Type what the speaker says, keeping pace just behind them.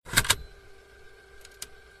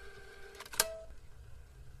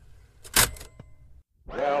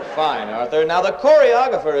Fine, Arthur. Now, the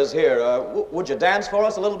choreographer is here. Would you dance for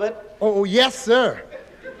us a little bit? Oh, yes, sir.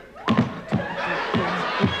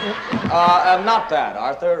 Not that,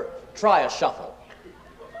 Arthur. Try a shuffle.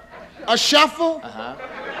 A shuffle? Uh-huh.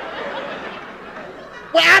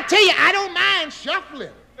 Well, I tell you, I don't mind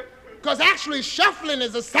shuffling. Because actually, shuffling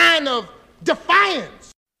is a sign of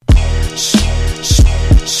defiance.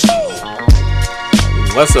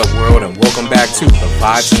 What's up, world, and welcome back to the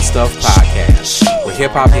Vibes and Stuff podcast, where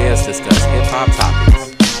hip-hop heads discuss hip-hop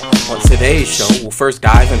topics. On today's show, we'll first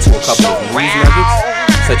dive into a couple of news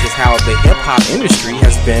nuggets, such as how the hip-hop industry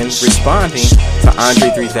has been responding to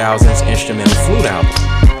Andre 3000's instrumental flute album.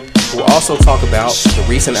 We'll also talk about the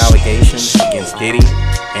recent allegations against Diddy,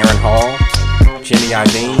 Aaron Hall, Jimmy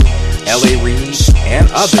Iovine, L.A. Reid,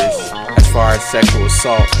 and others as far as sexual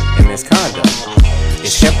assault and misconduct.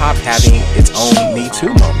 Is hip-hop having its own Me Too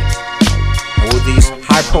moment? And will these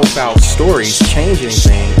high-profile stories change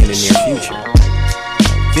anything in the near future?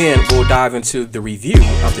 Then we'll dive into the review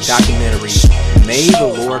of the documentary May the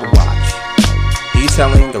Lord Watch,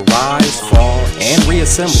 detailing the rise, fall, and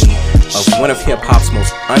reassembly of one of hip-hop's most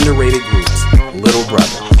underrated groups, Little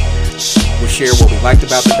Brother. We'll share what we liked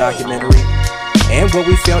about the documentary and what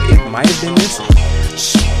we felt it might have been missing.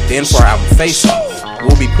 Then for our album Face Off,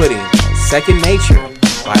 we'll be putting Second Nature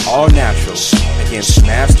by All Natural against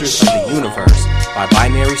Masters of the Universe by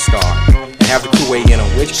Binary Star, and have the crew weigh in on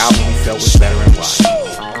which album we felt was better and why.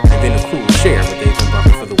 And then the crew will share what they've been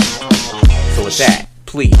bumping for the week. So with that,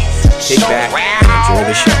 please kick back and enjoy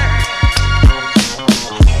the show.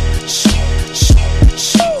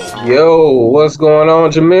 Yo, what's going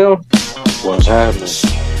on, Jamil? What's happening?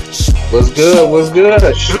 What's good? What's good?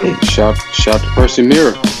 Shout to Percy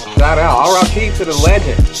Mirror. Shout out. R.I.P. to the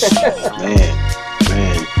legend.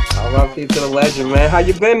 Man. R.I.P. to the legend, man. How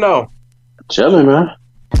you been, though? Chilling, man.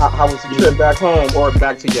 How was the trip back home, or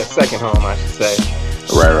back to your second home, I should say?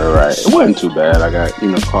 Right. It wasn't too bad. I got,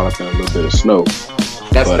 caught up in a little bit of snow.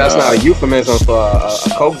 That's not a euphemism for a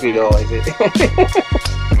Coke deal, is it?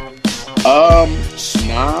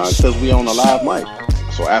 Nah, because we on a live mic.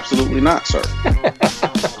 So absolutely not, sir.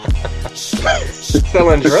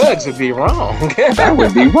 Selling drugs would be wrong. That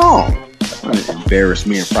would be wrong. That would embarrass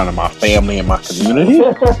me in front of my family and my community.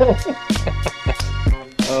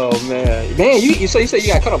 Oh man, you said you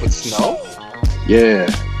got caught up with snow? Yeah.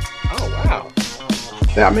 Oh wow.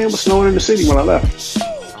 Yeah, I mean, it was snowing in the city when I left.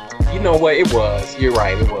 You know what? It was. You're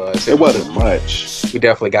right. It was. It wasn't much. We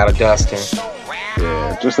definitely got a dusting.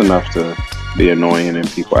 Yeah, just enough to be annoying and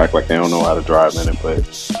people act like they don't know how to drive in it. But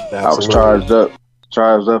absolutely. I was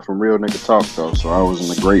charged up from real nigga talk though, so I was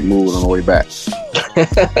in a great mood on the way back.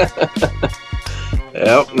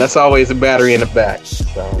 Yep, that's always a battery in the back.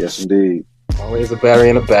 So. Yes, indeed. Always a battery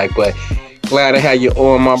in the back, but glad to have you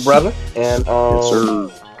on, my brother. And yes, sir.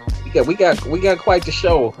 We got quite the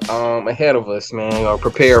show ahead of us, man. Or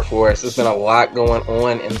prepare for us. There's been a lot going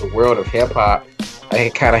on in the world of hip hop. I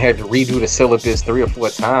kind of had to redo the syllabus 3 or 4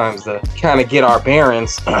 times to kind of get our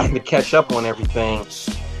bearings to catch up on everything.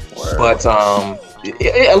 Word. But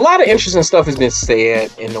a lot of interesting stuff has been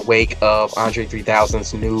said in the wake of Andre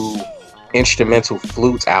 3000's new instrumental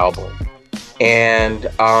flutes album. And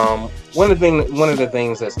one of the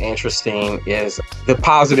things that's interesting is the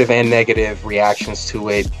positive and negative reactions to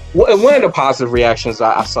it. One of the positive reactions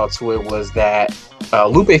I saw to it was that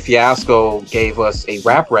Lupe Fiasco gave us a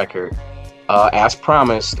rap record as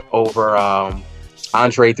promised over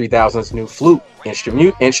Andre 3000's new flute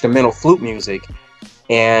instrumental flute music.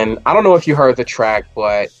 And I don't know if you heard the track,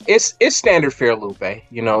 but it's standard fare Lupe.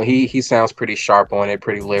 He sounds pretty sharp on it,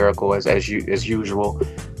 pretty lyrical as usual.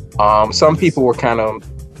 Some people were kind of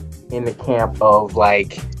in the camp of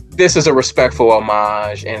like, this is a respectful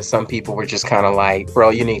homage, and some people were just kind of like, bro,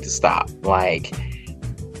 you need to stop. Like,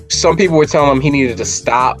 some people were telling him he needed to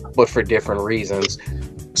stop, but for different reasons.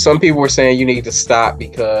 Some people were saying you need to stop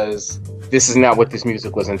because this is not what this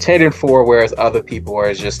music was intended for, whereas other people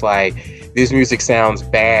are just like, this music sounds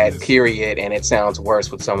bad, period, and it sounds worse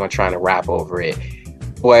with someone trying to rap over it.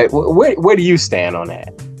 But where do you stand on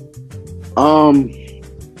that?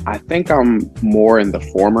 I think I'm more in the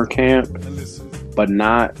former camp, but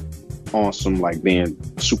not on some like being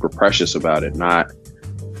super precious about it. Not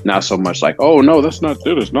so much like, oh no, that's not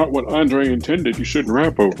what Andre intended. You shouldn't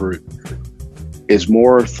rap over it. It's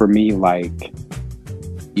more for me like,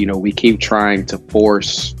 we keep trying to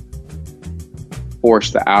force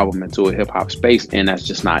the album into a hip hop space, and that's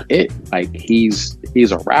just not it. Like he's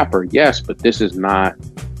a rapper, yes, but this is not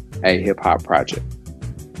a hip hop project.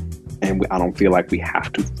 And I don't feel like we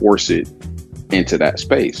have to force it into that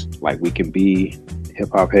space. Like we can be hip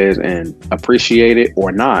hop heads and appreciate it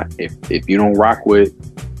or not. If you don't rock with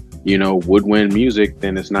woodwind music,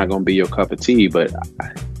 then it's not going to be your cup of tea. But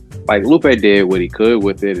like Lupe did what he could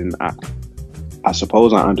with it, and I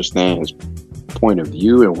suppose I understand his point of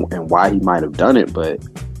view and why he might have done it, but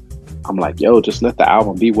I'm like, yo, just let the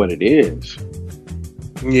album be what it is.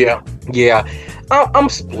 Yeah. I'm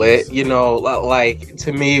split, like,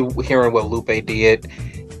 to me, hearing what Lupe did,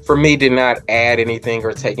 for me, did not add anything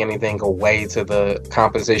or take anything away to the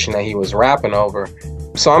composition that he was rapping over.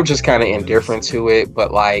 So I'm just kind of indifferent to it,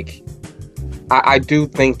 but like, I do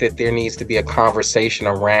think that there needs to be a conversation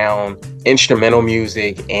around instrumental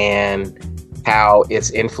music and how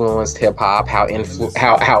it's influenced hip hop, how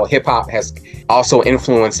hip hop has also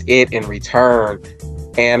influenced it in return,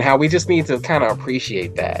 and how we just need to kind of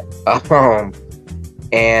appreciate that.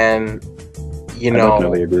 And I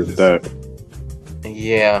definitely agree with that.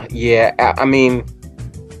 Yeah. I mean,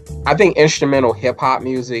 I think instrumental hip hop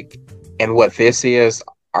music and what this is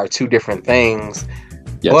are two different things.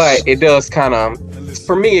 Yes. But it does kind of,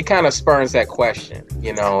 for me, it kind of spurs that question.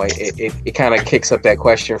 It kind of kicks up that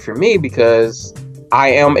question for me, because I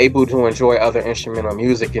am able to enjoy other instrumental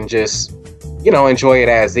music and just, enjoy it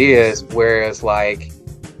as is. Whereas, like,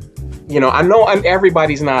 I know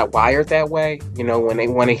everybody's not wired that way. When they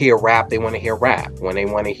want to hear rap, they want to hear rap. When they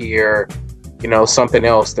want to hear, something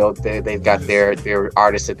else, they've got their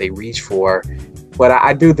artists that they reach for. But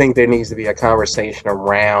I do think there needs to be a conversation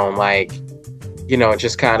around, like,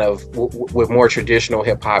 just kind of with more traditional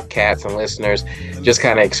hip hop cats and listeners, just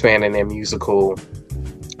kind of expanding their musical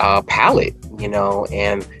palette,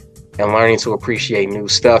 and learning to appreciate new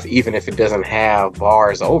stuff, even if it doesn't have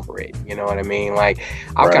bars over it. You know what I mean? Like,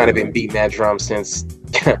 I've kind of been beating that drum since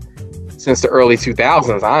the early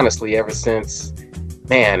 2000s, honestly, ever since,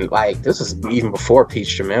 man, like, this is even before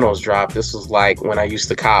Peach Instrumentals dropped. This was like when I used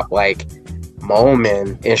to cop like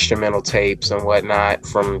Moman instrumental tapes and whatnot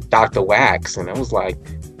from Dr. Wax, and it was like,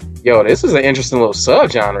 yo, this is an interesting little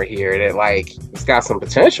subgenre here that, like, it's got some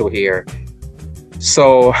potential here.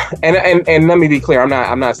 So, and let me be clear,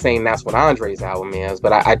 I'm not saying that's what Andre's album is,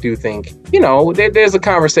 but I do think, there's a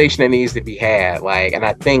conversation that needs to be had, like, and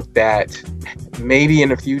I think that maybe in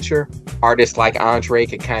the future, artists like Andre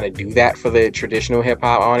could kind of do that for the traditional hip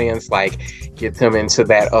hop audience, like get them into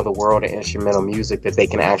that other world of instrumental music that they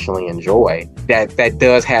can actually enjoy, that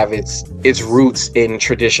does have its roots in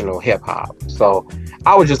traditional hip hop. So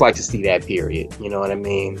I would just like to see that, period. You know what I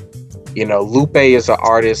mean? Lupe is an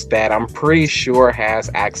artist that I'm pretty sure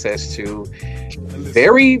has access to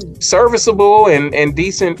very serviceable and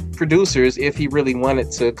decent producers if he really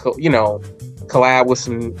wanted to, collab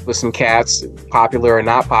with some cats, popular or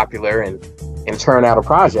not popular, and turn out a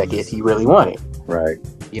project if he really wanted. Right.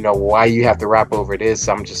 Why you have to rap over this?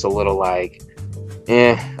 I'm just a little like,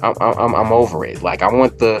 I'm over it. Like, I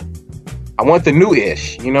want the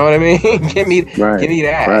new-ish. You know what I mean? give me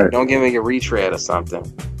that. Right. Don't give me a retread or something.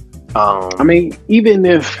 I mean, even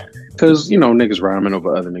if, because niggas rhyming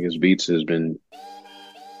over other niggas' beats has been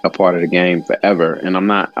a part of the game forever, and I'm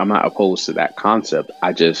not opposed to that concept.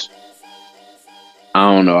 I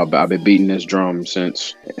don't know. I've been beating this drum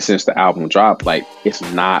since the album dropped. Like, it's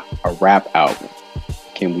not a rap album.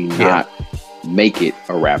 Can we not make it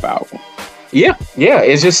a rap album? Yeah.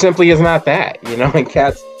 It just simply is not that. And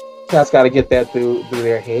cats got to get that through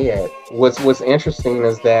their head. What's interesting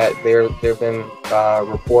is that there've been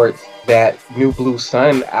reports that New Blue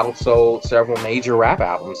Sun outsold several major rap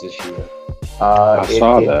albums this year. I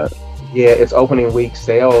saw that. Yeah, its opening week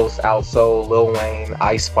sales outsold Lil Wayne,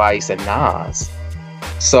 Ice Spice, and Nas.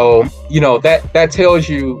 So that tells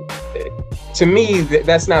you, to me,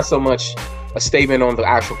 that's not so much a statement on the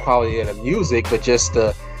actual quality of the music, but just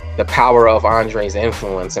the power of Andre's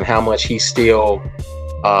influence and how much he's still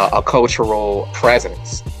a cultural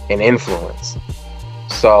presence and influence.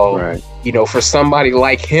 So, right. For somebody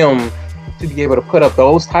like him to be able to put up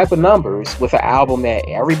those type of numbers with an album that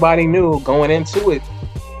everybody knew going into it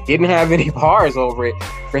didn't have any bars over it,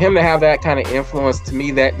 for him to have that kind of influence, to me,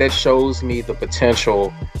 that shows me the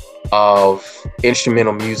potential of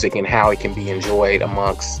instrumental music and how it can be enjoyed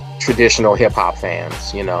amongst traditional hip hop fans,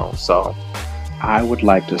 so. I would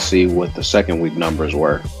like to see what the second week numbers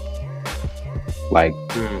were. Like,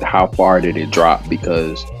 how far did it drop?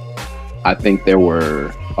 Because I think there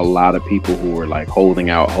were a lot of people who were like holding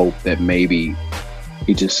out hope that maybe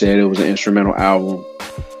he just said it was an instrumental album,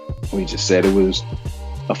 or he just said it was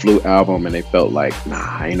a flute album, and they felt like,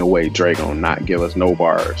 nah, ain't no way Drake gonna not give us no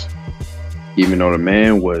bars. Even though the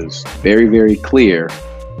man was very, very clear,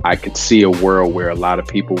 I could see a world where a lot of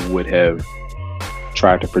people would have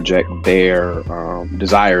tried to project their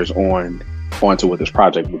desires onto what this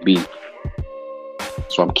project would be.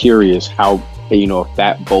 So I'm curious how, if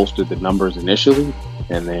that bolstered the numbers initially,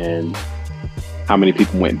 and then how many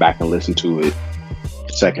people went back and listened to it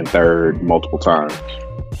second, third, multiple times?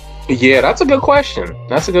 Yeah, that's a good question.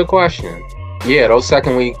 Yeah, those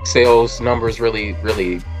second week sales numbers really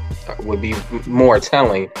would be more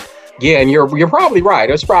telling. Yeah, and you're probably right.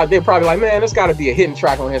 They're probably like, man, there's got to be a hidden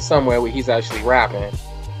track on here somewhere where he's actually rapping.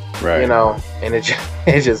 Right. You know, and it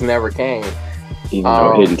just never came. Even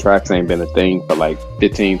though hidden tracks ain't been a thing for like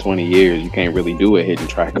 15, 20 years, you can't really do a hidden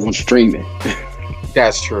track on streaming.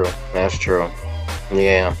 That's true.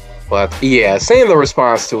 Yeah. But yeah, seeing the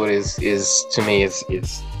response to it is to me, it's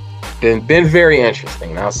been very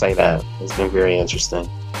interesting. I'll say that. It's been very interesting.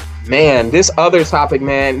 Man, this other topic,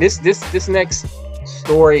 man, this next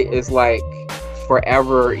story is like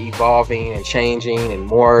forever evolving and changing, and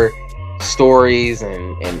more stories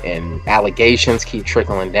and allegations keep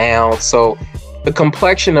trickling down. So the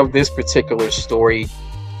complexion of this particular story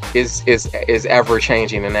is ever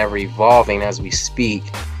changing and ever evolving as we speak.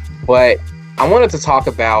 But I wanted to talk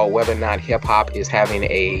about whether or not hip hop is having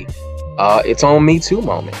its own Me Too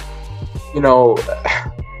moment. You know,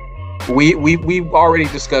 we've already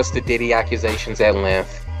discussed the Diddy accusations at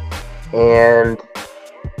length, and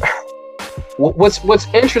what's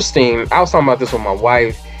interesting, I was talking about this with my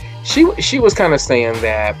wife. She was kind of saying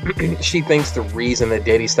that she thinks the reason the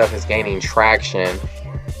Diddy stuff is gaining traction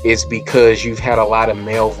is because you've had a lot of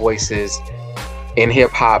male voices in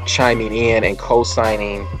hip hop chiming in and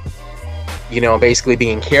co-signing, you know, basically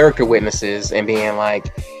being character witnesses and being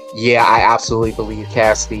like, yeah, I absolutely believe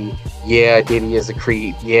Cassidy. Yeah, Diddy is a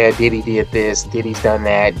creep. Yeah, Diddy did this. Diddy's done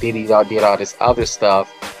that. Diddy did all this other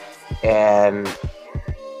stuff. And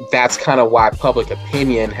that's kind of why public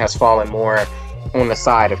opinion has fallen more on the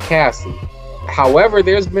side of Cassidy. However,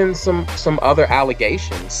 there's been some other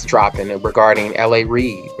allegations dropping regarding L.A.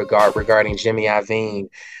 Reid, regarding Jimmy Iovine,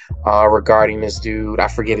 regarding this dude, I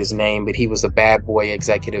forget his name, but he was a Bad Boy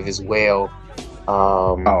executive as well.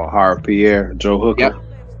 Harv Pierre, Joe Hooker.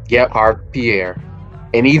 Yep, Harv Pierre,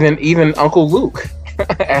 and even Uncle Luke,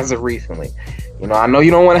 as of recently. You know, I know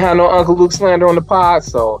you don't want to have no Uncle Luke slander on the pod,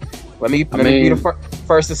 so let me be the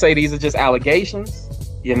first to say these are just allegations.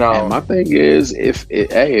 You know, and my thing is, if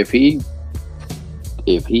he's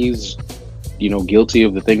guilty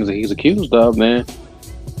of the things that he's accused of, man,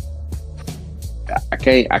 I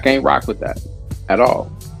can't rock with that at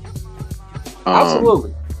all.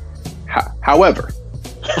 Absolutely. However,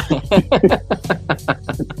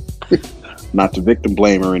 not to victim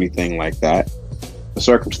blame or anything like that, the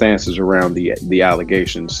circumstances around the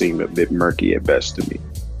allegations seem a bit murky at best to me.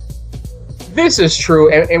 This is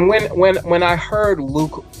true, and when I heard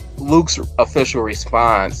Luke's official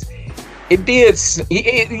response, it did,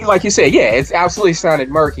 like you said, yeah, it's absolutely sounded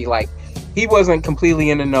murky. Like he wasn't completely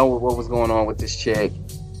in the know with what was going on with this chick.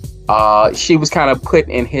 She was kind of put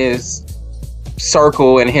in his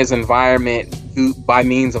circle and his environment by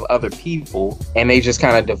means of other people, and they just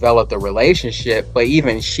kind of developed a relationship. But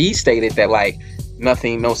even she stated that like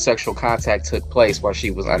no sexual contact took place while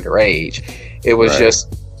she was underage. It was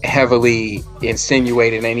just heavily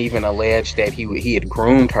insinuated and even alleged that he had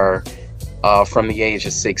groomed her from the age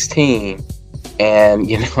of 16. And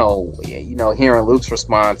you know, hearing Luke's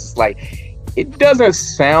response, it's like it doesn't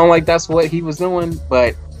sound like that's what he was doing,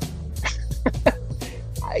 but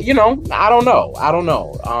you know, I don't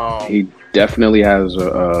know. He definitely has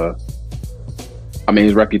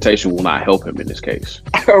his reputation will not help him in this case.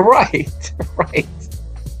 Right.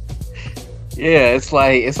 Yeah, it's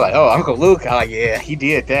like, oh, Uncle Luke, oh yeah, he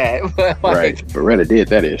did that. Like, right, Beretta did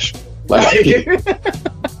that ish. Like,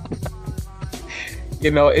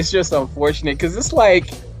 you know, it's just unfortunate because it's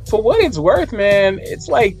like, for what it's worth, man, it's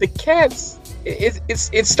like the cats.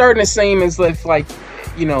 It's starting to seem as if like,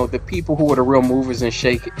 you know, the people who were the real movers and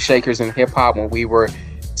shakers in hip hop when we were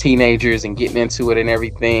teenagers and getting into it and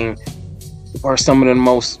everything are some of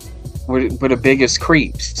were the biggest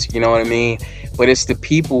creeps. You know what I mean? But it's the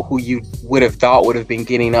people who you would have thought would have been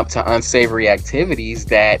getting up to unsavory activities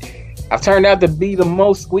that have turned out to be the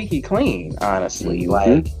most squeaky clean, honestly. Mm-hmm.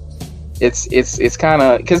 Like it's kind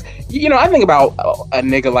of, because, you know, I think about a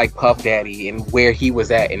nigga like Puff Daddy and where he was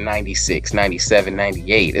at in 96, 97,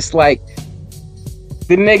 98. It's like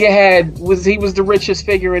the nigga he was the richest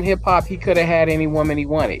figure in hip hop. He could have had any woman he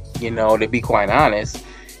wanted, you know, to be quite honest.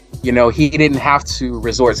 You know, he didn't have to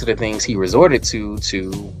resort to the things he resorted to,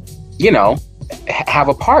 you know, have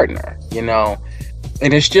a partner, you know.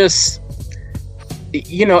 And it's just,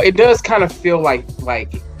 you know, it does kind of feel like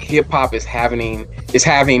hip hop is having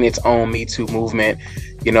its own Me Too movement,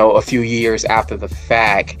 you know, a few years after the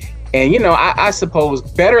fact. And, you know, I suppose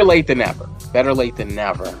better late than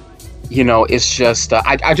never. You know, it's just,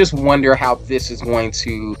 I just wonder how this is going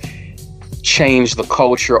to change the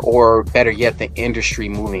culture, or better yet, the industry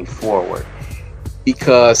moving forward.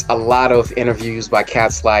 Because a lot of interviews by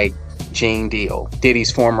cats like Gene Deal,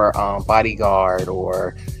 Diddy's former bodyguard,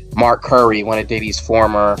 or Mark Curry, one of Diddy's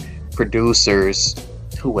former producers,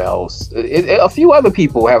 who else? A few other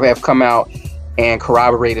people have come out and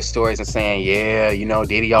corroborated stories and saying, yeah, you know,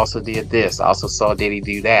 Diddy also did this. I also saw Diddy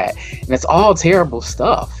do that. And it's all terrible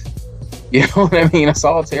stuff. You know what I mean? It's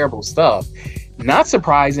all terrible stuff. Not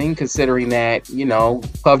surprising, considering that, you know,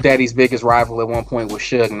 Puff Daddy's biggest rival at one point was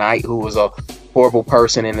Suge Knight, who was a horrible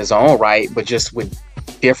person in his own right, but just with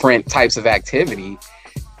different types of activity.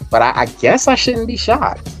 But I guess I shouldn't be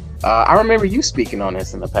shocked. I remember you speaking on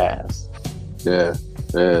this in the past. Yeah,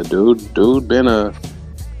 dude,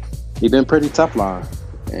 he been pretty tough line,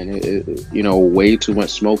 and you know, way too much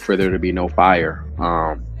smoke for there to be no fire.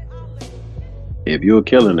 If you'll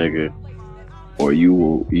kill a nigga, or you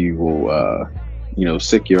will, you know,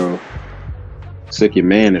 sick your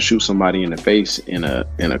man and shoot somebody in the face in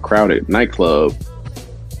a crowded nightclub,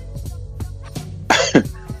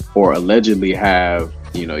 or allegedly have,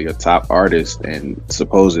 you know, your top artist and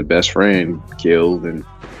supposed best friend killed, and,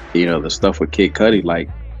 you know, the stuff with Kid Cudi, like,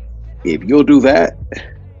 if you'll do that,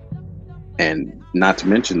 and not to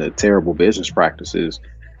mention the terrible business practices,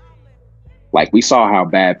 like, we saw how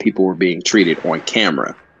bad people were being treated on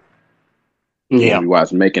camera. Yeah, we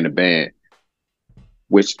watched Making a Band,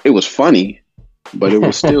 which it was funny, but it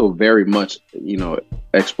was still very much, you know,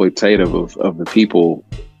 exploitative of the people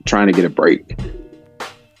trying to get a break.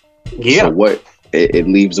 Yeah. So what it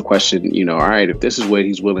leaves the question, you know, all right, if this is what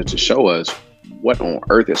he's willing to show us, what on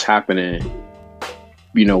earth is happening,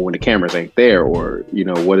 you know, when the cameras ain't there? Or, you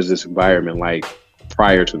know, what is this environment like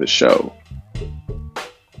prior to the show?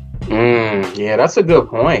 Yeah, that's a good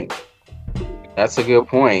point. That's a good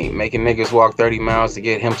point. Making niggas walk 30 miles to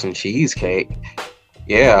get him some cheesecake.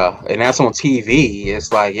 Yeah, and that's on TV.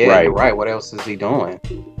 It's like, yeah, right. You're right. What else is he doing?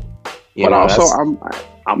 But also,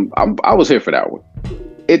 I was here for that one.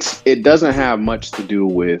 It doesn't have much to do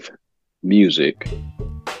with music,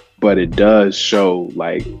 but it does show,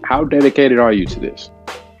 like, how dedicated are you to this?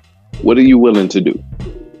 What are you willing to do?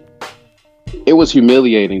 It was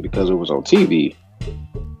humiliating because it was on TV.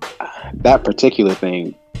 That particular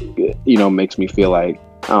thing, you know, makes me feel like,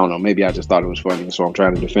 I don't know, maybe I just thought it was funny, so I'm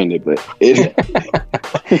trying to defend it, but it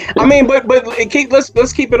I mean, but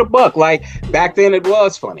let's keep it a buck. Like, back then it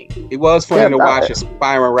was funny. It was funny to watch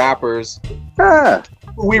aspiring rappers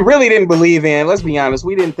we really didn't believe in. Let's be honest,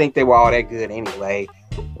 we didn't think they were all that good anyway.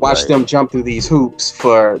 Watch them jump through these hoops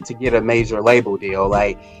to get a major label deal.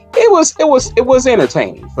 Like, it was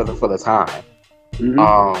entertaining for the time.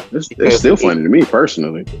 Mm-hmm. It's still funny to me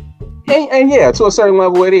personally. And yeah, to a certain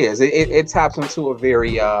level, it is. It taps into a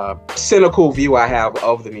very cynical view I have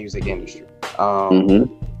of the music industry.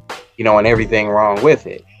 You know, and everything wrong with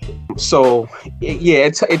it. So yeah,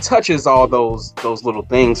 it touches all those little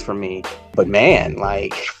things for me. But man,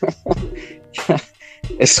 like,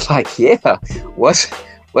 it's like, yeah,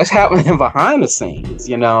 what's happening behind the scenes,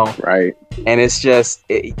 you know? Right. And it's just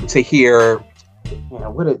to hear, you know,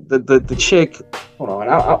 what the chick. Hold on,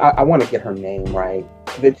 I want to get her name right.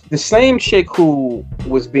 The same chick who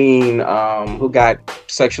was being who got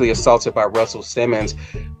sexually assaulted by Russell Simmons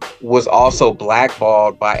was also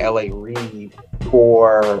blackballed by L.A. Reid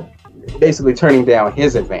for basically turning down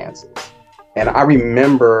his advances. And I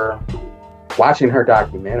remember watching her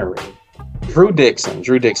documentary. Drew Dixon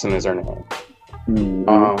is her name.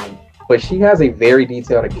 Mm-hmm. But she has a very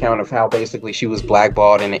detailed account of how basically she was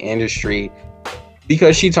blackballed in the industry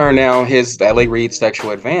because she turned down his L.A. Reid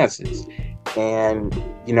sexual advances. And,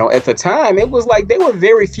 you know, at the time, it was like there were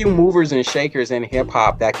very few movers and shakers in hip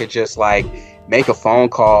hop that could just like make a phone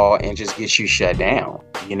call and just get you shut down,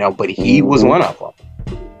 you know, but he was one of them.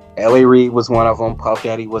 L.A. Reid was one of them. Puff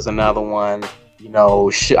Daddy was another one. You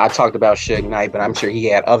know, I talked about Suge Knight, but I'm sure he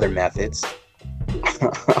had other methods.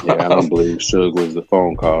 Yeah, I don't believe Suge was the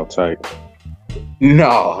phone call type.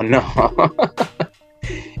 No.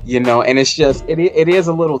 You know, and it's just, it is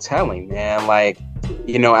a little telling, man. Like,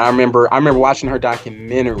 you know, I remember watching her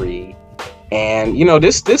documentary, and, you know,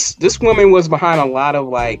 this woman was behind a lot of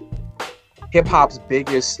like hip hop's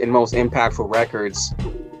biggest and most impactful records,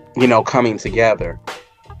 you know, coming together.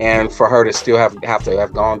 And for her to still have to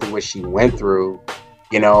have gone through what she went through,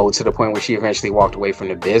 you know, to the point where she eventually walked away from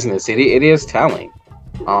the business, it is telling.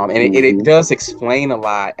 And it does explain a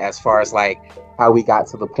lot as far as like how we got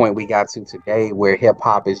to the point we got to today, where hip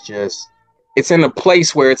hop is just, it's in a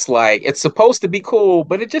place where it's like, it's supposed to be cool,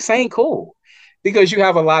 but it just ain't cool, because you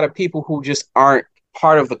have a lot of people who just aren't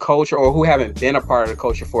part of the culture, or who haven't been a part of the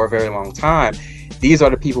culture for a very long time. These are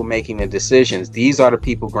the people making the decisions. These are the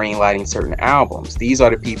people greenlighting certain albums. These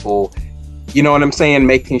are the people, you know what I'm saying,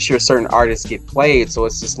 making sure certain artists get played. So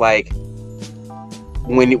it's just like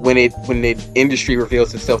when the industry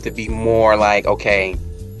reveals itself to be more like, okay,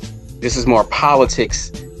 this is more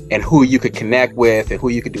politics and who you could connect with and who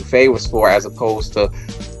you could do favors for, as opposed to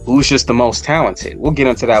who's just the most talented. We'll get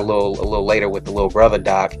into that a little later with the Little Brother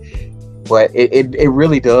doc, but it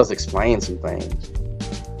really does explain some things.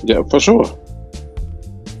 Yeah, for sure.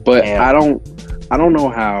 But I don't know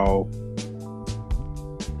how.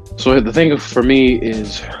 So the thing for me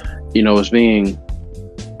is, you know,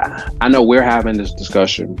 I know we're having this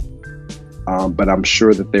discussion, but I'm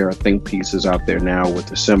sure that there are think pieces out there now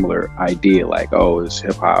with a similar idea, like, oh, is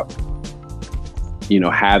hip hop, you know,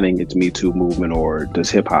 having its Me Too movement, or does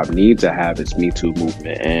hip hop need to have its Me Too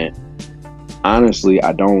movement? And honestly,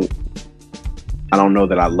 I don't know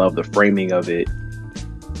that I love the framing of it,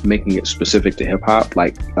 making it specific to hip hop.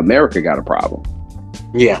 Like, America got a problem.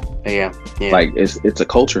 Yeah. Like, it's a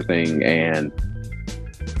culture thing, and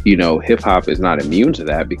you know, hip hop is not immune to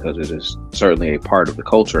that because it is certainly a part of the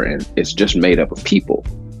culture, and it's just made up of people,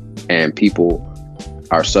 and people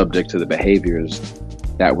are subject to the behaviors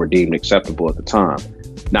that were deemed acceptable at the time.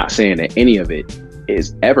 Not saying that any of it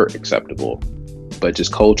is ever acceptable, but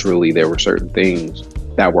just culturally there were certain things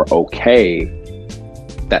that were okay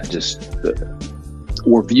that just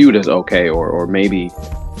were viewed as okay, or maybe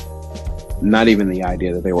not even the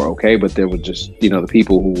idea that they were okay, but there were just, you know, the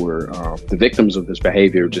people who were the victims of this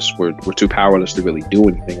behavior just were too powerless to really do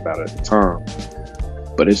anything about it at the time.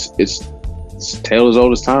 But it's tale as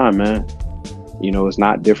old as time, man. You know, it's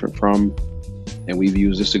not different from, and we've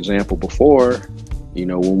used this example before, you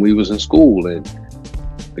know, when we was in school, and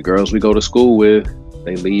the girls we go to school with,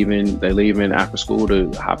 they leaving after school to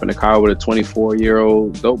hop in the car with a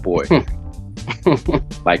 24-year-old dope boy.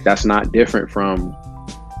 Like, that's not different from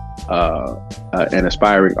an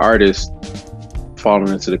aspiring artist falling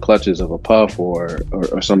into the clutches of a Puff or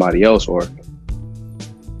somebody else, or,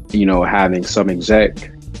 you know, having some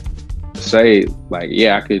exec say, like,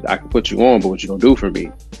 yeah, I could put you on, but what you gonna do for me?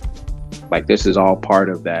 Like, this is all part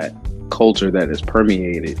of that culture that is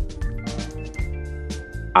permeated.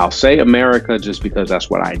 I'll say America just because that's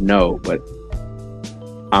what I know, but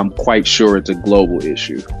I'm quite sure it's a global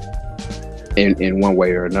issue in one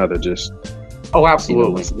way or another. Just, oh,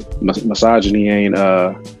 absolutely. You know, misogyny ain't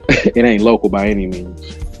it ain't local by any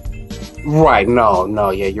means. Right.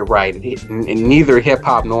 No. Yeah, you're right. And neither hip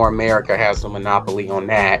hop nor America has a monopoly on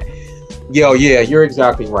that. Yeah, you're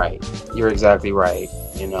exactly right.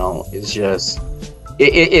 You know, it's just,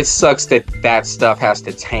 it sucks that stuff has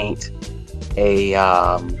to taint a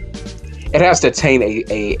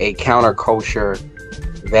counterculture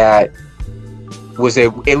that was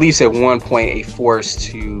at least at one point a force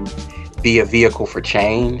to be a vehicle for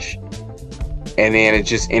change, and then it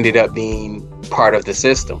just ended up being part of the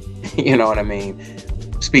system. You know what I mean?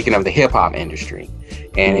 Speaking of the hip hop industry,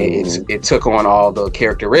 and it took on all the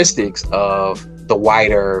characteristics of the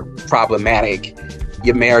wider problematic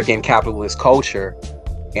American capitalist culture,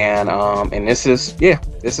 and this is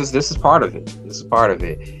part of it. This is part of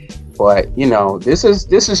it. But you know, this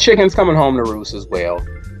is chickens coming home to roost as well.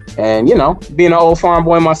 And you know, being an old farm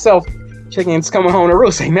boy myself, chickens coming home to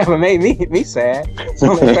roost ain't never made me sad.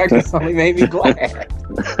 So in fact, it's only made me glad.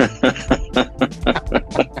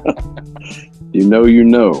 You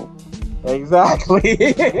know. Exactly.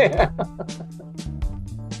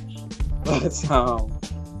 But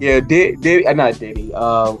not Diddy.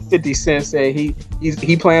 50 Cent said he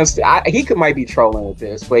plans to. He might be trolling with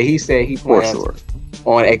this, but he said he plans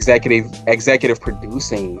on executive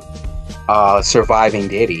producing Surviving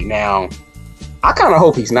Diddy. Now, I kind of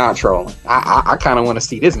hope he's not trolling. I kind of want to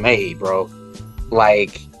see this made, bro.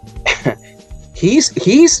 Like,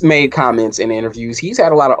 he's made comments in interviews. He's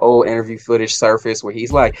had a lot of old interview footage surface where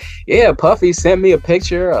he's like, yeah, Puffy sent me a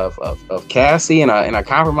picture of Cassie in a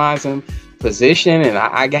compromising position, and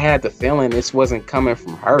I had the feeling this wasn't coming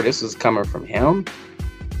from her. This was coming from him.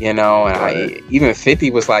 You know, and even 50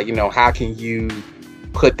 was like, you know, how can you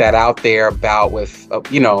put that out there about with,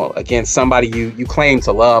 you know, against somebody you claim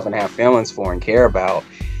to love and have feelings for and care about?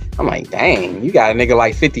 I'm like, dang, you got a nigga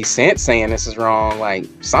like 50 Cent saying this is wrong. Like,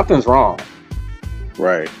 something's wrong.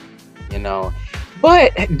 Right. You know,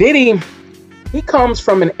 but Diddy, he comes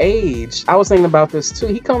from an age, I was thinking about this too,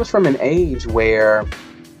 he comes from an age where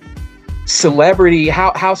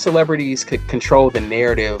how celebrities could control the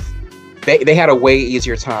narrative, they had a way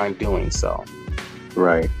easier time doing so.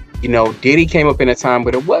 Right. You know, Diddy came up in a time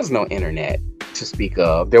where there was no internet to speak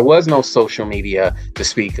of. There was no social media to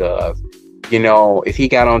speak of. You know, if he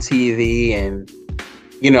got on TV and,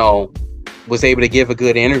 you know, was able to give a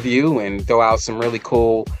good interview and throw out some really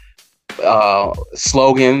cool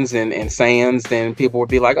slogans and sayings, then people would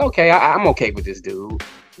be like, okay, I'm okay with this dude.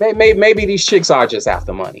 Maybe these chicks are just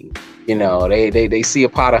after money. You know, they see a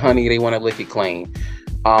pot of honey, they want to lick it clean.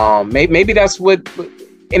 Maybe that's what,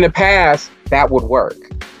 in the past, that would work.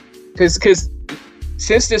 Because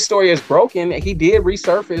since this story is broken, he did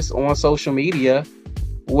resurface on social media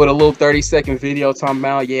with a little 30-second video talking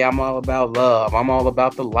about, yeah, I'm all about love. I'm all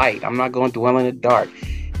about the light. I'm not going to dwell in the dark.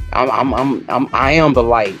 I am the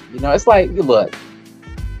light. You know, it's like, look,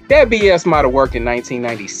 that BS might have worked in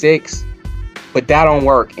 1996, but that don't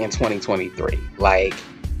work in 2023. Like,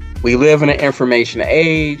 we live in an information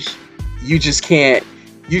age. You just can't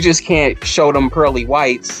show them pearly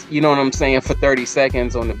whites, you know what I'm saying, for 30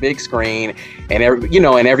 seconds on the big screen, and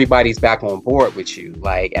everybody's back on board with you.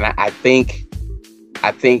 Like, and I think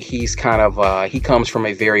he's kind of he comes from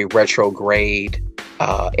a very retrograde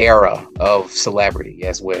era of celebrity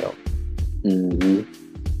as well. Mm-hmm.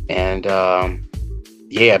 And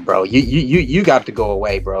yeah, bro, you got to go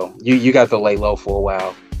away, bro. You got to lay low for a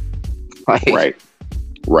while. Like,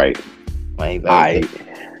 right. Like,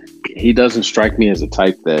 he doesn't strike me as a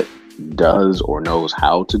type that does or knows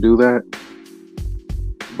how to do that,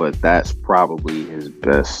 but that's probably his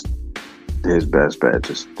best bet.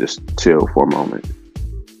 Just chill for a moment.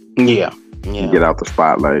 Yeah. Get out the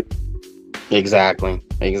spotlight. Exactly.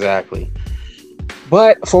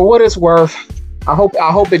 But for what it's worth, I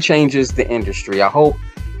hope it changes the industry. I hope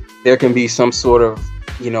there can be some sort of,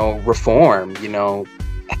 reform,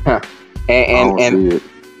 and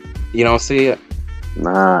you don't see it.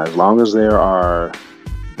 Nah, as long as there are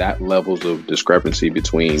that levels of discrepancy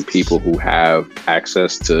between people who have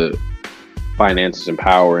access to finances and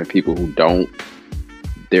power and people who don't,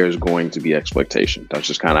 there's going to be exploitation. That's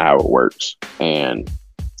just kind of how it works. And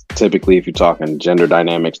typically, if you're talking gender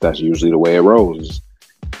dynamics, that's usually the way it rolls.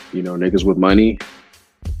 Niggas with money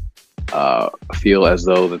feel as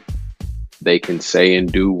though that they can say and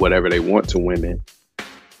do whatever they want to women.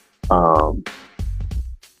 And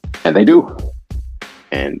they do.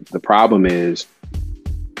 And the problem is,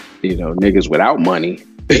 niggas without money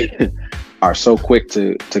are so quick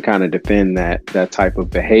to kind of defend that type of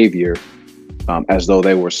behavior, as though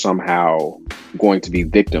they were somehow going to be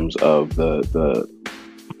victims of the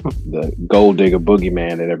gold digger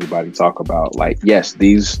boogeyman that everybody talk about. Like, yes,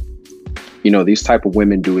 these type of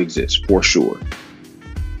women do exist for sure.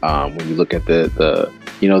 When you look at the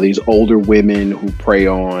these older women who prey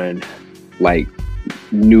on like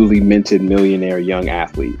newly minted millionaire young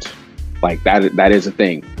athletes, like that is a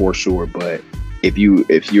thing for sure. But if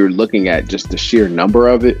you're looking at just the sheer number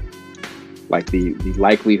of it, like the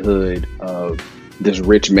likelihood of this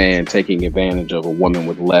rich man taking advantage of a woman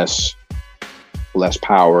with less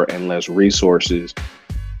power and less resources,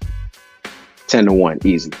 10-1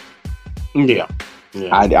 easy. Yeah.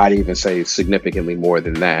 I'd even say significantly more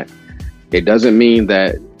than that. It doesn't mean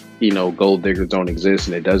that gold diggers don't exist,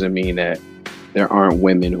 and it doesn't mean that there aren't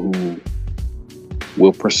women who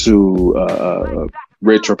will pursue a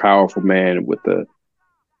rich or powerful man with the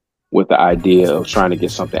idea of trying to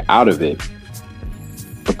get something out of it.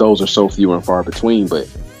 But those are so few and far between. But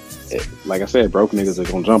like I said, broke niggas are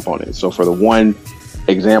gonna jump on it. So for the one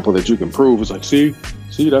example that you can prove, it's like, see,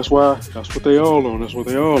 that's what they all on. That's what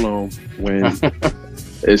they all on. When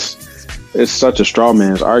it's such a straw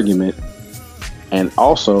man's argument. And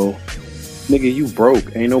also, nigga, you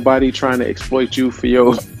broke. Ain't nobody trying to exploit you for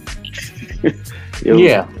your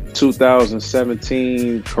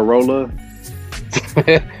 2017 Corolla.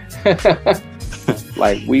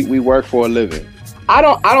 Like, we work for a living. I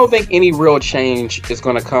don't think any real change is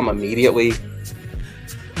going to come immediately.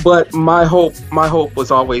 But my hope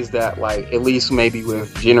was always that, like, at least maybe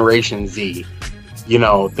with Generation Z,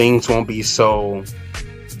 things won't be so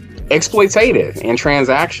exploitative and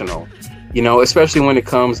transactional. Especially when it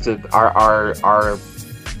comes to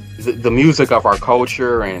the music of our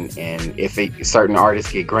culture, and if certain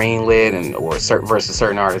artists get greenlit or versus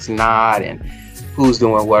certain artists not, and who's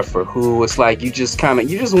doing what for who. It's like you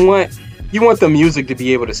want the music to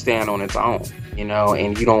be able to stand on its own,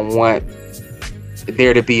 and you don't want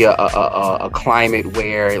there to be a climate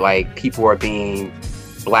where like people are being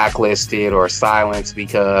blacklisted or silenced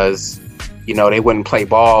because they wouldn't play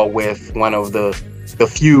ball with one of the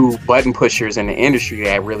few button pushers in the industry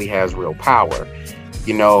that really has real power.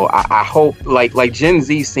 I hope like Gen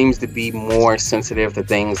Z seems to be more sensitive to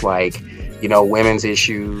things like, women's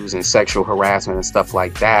issues and sexual harassment and stuff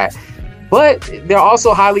like that. But they're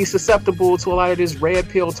also highly susceptible to a lot of this red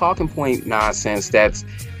pill talking point nonsense that's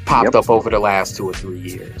popped up over the last 2 or 3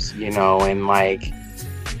 years, and like,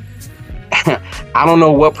 I don't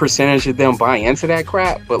know what percentage of them buy into that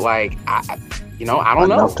crap, but like, I don't know.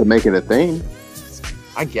 Enough to make it a thing.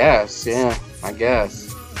 I guess, yeah. I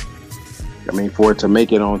guess. I mean, for it to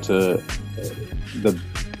make it onto the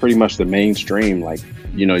pretty much the mainstream, like,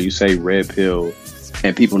 you say red pill,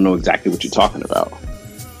 and people know exactly what you're talking about.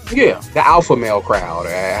 Yeah, the alpha male crowd, or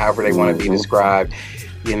however they want to be described.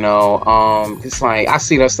 It's like I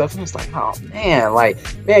see that stuff and it's like, oh man,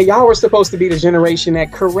 y'all were supposed to be the generation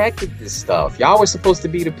that corrected this stuff. Y'all were supposed to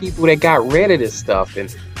be the people that got rid of this stuff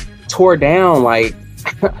and tore down, like,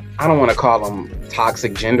 I don't want to call them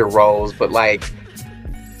toxic gender roles, but like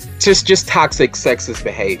just toxic sexist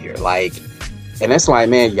behavior. Like, and it's like,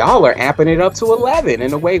 man, y'all are amping it up to 11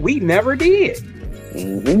 in a way we never did.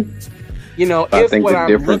 Mm-hmm. I think the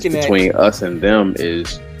difference between us and them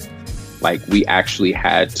is, like, we actually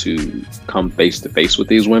had to come face to face with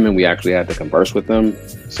these women. We actually had to converse with them.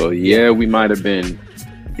 So yeah, we might have been,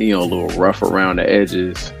 a little rough around the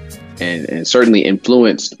edges and certainly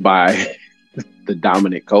influenced by the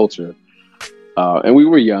dominant culture. And we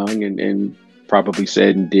were young and probably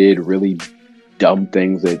said and did really dumb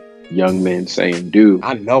things that young men say and do.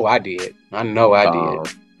 I know I did.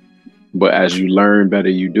 But as you learn better,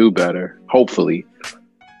 you do better. Hopefully.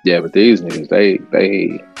 Yeah, but these niggas,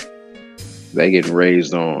 they getting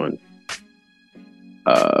raised on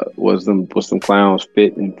was them clowns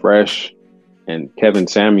Fit and Fresh and Kevin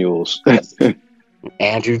Samuels.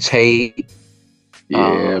 Andrew Tate.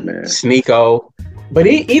 Yeah, man. Sneeko. But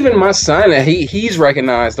even my son, he's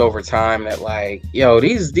recognized over time that, like, yo,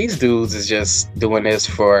 these dudes is just doing this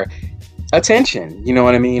for attention, you know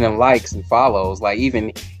what I mean, and likes and follows. Like,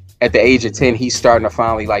 even at the age of 10, he's starting to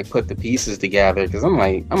finally, like, put the pieces together. Because I'm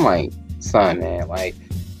like, son, man, like,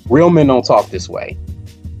 real men don't talk this way.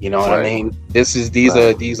 You know what I mean?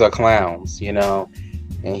 These are clowns,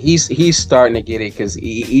 and he's starting to get it, because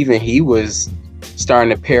he was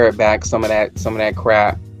starting to pare it back some of that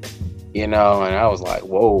crap, and I was like,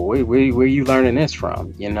 whoa, where are you learning this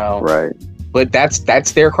from? Right. But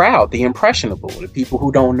that's their crowd, the impressionable, the people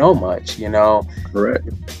who don't know much, Correct.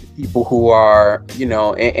 People who are,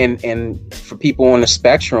 and for people on the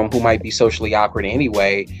spectrum who might be socially awkward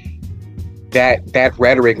anyway, that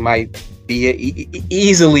rhetoric might be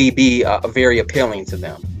easily be very appealing to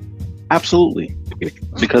them. Absolutely.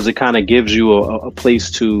 Because it kind of gives you a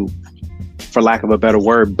place to, for lack of a better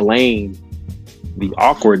word, blame the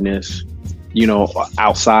awkwardness,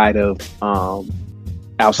 outside of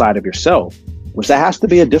yourself, which that has to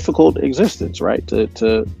be a difficult existence, right?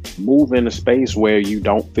 To move in a space where you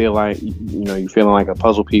don't feel like, you're feeling like a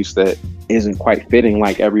puzzle piece that isn't quite fitting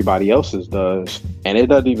like everybody else's does. And it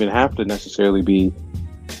doesn't even have to necessarily be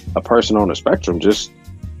a person on the spectrum. Just,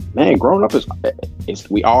 man, growing up is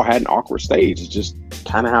we all had an awkward stage. It's just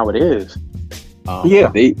kind of how it is.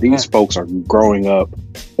 These folks are growing up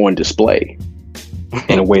on display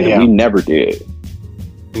in a way that we never did.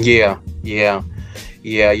 Yeah,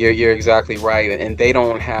 you're exactly right. And they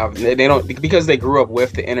don't because they grew up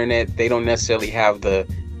with the internet, they don't necessarily have the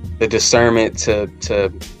discernment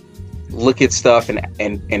to look at stuff and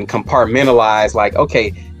compartmentalize, like,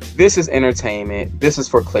 okay, this is entertainment, this is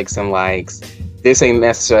for clicks and likes, this ain't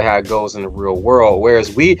necessarily how it goes in the real world.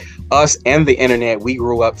 Whereas us and the internet, we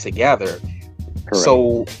grew up together. Correct.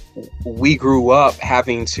 So we grew up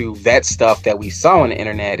having to vet stuff that we saw on the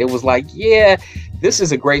internet. It was like, yeah, this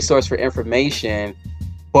is a great source for information,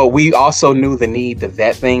 but we also knew the need to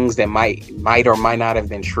vet things that might or might not have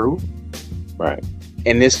been true. Right.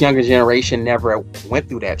 And this younger generation never went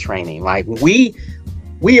through that training. Like, we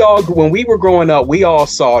all, when we were growing up, we all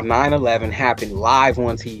saw 9/11 happen live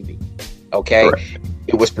on TV. Okay. Correct.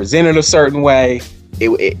 It was presented a certain way,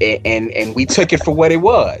 and we took it for what it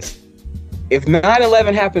was. If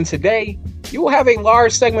 9/11 happened today, you will have a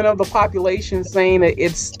large segment of the population saying that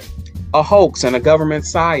it's a hoax and a government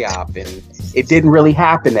psyop, and it didn't really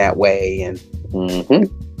happen that way. And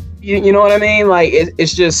you know what I mean? Like,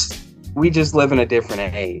 it's just, we just live in a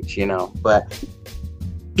different age, But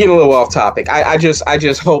getting a little off topic, I just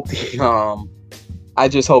hope the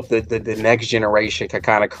next generation can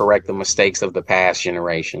kind of correct the mistakes of the past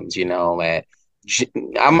generations. That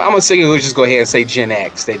I'm gonna say, let's just go ahead and say Gen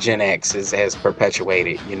X. That Gen X has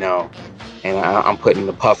perpetuated, and I'm putting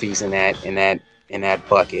the puffies in that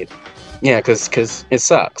bucket. Yeah, because it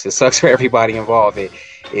sucks. It sucks for everybody involved.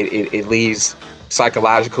 It leaves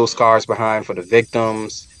psychological scars behind for the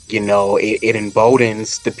victims. It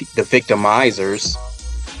emboldens the victimizers.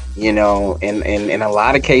 And in a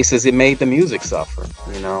lot of cases, it made the music suffer.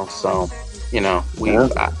 So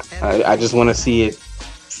I just want to see it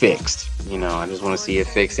fixed. I just want to see it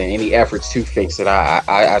fixed, and any efforts to fix it,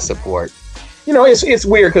 I support. it's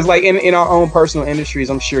weird because like in our own personal industries,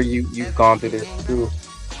 I'm sure you've gone through this too.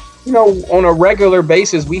 On a regular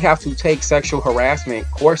basis, we have to take sexual harassment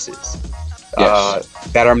courses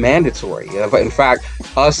that are mandatory. In fact,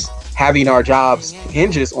 us having our jobs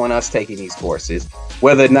hinges on us taking these courses,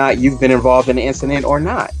 whether or not you've been involved in an incident or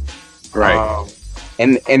not. Right.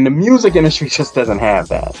 And the music industry just doesn't have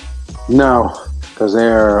that. No, because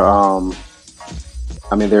they're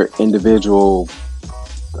individual.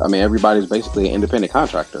 Everybody's basically an independent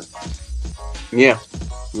contractor. Yeah.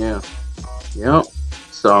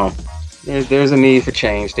 So there's a need for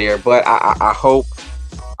change there, but I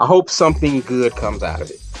hope something good comes out of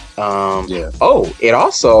it. Oh, it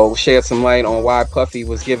also shed some light on why Puffy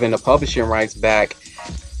was given the publishing rights back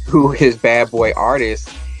to his Bad Boy artist,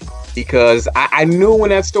 because I knew when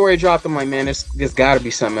that story dropped, I'm like, man, there's got to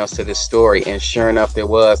be something else to this story. And sure enough, there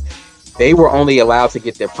was. They were only allowed to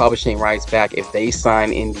get their publishing rights back if they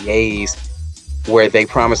signed NDAs where they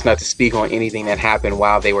promised not to speak on anything that happened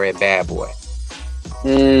while they were at Bad Boy.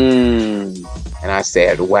 And I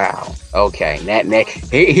said, wow, okay.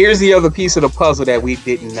 Here's the other piece of the puzzle that we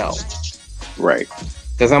didn't know. Right.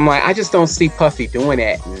 Because I'm like, I just don't see Puffy doing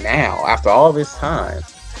that now after all this time.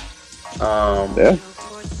 Yeah.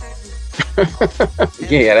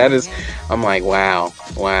 Yeah, that is. I'm like, wow.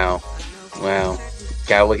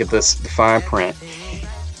 Gotta look at the fine print.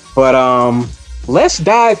 But let's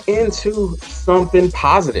dive into something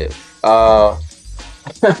positive for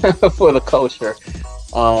the culture.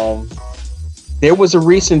 There was a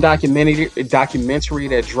recent documentary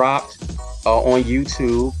that dropped on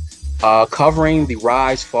YouTube covering the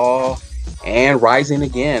rise, fall, and rising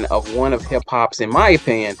again of one of hip-hop's, in my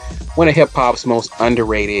opinion, one of hip-hop's most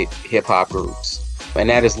underrated hip-hop groups, and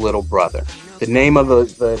that is Little Brother. The name of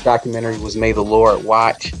the documentary was May the Lord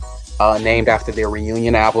Watch, named after their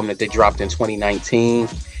reunion album that they dropped in 2019.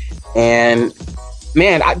 And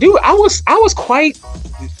man, I was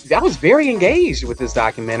very engaged with this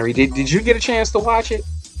documentary. Did you get a chance to watch it?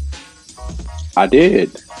 I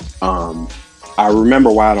did. I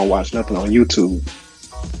remember why I don't watch nothing on YouTube.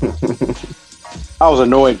 I was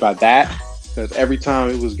annoyed by that because every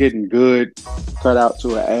time it was getting good, cut out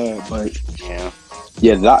to an ad. But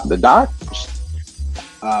the doc.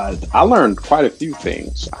 I learned quite a few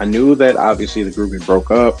things. I knew that obviously the group had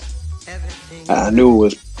broke up. I knew it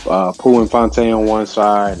was Pooh and Fontaine on one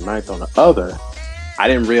side and Ninth on the other. I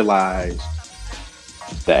didn't realize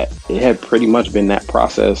that it had pretty much been that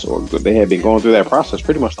process, or they had been going through that process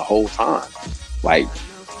pretty much the whole time. Like,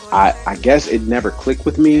 I guess it never clicked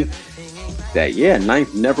with me that,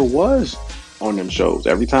 Ninth never was on them shows.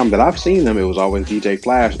 Every time that I've seen them, it was always DJ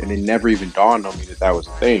Flash, and it never even dawned on me that was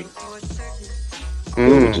a thing.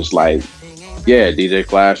 It was just like, DJ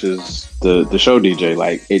Flash is the show DJ.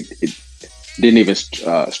 Like, it didn't even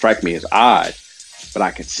strike me as odd, but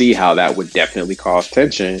I could see how that would definitely cause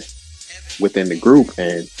tension within the group.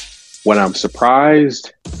 And what I'm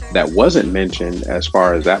surprised that wasn't mentioned as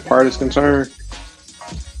far as that part is concerned,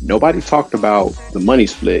 nobody talked about the money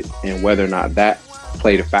split and whether or not that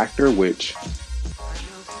played a factor, which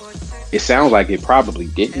it sounds like it probably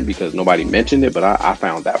didn't because nobody mentioned it, but I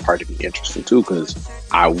found that part to be interesting too, because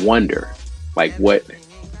I wonder, like, what.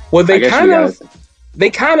 Well, they kind of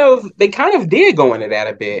did go into that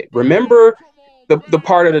a bit. Remember the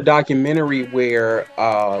part of the documentary where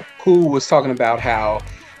Pooh was talking about how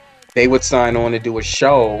they would sign on to do a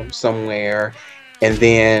show somewhere, and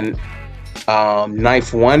then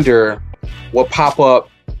Ninth Wonder would pop up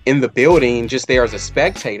in the building just there as a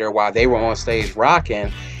spectator while they were on stage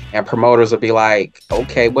rocking. And promoters would be like,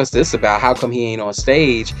 okay, what's this about? How come he ain't on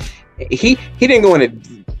stage? He didn't go into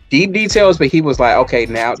deep details, but he was like, okay,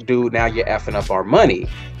 now you're effing up our money.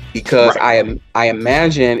 Because right. I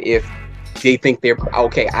imagine if they think they're,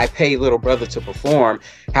 okay, I pay Little Brother to perform,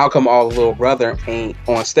 how come all the Little Brother ain't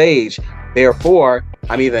on stage? Therefore,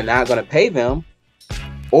 I'm either not going to pay them,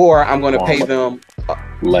 or I'm going to pay them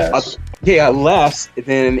less. Less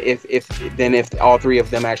than if all three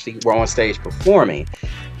of them actually were on stage performing.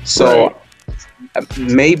 So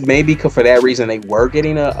maybe for that reason they were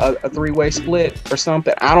getting a three-way split or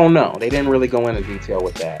something. I don't know. They didn't really go into detail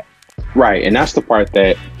with that. Right, and that's the part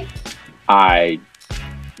that I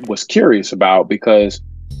was curious about, because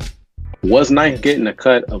was Ninth getting a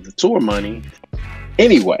cut of the tour money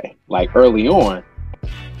anyway, like early on?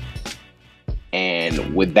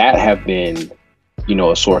 And would that have been,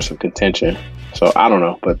 a source of contention? So I don't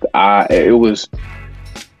know, but it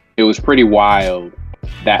was pretty wild,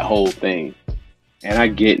 that whole thing. And I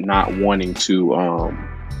get not wanting to,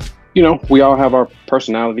 we all have our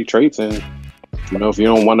personality traits, and if you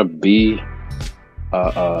don't want to be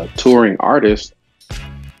a touring artist,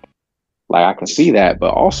 Like I can see that,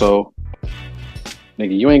 but also,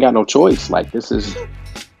 nigga, you ain't got no choice. Like this is,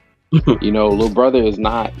 Lil Brother is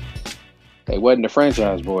not. They wasn't the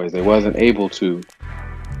franchise boys. They wasn't able to,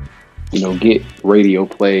 get radio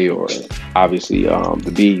play, or obviously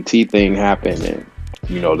the BET thing happened, and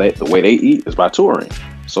the way they eat is by touring.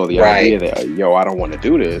 So the idea that I don't want to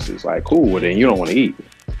do this is like, cool. Well, then you don't want to eat.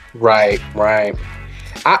 Right.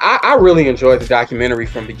 I really enjoyed the documentary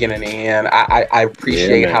from beginning to end. I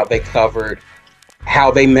appreciate how they covered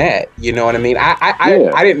how they met. You know what I mean?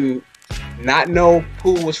 I didn't not know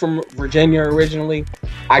Pooh was from Virginia originally.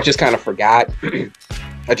 I just kind of forgot.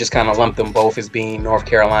 I just kind of lumped them both as being North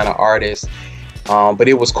Carolina artists. But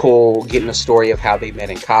it was cool getting the story of how they met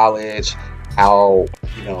in college, how,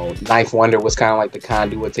 Ninth Wonder was kind of like the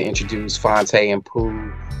conduit to introduce Fonte and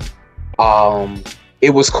Pooh.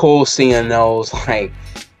 It was cool seeing those, like,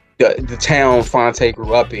 the town Fonte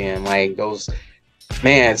grew up in, like those,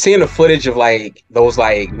 man, seeing the footage of like those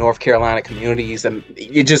like North Carolina communities, and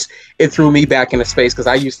it threw me back into space, because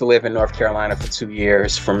I used to live in North Carolina for 2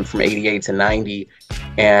 years from 88 to 90,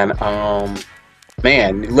 and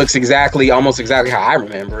man, it looks almost exactly how I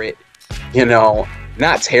remember it.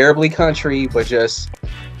 Not terribly country, but just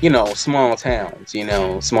small towns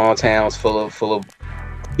full of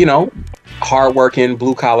hardworking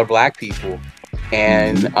blue collar Black people.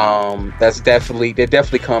 And that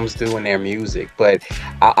definitely comes through in their music. But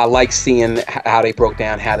I like seeing how they broke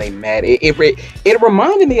down how they met. It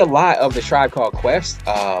reminded me a lot of the Tribe Called Quest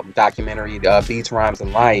documentary, Beats, Rhymes,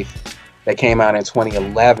 and Life, that came out in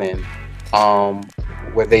 2011,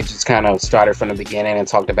 where they just kind of started from the beginning and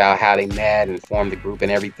talked about how they met and formed the group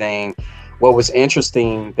and everything. What was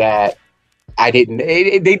interesting that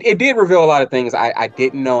it did reveal a lot of things I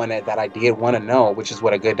didn't know, and that I did want to know, which is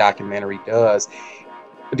what a good documentary does.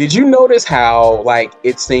 Did you notice how, like,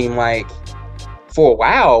 it seemed like for a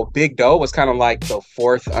while Big Doe was kind of like the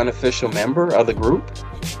fourth unofficial member of the group?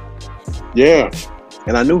 Yeah,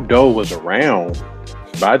 and I knew Doe was around,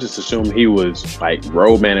 but I just assumed he was like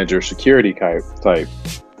road manager, security type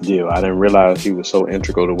deal. I didn't realize he was so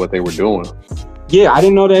integral to what they were doing. Yeah, I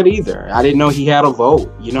didn't know that either. I didn't know he had a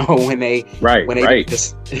vote, when they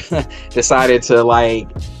decided to, like,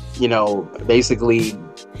 basically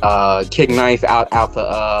kick Knife out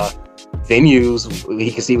the venues,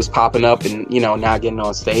 because he was popping up and, not getting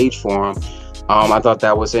on stage for him. I thought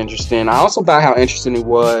that was interesting. I also thought how interesting it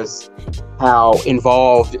was how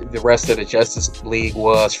involved the rest of the Justice League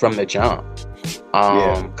was from the jump.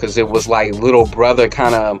 Because it was like Little Brother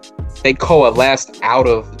they coalesced out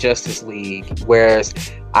of Justice League, whereas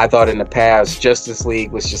I thought in the past Justice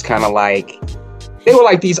League was just kind of like, they were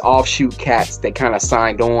like these offshoot cats that kind of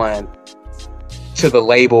signed on to the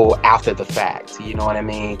label after the fact, you know what I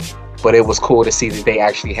mean? But it was cool to see that they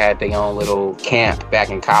actually had their own little camp back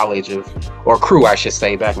in college, or crew, I should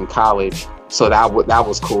say, back in college. So that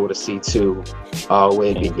was cool to see too.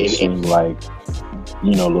 It seemed like,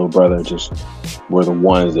 Little Brother just were the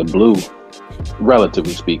ones that blew,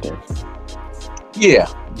 relatively speaking.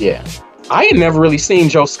 Yeah. I had never really seen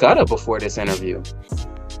Joe Scudder before this interview.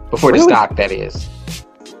 Before this doc, that is.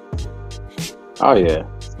 Oh yeah.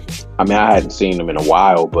 I mean, I hadn't seen him in a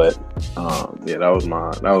while, but that was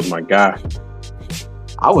my guy.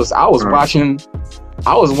 I was watching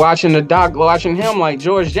the doc, watching him like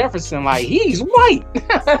George Jefferson, like, he's white.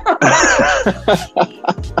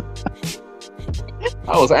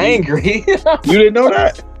 I was angry. You didn't know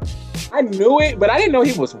that? I knew it, but I didn't know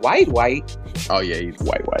he was white. Oh yeah, he's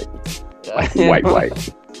white. White.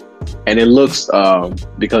 And it looks,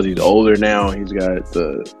 because he's older now, he's got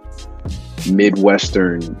the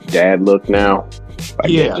Midwestern dad look now.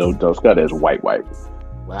 Like, yeah, Joe Scott is white.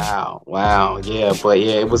 Wow. Yeah, but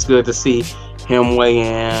yeah, it was good to see him weigh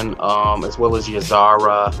in, as well as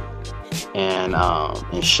Yazara and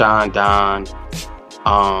Sean Don.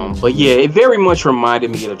 But yeah, it very much reminded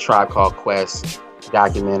me of the Tribe Called Quest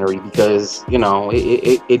documentary, because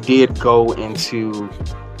it did go into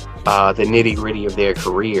the nitty gritty of their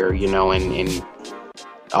career, and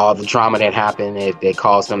all the drama that happened that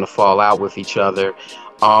caused them to fall out with each other.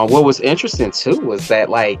 What was interesting too was that,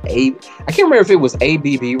 like, I can't remember if it was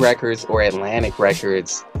ABB Records or Atlantic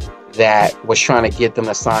Records that was trying to get them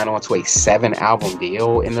to sign on to a 7-album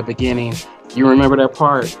deal in the beginning. You remember that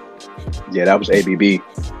part? Yeah, that was ABB.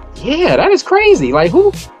 Yeah, that is crazy. Like,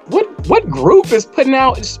 what group is putting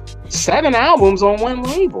out 7 albums on one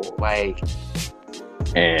label? Like,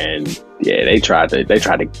 and yeah, they tried to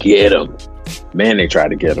get him. Man, they tried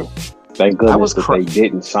to get him. Thank goodness that they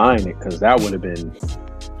didn't sign it, because that would have been.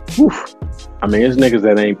 Oof. I mean, there's niggas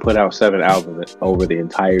that ain't put out 7 albums over the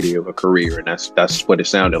entirety of a career, and that's what it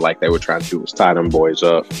sounded like they were trying to do, was tie them boys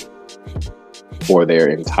up. for their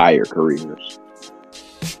entire careers.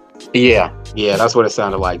 Yeah, that's what it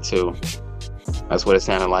sounded like too.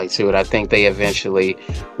 And I think they eventually,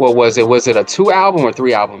 what was it? Was it a 2-album or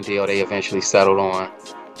 3-album deal they eventually settled on?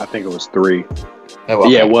 I think it was 3. Oh,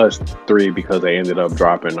 okay. Yeah, it was 3 because they ended up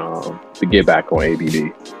dropping the Get Back on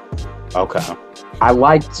ABD. Okay. I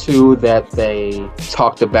like too that they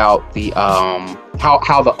talked about the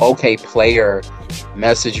how the OK Player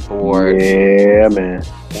message board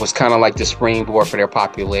was kind of like the springboard for their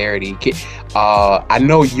popularity. I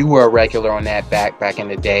know you were a regular on that back in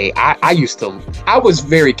the day. I was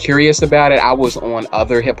very curious about it. I was on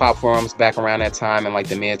other hip hop forums back around that time in like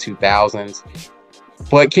the mid 2000s.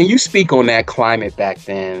 But can you speak on that climate back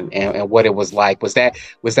then and what it was like? Was that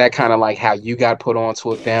kind of like how you got put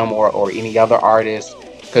onto them or any other artists?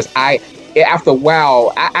 Because after a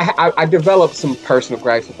while, I developed some personal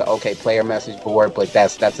gripes with the OK Player message board, but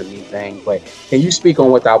that's a me thing. But can you speak on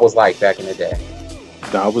what that was like back in the day?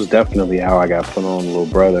 That was definitely how I got put on Little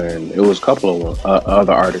Brother, and it was a couple of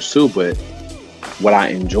other artists too. But what I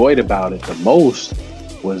enjoyed about it the most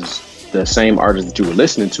was the same artists that you were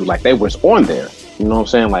listening to, like they was on there. You know what I'm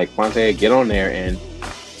saying? Like Fonte get on there and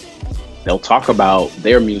they'll talk about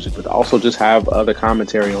their music, but also just have other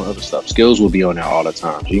commentary on other stuff. Skills will be on there all the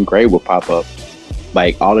time. Gene Gray will pop up.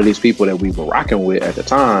 Like all of these people that we were rocking with at the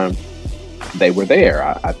time, they were there.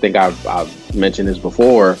 I think I've mentioned this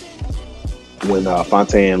before when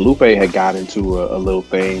Fonte and Lupe had got into a little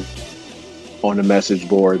thing on the message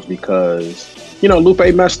boards because, you know,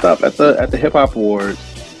 Lupe messed up at the Hip Hop Awards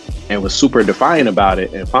and was super defiant about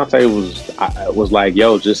it. And Fonte was like,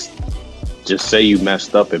 yo, just say you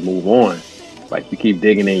messed up and move on. Like, you keep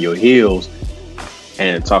digging in your heels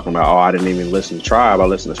and talking about, oh, I didn't even listen to Tribe, I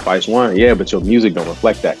listened to Spice One. Yeah, but your music don't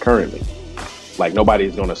reflect that currently. Like,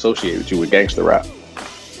 nobody's gonna associate with you with gangster rap.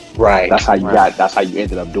 Right. That's how you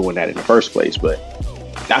ended up doing that in the first place. But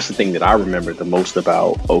that's the thing that I remember the most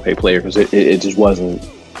about OK Player, because it just wasn't,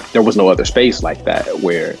 there was no other space like that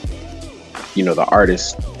where, you know, the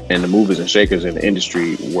artists and the movers and shakers in the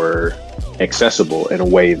industry were accessible in a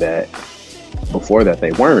way that before that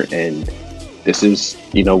they weren't. And this is,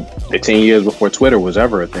 you know, 10 years before Twitter was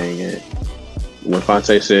ever a thing. And when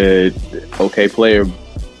Fonte said OK Player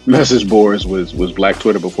message boards was Black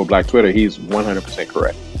Twitter before Black Twitter, he's 100%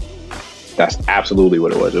 correct. That's absolutely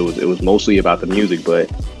what it was. It was mostly about the music,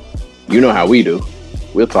 but you know how we do.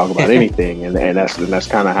 We'll talk about anything, and that's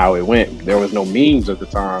kind of how it went. There was no memes at the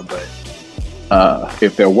time, but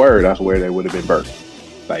if there were, that's where they would have been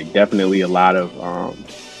birthed. Like, definitely a lot of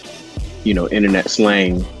you know, internet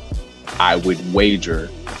slang, I would wager,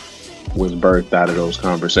 was birthed out of those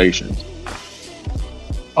conversations.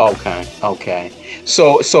 Okay.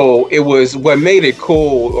 So it was, what made it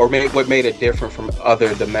cool, or what made it different from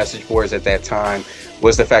the message boards at that time,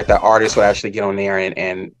 was the fact that artists would actually get on there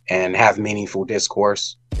and have meaningful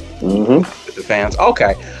discourse with the fans.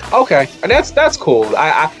 Okay, that's cool.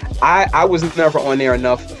 I was never on there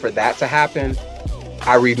enough for that to happen.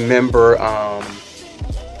 I remember a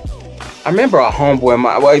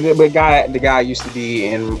homeboy, the guy I used to be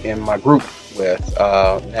in my group with,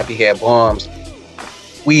 Nappy Head Bombs.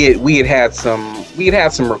 We had some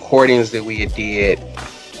recordings that we did.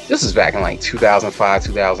 This is back in like 2005,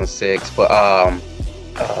 2006. But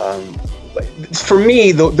for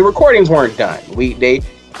me, the recordings weren't done.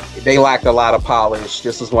 They lacked a lot of polish.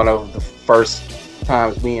 This was one of the first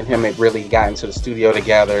times me and him had really got into the studio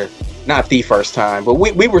together. Not the first time, but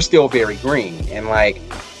we were still very green. And like,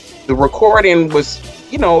 the recording was,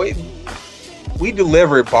 you know, we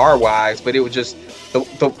delivered bar wise, but it was just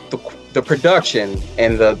the production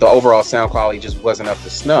and the overall sound quality just wasn't up to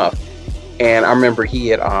snuff. And I remember he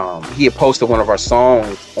had posted one of our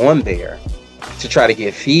songs on there to try to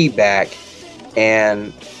get feedback,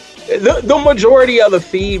 and the majority of the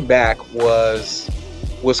feedback was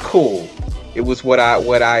cool. It was what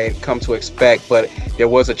I had come to expect, but there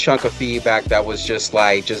was a chunk of feedback that was just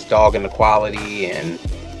dogging the quality and,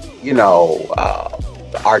 you know,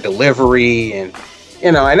 our delivery, and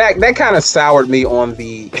you know, and that kind of soured me on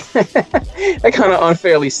the that kind of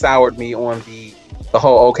unfairly soured me on the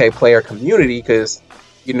whole OK Player community, because,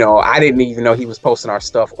 you know, I didn't even know he was posting our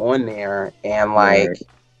stuff on there, and like,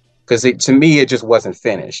 because to me it just wasn't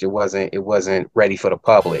finished. It wasn't ready for the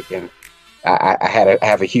public, and I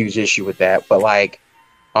have a huge issue with that. But like,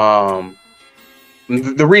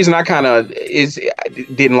 the reason I kind of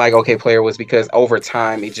didn't like OK Player was because over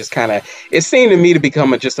time it seemed to me to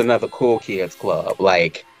become just another cool kids club.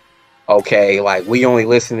 Like, okay, like, we only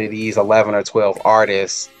listen to these 11 or 12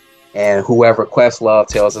 artists, and whoever Questlove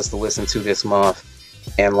tells us to listen to this month,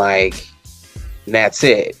 and like, that's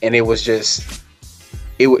it. And it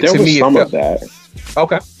There to was me, some it of that.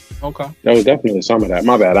 okay. There was definitely some of that.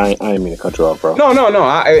 My bad. I didn't mean to cut you off, bro.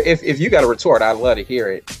 No. If you got a retort, I'd love to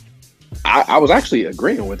hear it. I was actually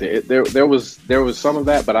agreeing with it. There was some of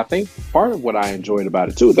that, but I think part of what I enjoyed about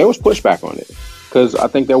it too, there was pushback on it, because I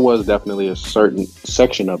think there was definitely a certain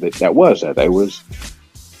section of it that was that. They was,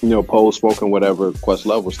 Poe spoken whatever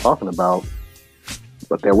Questlove was talking about,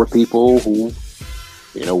 but there were people who,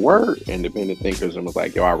 were independent thinkers and was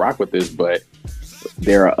like, yo, I rock with this, but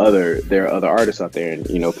there are other artists out there, and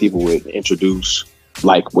people would introduce,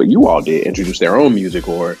 like what you all did, introduce their own music,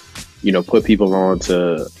 or put people on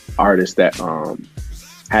to artists that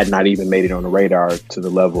had not even made it on the radar to the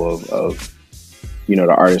level of the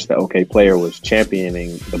artist that OK Player was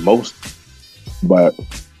championing the most. But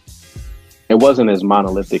it wasn't as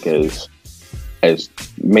monolithic as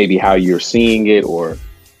maybe how you're seeing it or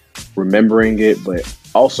remembering it, but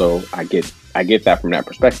also I get that from that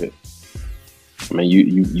perspective. I mean,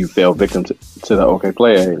 you fell victim to the OK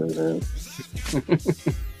Player haters, and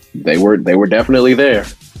they were definitely there.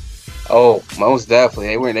 Oh, most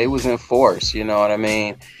definitely. They was in force, you know what I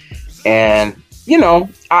mean? And, I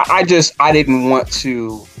didn't want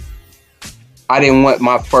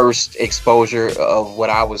my first exposure of what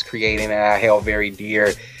I was creating that I held very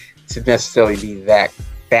dear to necessarily be that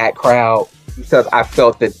crowd, because I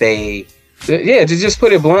felt that to just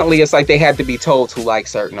put it bluntly, it's like they had to be told to like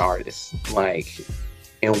certain artists,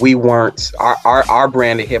 and we weren't. Our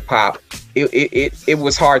brand of hip hop, it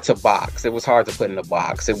was hard to box. It was hard to put in a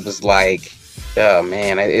box. It was like, oh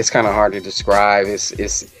man, it's kind of hard to describe.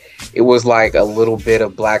 It was like a little bit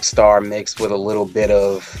of Black Star mixed with a little bit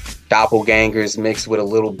of Doppelgangers, mixed with a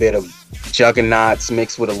little bit of Juggernauts,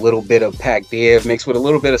 mixed with a little bit of Pac Div, mixed with a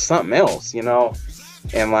little bit of something else, and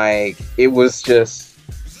it was just,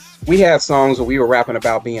 we had songs where we were rapping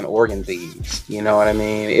about being organ thieves, you know what I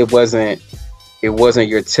mean? It wasn't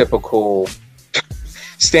your typical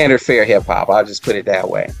standard fare hip hop. I'll just put it that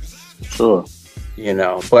way. Sure.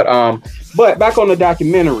 But back on the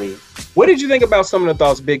documentary, what did you think about some of the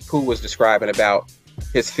thoughts Big Pooh was describing about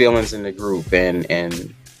his feelings in the group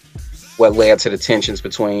and what led to the tensions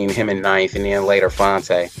between him and Ninth and then later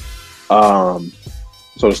Fonte? So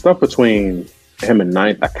the stuff between him and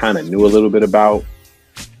Ninth, I kind of knew a little bit about.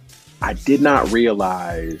 I did not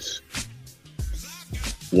realize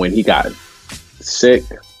when he got sick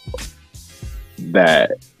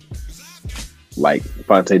that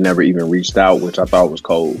Fonte never even reached out, which I thought was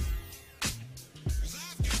cold.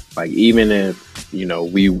 Even if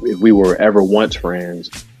if we were ever once friends,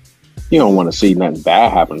 you don't want to see nothing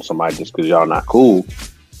bad happen to somebody just because y'all not cool.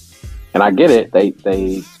 And I get it.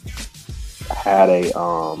 They had a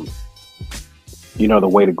the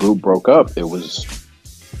way the group broke up, it was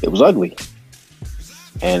ugly,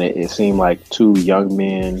 and it seemed like two young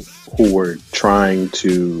men who were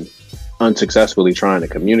unsuccessfully trying to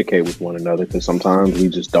communicate with one another, because sometimes we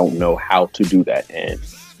just don't know how to do that. And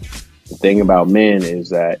the thing about men is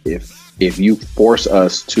that if you force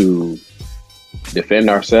us to defend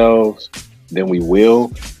ourselves, then we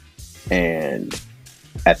will. And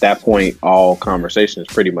at that point, all conversation is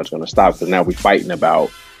pretty much going to stop, because now we're fighting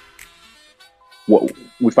about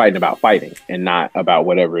fighting and not about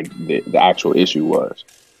whatever the actual issue was.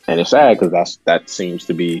 And it's sad, because that seems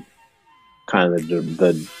to be kind of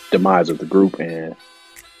the demise of the group. And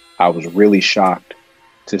I was really shocked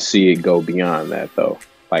to see it go beyond that, though.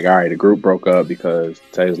 All right, the group broke up because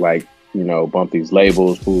Tay's bump these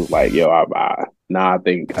labels. Who's like, yo, I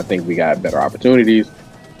think we got better opportunities.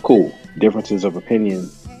 Cool. Differences of opinion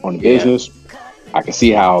on the business. I can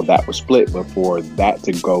see how that was split, but for that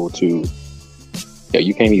to go to,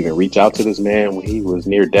 you can't even reach out to this man when he was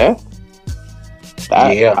near death.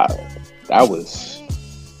 That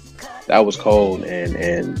was cold,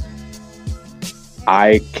 and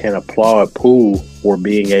I can applaud Pooh for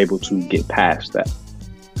being able to get past that,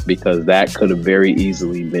 because that could have very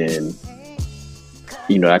easily been,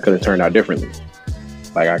 that could have turned out differently.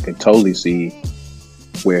 I could totally see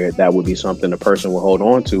where that would be something a person would hold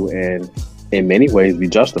on to and in many ways be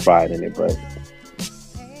justified in it. But,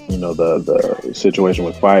 the situation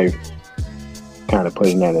with Fife kind of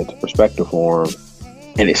putting that into perspective for him.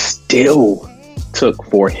 And it still took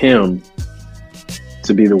for him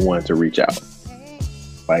to be the one to reach out.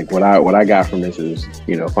 What I got from this is,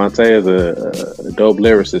 Fonte is a dope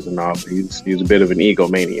lyricist and all, but he's a bit of an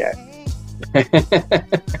egomaniac.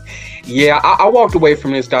 Yeah, I walked away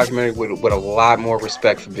from this documentary with a lot more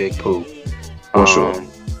respect for Big Pooh. For sure.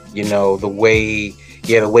 The way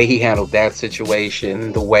he handled that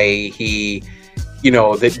situation, the way he,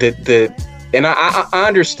 and I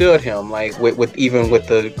understood him, with even with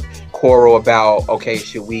the quarrel about, okay,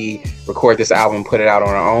 should we record this album and put it out on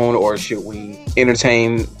our own, or should we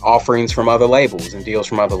entertain offerings from other labels and deals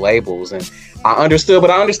from other labels? And I understood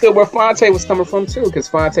where Fonte was coming from too, because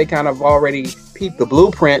Fonte kind of already peeped the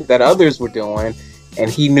blueprint that others were doing, and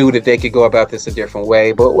he knew that they could go about this a different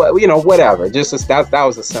way. But whatever. That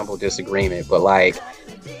was a simple disagreement. But like,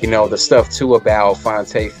 the stuff too about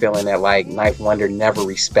Fonte feeling that like Knife Wonder never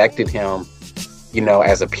respected him,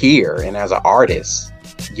 as a peer and as an artist.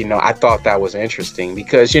 I thought that was interesting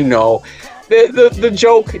because, the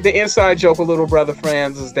joke, the inside joke of Little Brother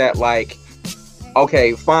Friends is that like,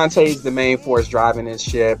 okay, Fonte's the main force driving this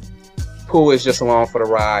ship. Pooh is just along for the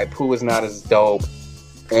ride. Pooh is not as dope.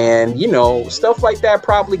 And, stuff like that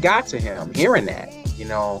probably got to him, hearing that,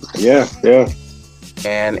 Yeah.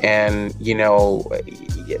 And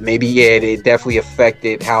maybe, it definitely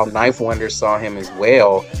affected how Knife Wonder saw him as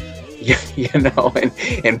well.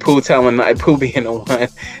 And Pooh being the one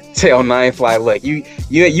tell Knife like, look, you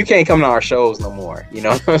can't come to our shows no more. You know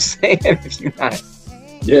what I'm saying? If you're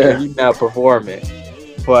not performing.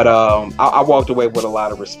 But I walked away with a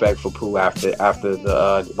lot of respect for Pooh after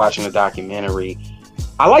the watching the documentary.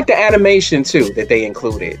 I like the animation too that they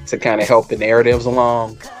included to kind of help the narratives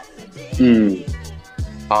along. The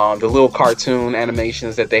little cartoon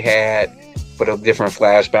animations that they had for the different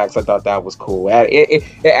flashbacks, I thought that was cool. It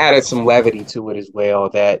added some levity to it as well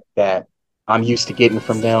that I'm used to getting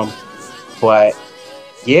from them. But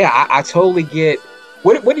yeah, I totally get.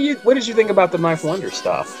 What did you think about the Knife Wonder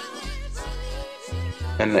stuff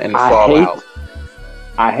and the fallout?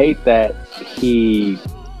 I hate that he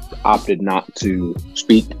opted not to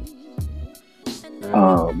speak.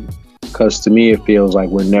 Because to me, it feels like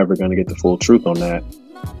we're never going to get the full truth on that.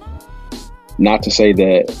 Not to say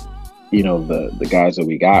that, the guys that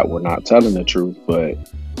we got were not telling the truth, but,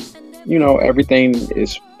 everything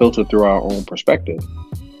is filtered through our own perspective.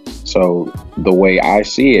 So the way I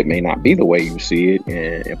see it may not be the way you see it.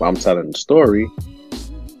 And if I'm telling the story,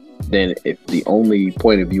 then if the only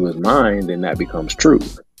point of view is mine, then that becomes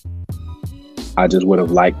truth. I just would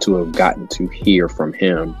have liked to have gotten to hear from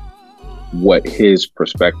him what his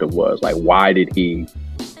perspective was. Like, why did he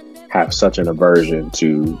have such an aversion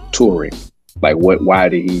to touring? Like, why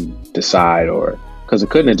did he decide? Or because it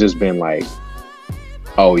couldn't have just been like,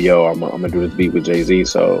 oh, yo, I'm gonna do this beat with Jay-Z,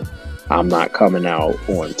 so I'm not coming out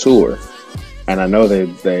on tour. And I know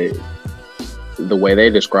that the way they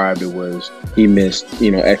described it was he missed,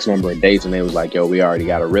 X number of dates, and they was like, yo, we already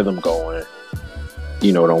got a rhythm going.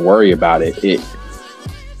 Don't worry about it. It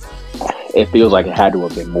feels like it had to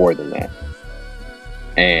have been more than that.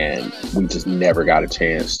 And we just never got a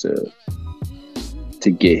chance to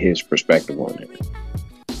get his perspective on it.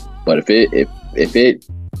 But if it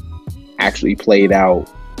actually played out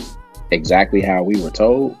exactly how we were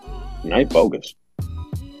told, I ain't bogus.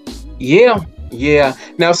 Yeah.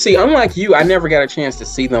 Now, see, unlike you, I never got a chance to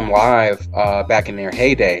see them live back in their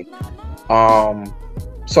heyday.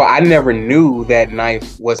 So I never knew that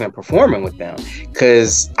Knife wasn't performing with them,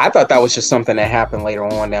 because I thought that was just something that happened later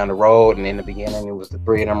on down the road. And in the beginning, it was the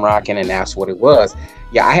three of them rocking, and that's what it was.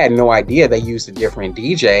 Yeah, I had no idea they used a different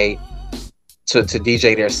DJ to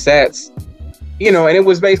DJ their sets. And it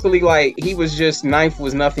was basically like Knife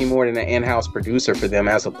was nothing more than an in-house producer for them,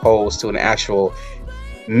 as opposed to an actual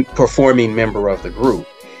performing member of the group.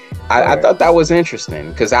 I thought that was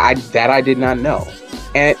interesting, because I did not know.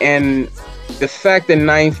 And the fact that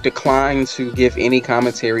Knife declined to give any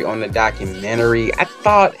commentary on the documentary, I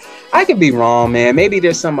thought, I could be wrong, man. Maybe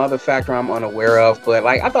there's some other factor I'm unaware of, but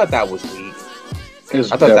I thought that was weak.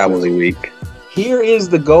 I thought that was weak. Here is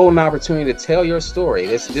the golden opportunity to tell your story.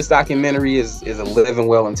 This documentary is a living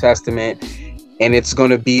will and testament, and it's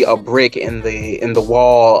going to be a brick in the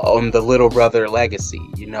wall on the Little Brother legacy.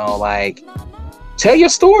 Tell your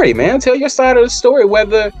story, man. Tell your side of the story,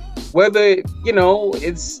 whether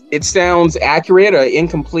it sounds accurate or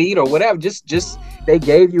incomplete or whatever. Just they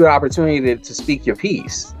gave you an opportunity to speak your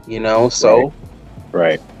piece, So,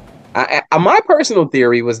 right. My personal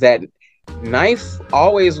theory was that Knife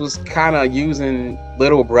always was kind of using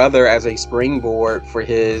Little Brother as a springboard for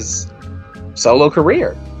his solo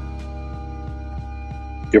career.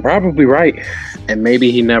 You're probably right, and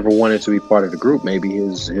maybe he never wanted to be part of the group. Maybe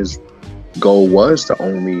his goal was to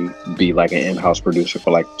only be like an in-house producer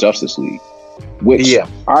for like Justice League, which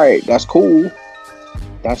all right, that's cool.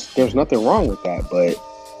 There's nothing wrong with that, but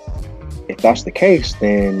if that's the case,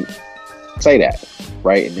 then say that,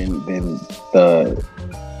 right? And then the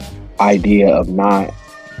idea of not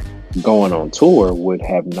going on tour would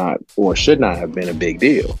have not or should not have been a big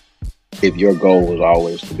deal if your goal was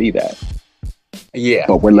always to be that. Yeah,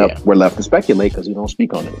 but we're left to speculate because he don't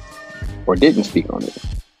speak on it or didn't speak on it.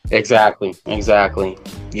 Exactly.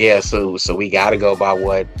 Yeah, so we got to go by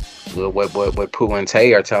what Pooh and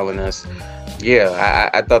Tay are telling us. Yeah,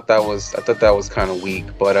 I thought that was kind of weak,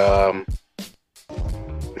 but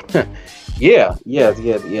yeah.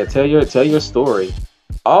 Tell your story.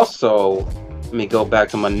 Also, let me go back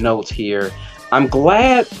to my notes here. I'm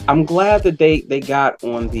glad that they got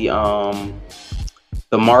on the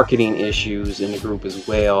marketing issues in the group as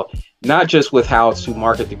well. Not just with how to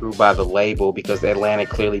market the group by the label, because Atlantic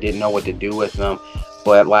clearly didn't know what to do with them,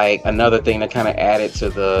 but like another thing that kind of added to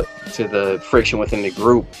the friction within the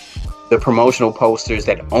group, the promotional posters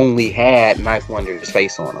that only had Knife Wonder's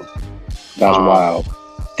face on them. That's wild.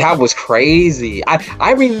 That was crazy.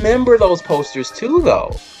 I remember those posters too,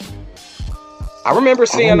 though. I remember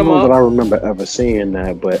seeing them up. I remember ever seeing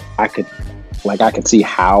that, but I could see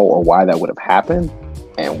how or why that would have happened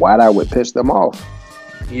and why that would piss them off.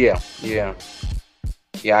 Yeah.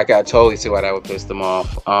 I got totally see why that would piss them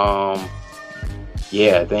off.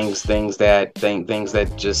 Yeah, things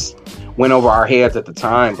that just went over our heads at the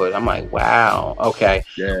time, but I'm like, wow, okay.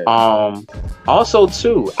 Yeah. Also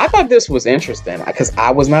too, I thought this was interesting because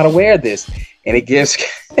I was not aware of this, and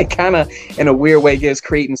it kind of in a weird way gives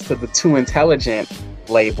credence to the Too Intelligent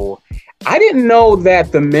label. I didn't know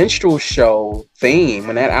that the Minstrel Show theme,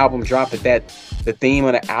 when that album dropped, that the theme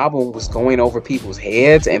of the album was going over people's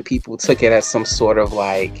heads, and people took it as some sort of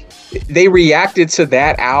like, they reacted to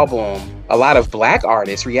that album. A lot of black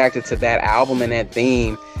artists reacted to that album and that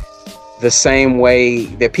theme the same way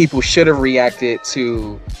that people should have reacted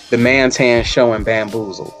to the Mantan Show and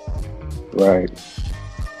Bamboozled. Right.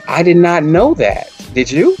 I did not know that.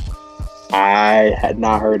 Did you? I had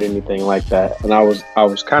not heard anything like that, and I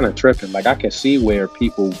was kind of tripping. Like, I could see where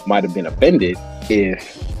people might have been offended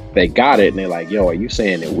if they got it and they're like, "Yo, are you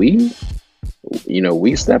saying that we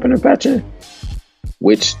stepping and fetching?"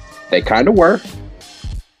 Which they kind of were.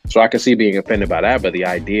 So I could see being offended by that, but the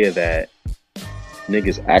idea that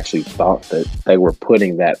niggas actually thought that they were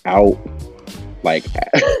putting that out, like,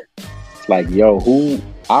 like, yo,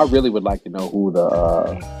 I really would like to know who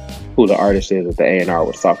the artist is that the A&R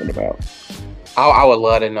was talking about. I would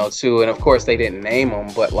love to know too, and of course they didn't name them,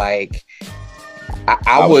 but like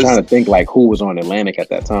I was trying to think like who was on Atlantic at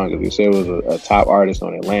that time, because you said it was a top artist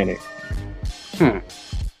on Atlantic. Now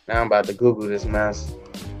I'm about to Google this mess.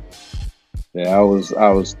 Yeah, I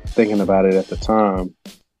was thinking about it at the time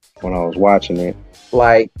when I was watching it.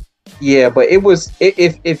 Like, yeah, but it was,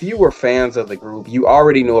 if you were fans of the group, you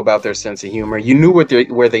already knew about their sense of humor. You knew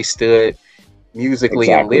where they stood musically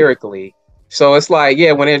and lyrically. So it's like,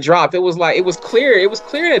 yeah, when it dropped, it was clear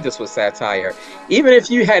that this was satire. Even if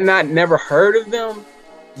you had never heard of them,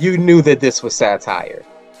 you knew that this was satire.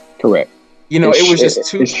 Correct. You know, it was just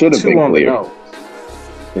too on the nose.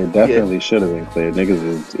 It definitely should have been clear.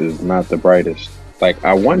 Niggas is not the brightest. Like,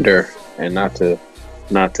 I wonder, and not to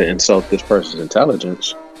insult this person's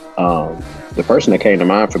intelligence, the person that came to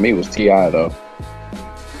mind for me was T.I. though.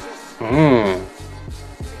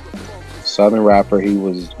 Southern rapper. He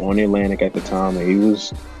was on the Atlantic at the time, and he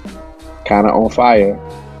was kind of on fire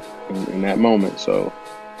in that moment. So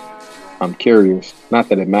I'm curious. Not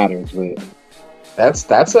that it matters, but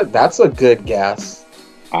that's a good guess.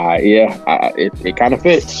 It kind of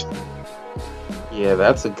fits. Yeah,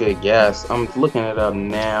 that's a good guess. I'm looking it up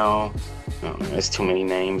now. There's too many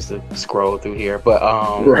names to scroll through here, but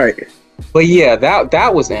right. But yeah,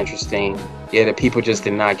 that was interesting. Yeah, that people just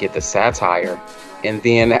did not get the satire. And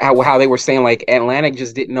then how they were saying like Atlantic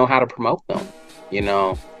just didn't know how to promote them. You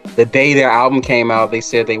know, the day their album came out, they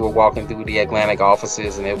said they were walking through the Atlantic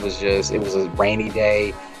offices and it was a rainy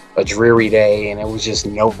day, a dreary day, and it was just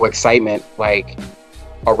no excitement like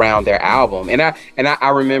around their album. And I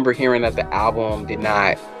remember hearing that the album did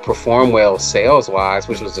not perform well sales wise,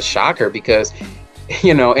 which was a shocker because,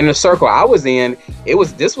 you know, in the circle I was in,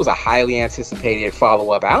 this was a highly anticipated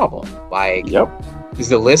follow-up album. Like, yep. Because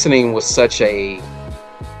the listening was such a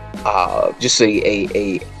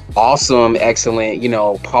awesome, excellent, you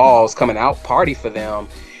know, Paul's coming out party for them.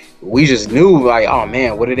 We just knew like, oh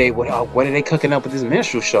man, what are they cooking up with this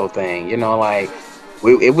Minstrel Show thing? You know, like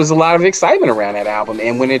it was a lot of excitement around that album,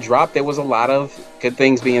 and when it dropped, there was a lot of good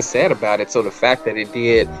things being said about it. So the fact that it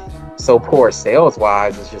did so poor sales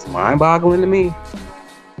wise is just mind-boggling to me.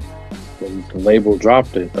 The label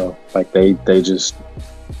dropped it though, like they just,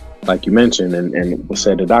 like you mentioned, and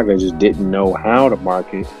said the doctor just didn't know how to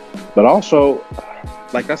market. But also,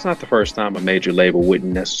 like, that's not the first time a major label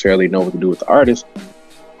wouldn't necessarily know what to do with the artist.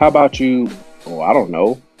 How about you, I don't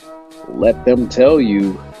know, let them tell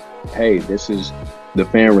you, hey, this is the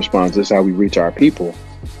fan response, this is how we reach our people.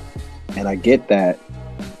 And I get that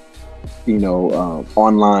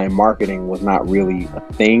online marketing was not really a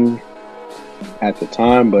thing at the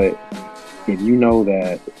time. But if you know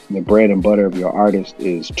that the bread and butter of your artist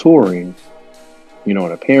is touring, and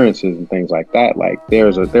appearances and things like that, like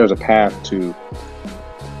there's a path to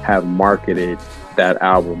have marketed that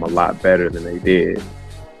album a lot better than they did.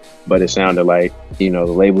 But it sounded like, the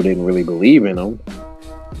label didn't really believe in them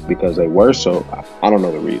because they were so, I don't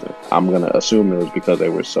know the reason. I'm going to assume it was because they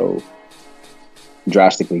were so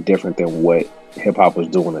drastically different than what hip hop was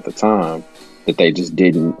doing at the time, that they just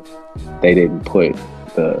didn't put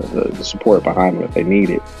the support behind them that they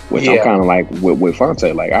needed, which I'm kind of like with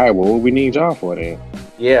Fonte, like, all right, well, what we need y'all for then?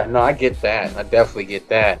 Yeah, no, I get that. I definitely get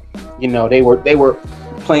that. They were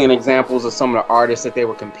playing examples of some of the artists that they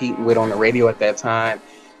were competing with on the radio at that time.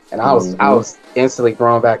 And I was instantly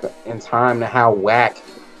thrown back in time to how whack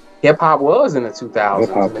hip hop was in the 2000s. Hip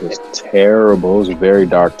hop was terrible. It was a very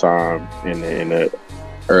dark time in the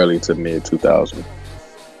early to mid 2000s.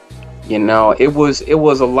 It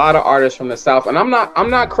was a lot of artists from the South, and I'm not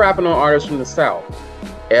crapping on artists from the South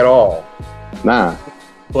at all. Nah.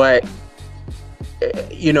 But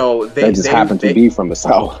they just happened to be from the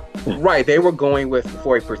South. Right. They were going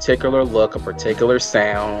for a particular look, a particular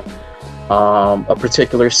sound, a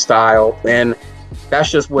particular style, and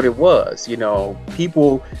that's just what it was.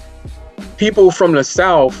 People from the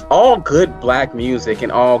South, all good black music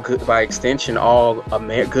and all good, by extension, all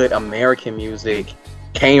good American music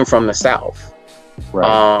came from the South.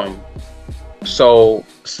 Right. So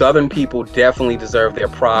Southern people definitely deserve their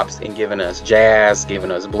props in giving us jazz,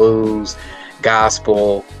 giving us blues,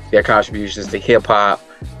 gospel, their contributions to hip hop.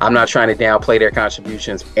 I'm not trying to downplay their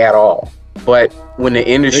contributions at all. But when the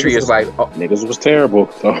industry is like, niggas was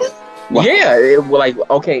terrible. So. Yeah,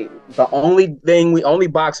 okay, the only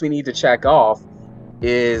box we need to check off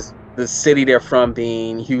is the city they're from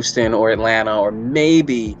being Houston or Atlanta or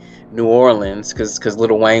maybe New Orleans, because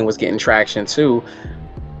Lil Wayne was getting traction too.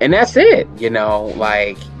 And that's it,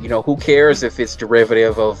 who cares if it's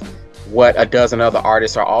derivative of what a dozen other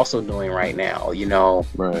artists are also doing right now,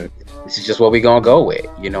 Right. This is just what we're gonna go with,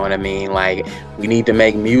 you know what I mean? Like, we need to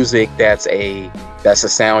make music that's a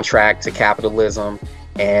soundtrack to capitalism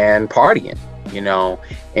and partying,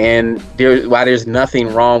 and while there's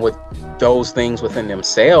nothing wrong with those things within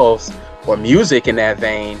themselves or music in that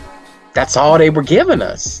vein, that's all they were giving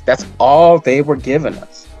us. That's all they were giving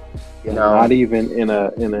us. Not even in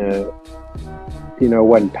a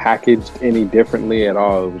wasn't packaged any differently at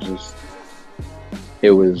all. It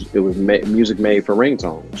was just music made for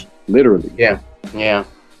ringtones, literally. Yeah.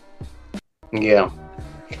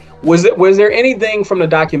 Was there anything from the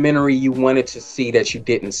documentary you wanted to see that you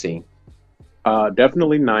didn't see?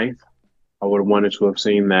 Definitely Ninth. I would have wanted to have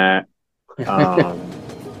seen that.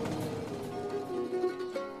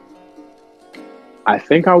 I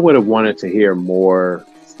think I would have wanted to hear more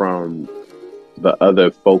from the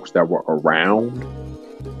other folks that were around.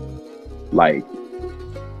 Like,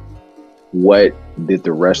 what did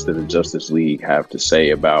the rest of the Justice League have to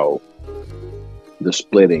say about the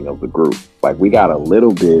splitting of the group? Like, we got a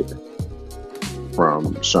little bit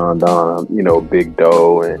from Sean Don, Big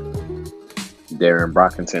Doe and Darren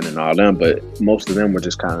Brockington and all them, but most of them were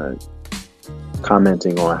just kind of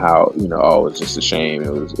commenting on how, oh, it's just a shame.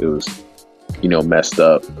 It was messed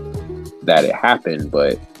up that it happened.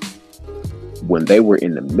 But when they were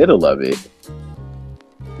in the middle of it,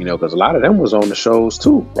 because a lot of them was on the shows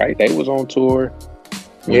too, right? They was on tour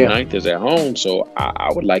when Ninth is at home. So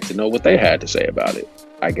I would like to know what they had to say about it.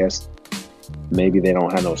 I guess maybe they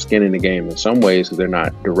don't have no skin in the game in some ways because they're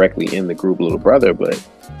not directly in the group Little Brother, but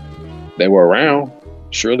they were around.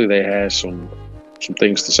 Surely they had some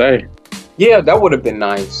things to say. Yeah, that would have been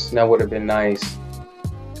nice.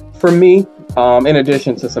 For me, in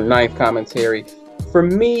addition to some Ninth commentary, for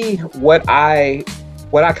me, what I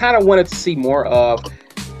kind of wanted to see more of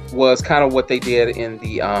was kind of what they did in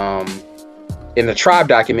the Tribe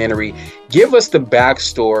documentary. Give us the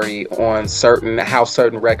backstory on how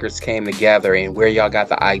certain records came together and where y'all got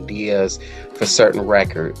the ideas for certain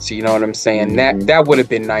records. You know what I'm saying? Mm-hmm. That would have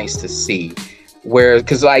been nice to see.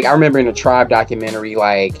 Because I remember in the Tribe documentary,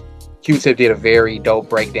 Q-Tip did a very dope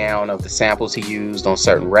breakdown of the samples he used on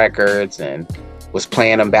certain records and was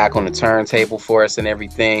playing them back on the turntable for us and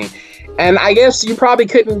everything. And I guess you probably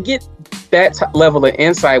couldn't get that level of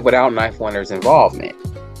insight without Knife Wonder's involvement.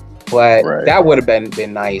 But that would have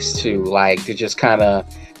been nice too, to just kind of,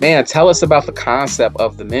 tell us about the concept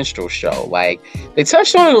of the minstrel show. They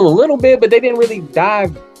touched on it a little bit, but they didn't really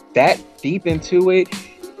dive that deep into it.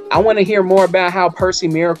 I want to hear more about how Percy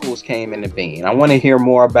Miracles came into being. I want to hear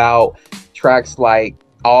more about tracks like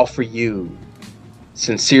All For You,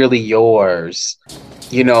 Sincerely Yours,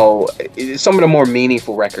 you know, some of the more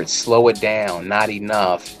meaningful records, Slow It Down, Not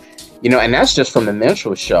Enough, you know, and that's just from the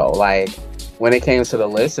Minstrel Show. Like, when it came to the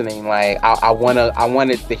listening, like, I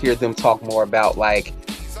wanted to hear them talk more about, like,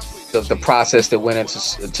 the process that went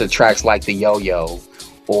into tracks like The Yo-Yo,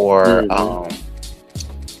 or,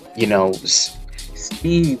 you know,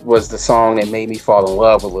 Speed was the song that made me fall in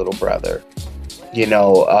love with Little Brother. You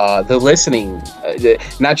know, the listening,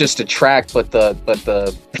 not just the track, but the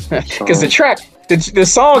because the track, the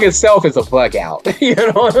song itself is a bug out. You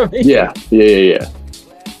know what I mean? Yeah.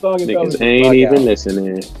 Niggas ain't even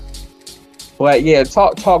listening. But yeah,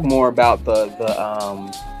 talk more about the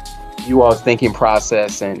you all's thinking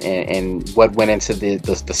process and what went into the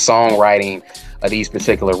songwriting of these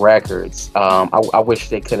particular records. I wish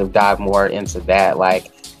they could have dived more into that.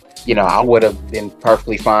 Like, you know, I would have been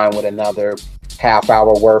perfectly fine with another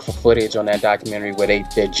half-hour worth of footage on that documentary where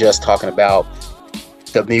they're just talking about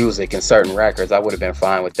the music and certain records. I would have been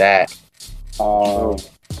fine with that.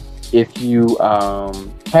 If you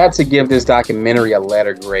had to give this documentary a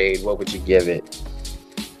letter grade, what would you give it?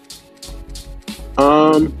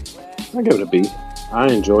 I give it a B. I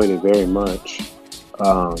enjoyed it very much.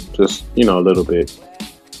 Just, you know, a little bit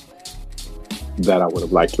that I would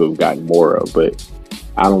have liked to have gotten more of, but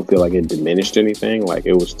I don't feel like it diminished anything. Like,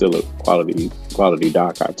 it was still a quality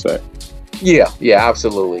doc, I'd say. Yeah,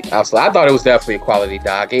 absolutely. I thought it was definitely a quality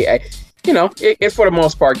doc. You know, it for the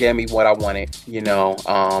most part gave me what I wanted. You know,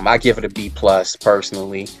 I give it a B+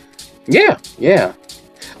 personally. Yeah.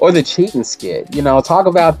 Or the cheating skit. You know, talk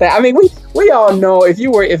about that. I mean, we all know, if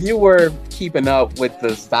you were keeping up with the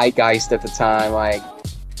zeitgeist at the time, like,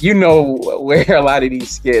 you know where a lot of these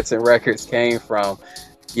skits and records came from.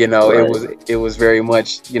 You know, right. It was very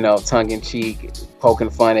much, you know, tongue in cheek, poking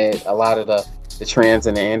fun at a lot of the trends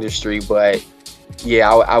in the industry. But yeah,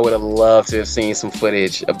 I would have loved to have seen some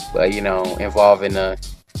footage, you know, involving the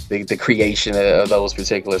creation of those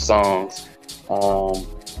particular songs.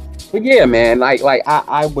 But yeah, man, like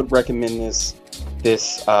I would recommend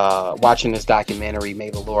this watching this documentary, May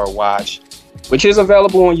the Lord Watch, which is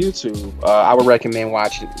available on YouTube. I would recommend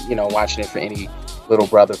watching it for any Little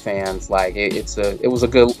Brother fans. Like, it was a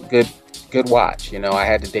good watch. You know, I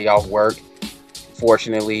had the day off work,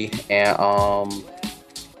 fortunately, and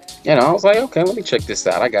you know, I was like, okay, let me check this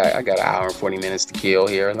out. I got an hour and 40 minutes to kill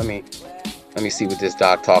here. Let me see what this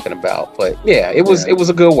doc talking about. But yeah, it was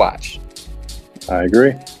a good watch. I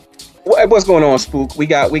agree. What's going on, Spook? We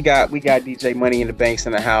got DJ Money in the Banks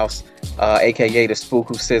in the house, aka the Spook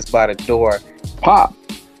who sits by the door. Pop.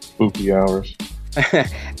 Spooky hours.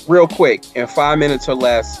 Real quick, in 5 minutes or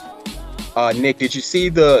less, Nick, did you see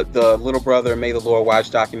the Little Brother May the Lord Watch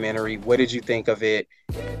documentary? What did you think of it?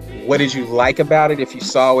 What did you like about it if you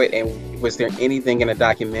saw it? And was there anything in the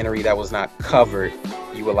documentary that was not covered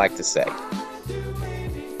you would like to say?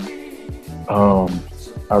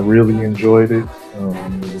 I really enjoyed it.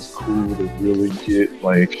 It was cool to really get,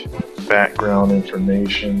 like, background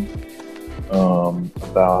information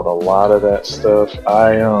about a lot of that stuff.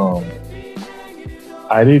 I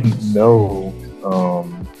didn't know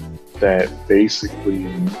that basically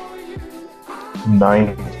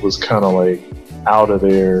Ninth was kind of like out of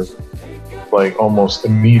there, like, almost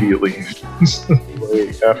immediately.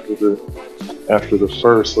 Like, after the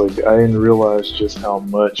first, like, I didn't realize just how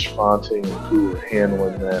much Fonte and Pooh were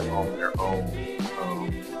handling that on their own.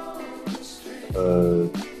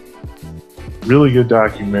 Really good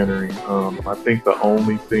documentary. I think the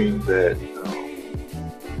only thing that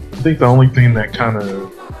kind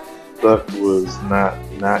of sucked was not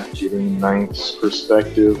getting Ninth's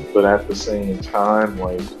perspective, but at the same time,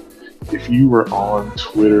 like, if you were on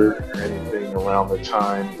Twitter or anything around the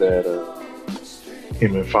time that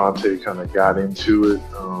him and Fonte kind of got into it,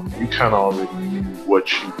 you kind of already knew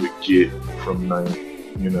what you would get from Ninth,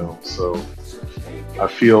 you know. So I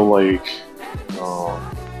feel like,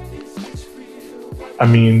 I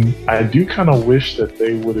mean, I do kind of wish that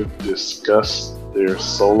they would have discussed their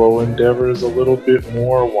solo endeavors a little bit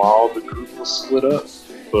more while the group was split up.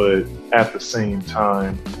 But at the same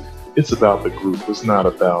time, it's about the group. It's not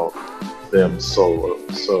about them solo.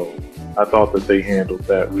 So I thought that they handled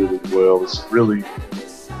that really well. It's a really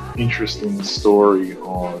interesting story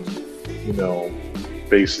on, you know,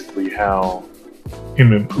 basically how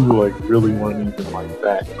him and Pooh, like, really weren't even, like,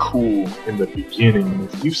 that cool in the beginning. And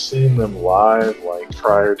if you've seen them live, like,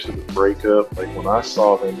 prior to the breakup, like, when I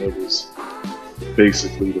saw them, it was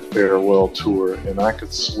basically the farewell tour, and I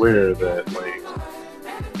could swear that, like,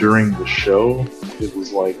 during the show, it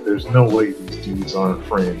was like, there's no way these dudes aren't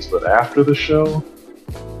friends. But after the show,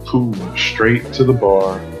 Pooh went straight to the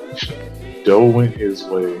bar, Doe went his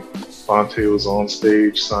way, Fonte was on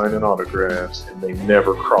stage signing autographs, and they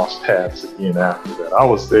never crossed paths again after that. I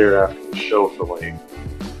was there after the show for like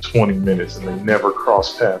 20 minutes, and they never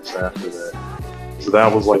crossed paths after that. So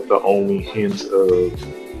that was like the only hint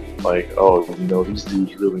of like, oh, you know, these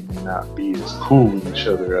dudes really may not be as cool with each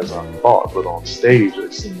other as I thought, but on stage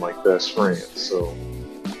they seem like best friends. So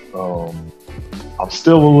I'm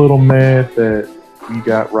still a little mad that we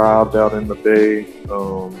got robbed out in the Bay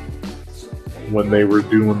when they were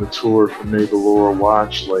doing the tour for May the Lord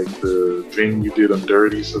Watch. Like, the venue did them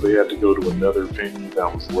dirty, so they had to go to another venue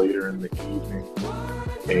that was later in the evening.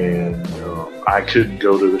 And I couldn't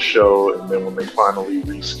go to the show, and then when they finally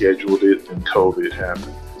rescheduled it, then COVID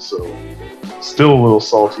happened. So still a little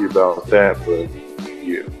salty about that, but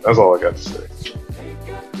yeah, that's all I got to say.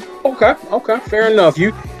 Okay, fair enough.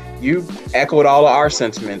 You echoed all of our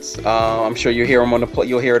sentiments. I'm sure you'll hear them on the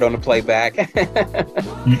you'll hear it on the playback.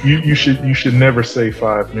 you should never say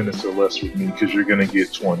 5 minutes or less with me, because you're gonna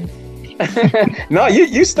get 20. No,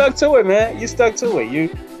 you stuck to it, man. You stuck to it. You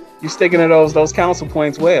sticking to those council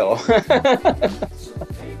points well.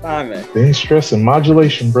 Fine, man. Send stress and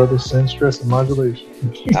modulation, brother. Send stress and modulation.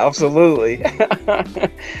 Absolutely.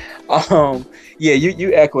 Yeah,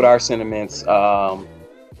 you echoed our sentiments.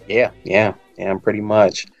 Yeah, pretty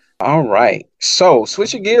much. All right. So,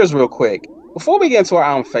 switching gears real quick. Before we get into our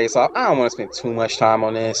album face-off, I don't want to spend too much time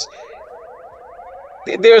on this.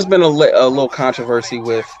 There's been a little controversy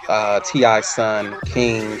with T.I.'s son,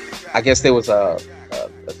 King. I guess there was a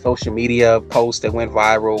social media post that went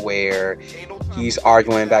viral where he's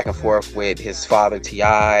arguing back and forth with his father,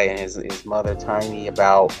 T.I., and his mother, Tiny,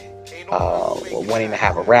 about wanting to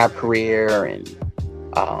have a rap career. And,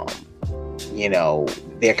 you know,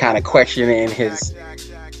 they're kind of questioning his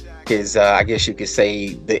I guess you could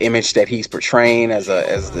say, the image that he's portraying as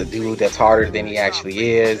the dude that's harder than he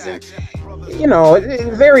actually is. And, you know,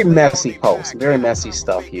 very messy post, very messy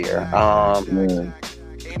stuff here.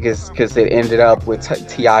 Because it ended up with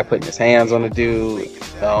T.I. putting his hands on the dude,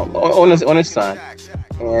 on his son.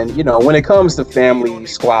 And, you know, when it comes to family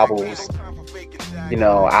squabbles, you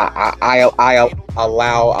know, I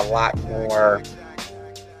allow a lot more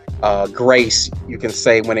grace, you can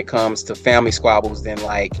say, when it comes to family squabbles than,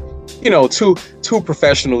 like, you know, two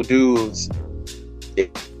professional dudes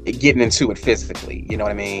getting into it physically. You know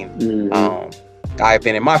what I mean? Mm-hmm. I've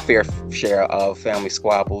been in my fair share of family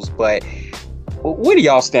squabbles, but where do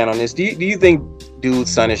y'all stand on this? Do you think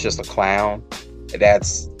dude's son is just a clown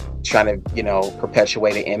that's trying to, you know,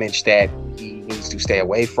 perpetuate an image that he needs to stay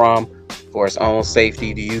away from for his own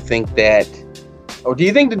safety? Do you think that, or do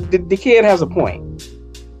you think the kid has a point?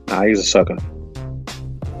 Nah, he's a sucker.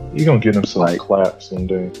 You're gonna get him some clap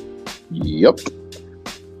someday. Yep.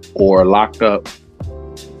 Or locked up.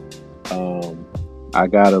 I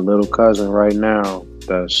got a little cousin right now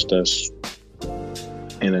that's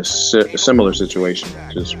in a similar situation.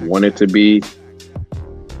 Just wanted to be,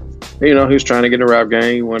 you know, he was trying to get a rap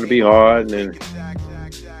game. He wanted to be hard, and then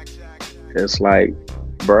it's like,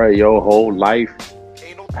 bruh, your whole life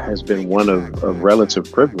has been one of relative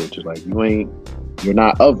privilege. Like, you're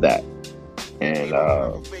not of that. And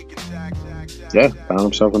found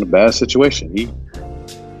himself in a bad situation. He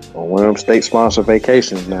on one of them state-sponsored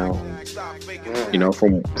vacations now. You know,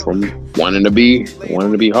 from wanting to be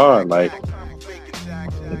hard. Like,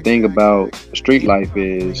 the thing about street life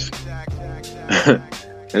is, and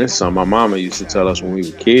this is something my mama used to tell us when we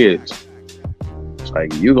were kids. It's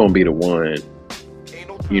like, you're gonna be the one.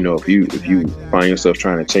 You know, if you find yourself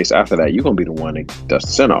trying to chase after that, you're gonna be the one that does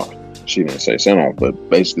the send off. She didn't say send off, but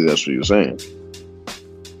basically that's what you were saying.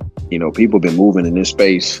 You know, people been moving in this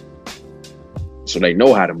space, so they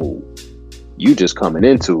know how to move. You just coming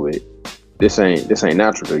into it. This ain't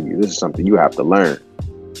natural to you. This is something you have to learn.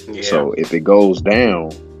 Yeah. So if it goes down,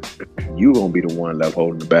 you gonna be the one left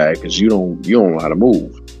holding the bag, because you don't know how to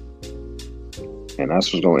move. And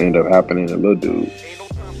that's what's gonna end up happening to little dude.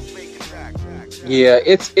 Yeah,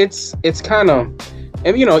 it's kind of,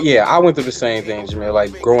 and you know, yeah, I went through the same thing, Jamil.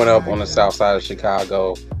 Like, growing up on the south side of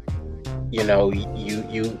Chicago, you know,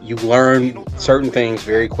 you learn certain things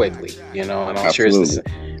very quickly, you know, and I'm sure it's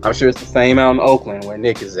the same out in Oakland where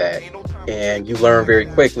Nick is at, and you learn very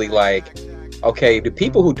quickly, like, okay, the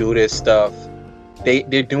people who do this stuff,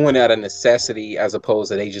 they're doing it out of necessity as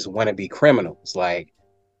opposed to they just want to be criminals. Like,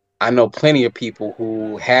 I know plenty of people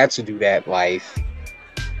who had to do that life,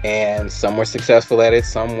 and some were successful at it,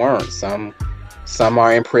 some weren't. Some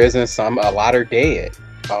are in prison, a lot are dead.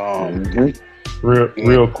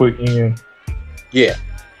 Real quick, Ian. Yeah.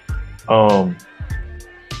 To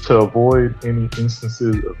avoid any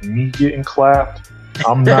instances of me getting clapped,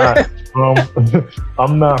 I'm not from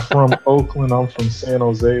I'm not from Oakland. I'm from San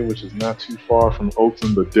Jose, which is not too far from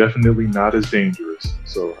Oakland, but definitely not as dangerous.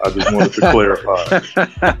 So I just wanted to clarify.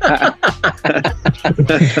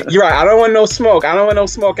 You're right. I don't want no smoke. I don't want no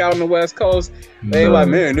smoke out on the West Coast. They like,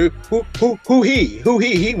 man, dude, who he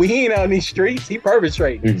ain't out in these streets. He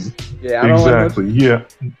perpetrating. Yeah, I don't exactly. Want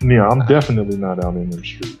no, yeah. I'm definitely not out in them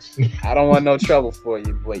streets. I don't want no trouble for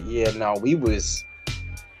you, but yeah, no, we was.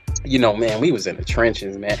 Man, we was in the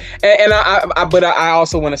trenches, man. And I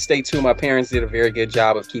also want to state too, my parents did a very good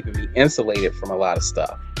job of keeping me insulated from a lot of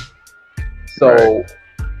stuff. So,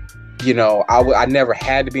 right. I never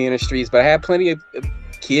had to be in the streets, but I had plenty of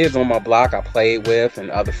kids on my block I played with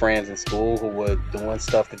and other friends in school who were doing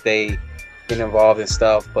stuff that they been involved in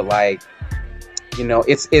stuff. But like,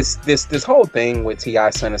 it's this whole thing with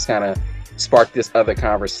T.I.'s son has kind of sparked this other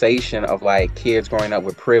conversation of like kids growing up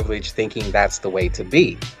with privilege thinking that's the way to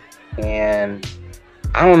be. And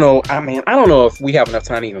I don't know. I don't know if we have enough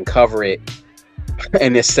time to even cover it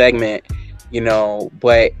in this segment,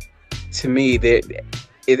 but to me,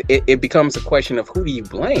 it becomes a question of who do you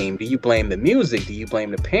blame? Do you blame the music? Do you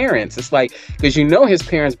blame the parents? It's like, because his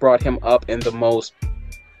parents brought him up in the most,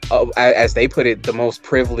 as they put it, the most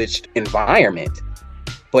privileged environment.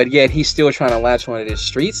 But yet he's still trying to latch on to this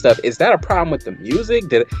street stuff. Is that a problem with the music?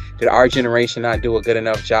 Did our generation not do a good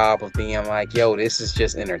enough job of being like, yo, this is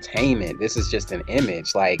just entertainment. This is just an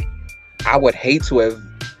image. Like, I would hate to have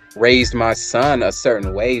raised my son a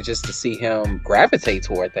certain way just to see him gravitate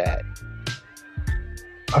toward that.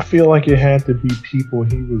 I feel like it had to be people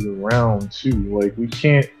he was around too. Like, you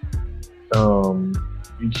can't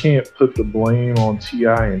put the blame on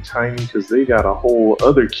T.I. and Tiny because they got a whole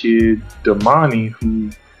other kid, Damani, who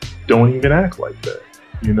don't even act like that.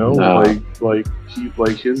 No.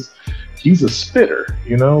 He's a spitter.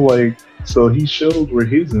 So he showed where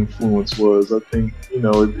his influence was. I think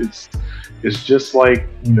it's just like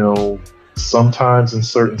sometimes in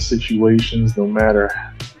certain situations, no matter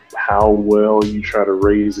how well you try to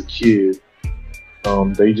raise a kid,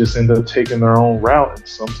 they just end up taking their own route, and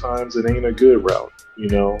sometimes it ain't a good route.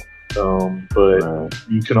 But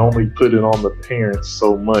you can only put it on the parents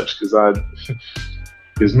so much because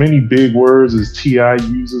as many big words as T.I.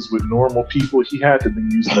 uses with normal people, he had to be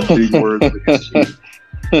using big words with his kids.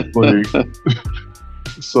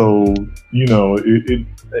 So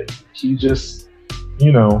he just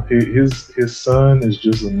his son is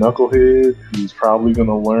just a knucklehead who's probably going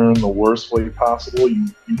to learn the worst way possible.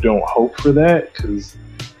 You don't hope for that because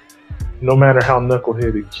no matter how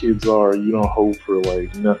knuckleheaded kids are, you don't hope for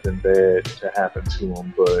like nothing bad to happen to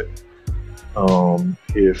them. But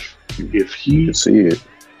if he can see it,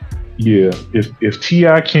 if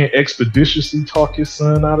T.I. can't expeditiously talk his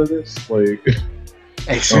son out of this, like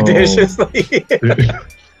expeditiously,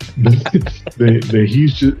 then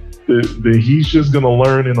he's just gonna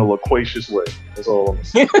learn in a loquacious way. That's all I'm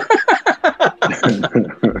saying.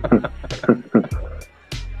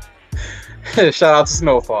 Shout out to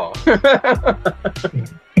Snowfall.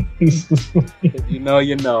 If you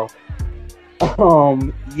know.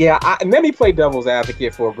 Let me play devil's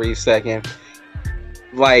advocate for a brief second.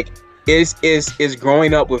 Like, is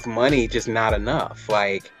growing up with money just not enough?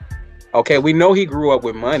 Like, okay, we know he grew up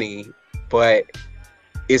with money, but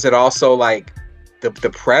is it also like the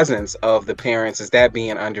presence of the parents, is that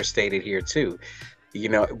being understated here too?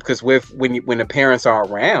 Because when the parents are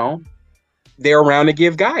around, they're around to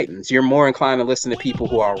give guidance. You're more inclined to listen to people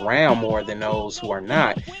who are around more than those who are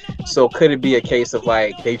not. So could it be a case of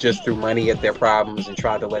like they just threw money at their problems and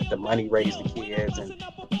tried to let the money raise the kids, and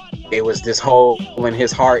it was this hole in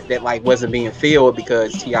his heart that like wasn't being filled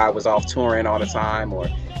because T.I. was off touring all the time, or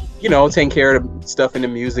taking care of the stuff in the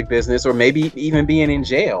music business, or maybe even being in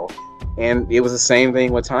jail. And it was the same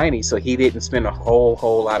thing with Tiny. So he didn't spend a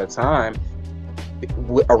whole lot of time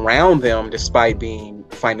around them despite being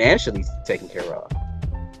financially taken care of.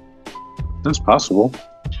 That's possible.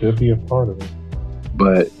 Should be a part of it.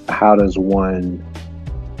 But how does one,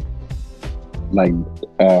 like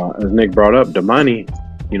as Nick brought up, Damani,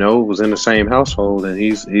 was in the same household, and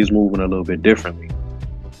he's moving a little bit differently.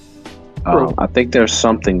 I think there's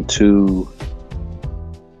something to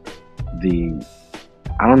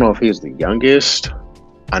I don't know if he's the youngest.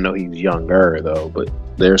 I know he's younger though, but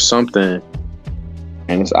there's something,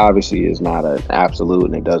 and this obviously is not an absolute,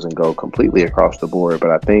 and it doesn't go completely across the board,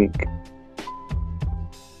 but I think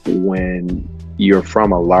when you're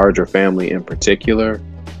from a larger family in particular,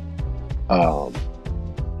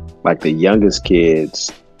 like the youngest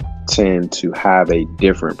kids tend to have a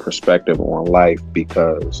different perspective on life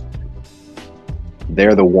because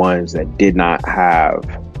they're the ones that did not have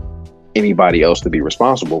anybody else to be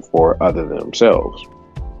responsible for other than themselves.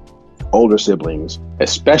 Older siblings,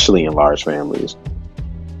 especially in large families,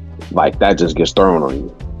 like that just gets thrown on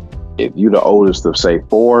you. If you're the oldest of say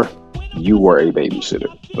 4, you were a babysitter.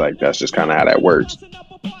 Like that's just kind of how that works.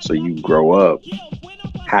 So you grow up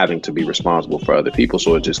having to be responsible for other people.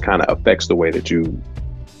 So it just kind of affects the way that you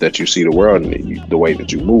see the world and the way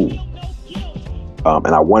that you move. And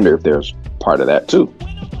I wonder if there's part of that too.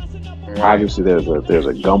 Right. Obviously, there's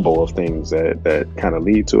a gumbo of things that kind of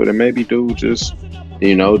lead to it, and maybe dude just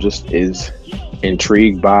is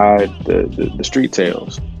intrigued by the street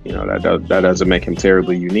tales. That doesn't make him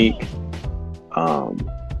terribly unique.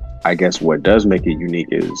 I guess what does make it unique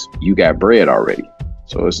is you got bread already,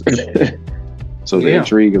 so it's so the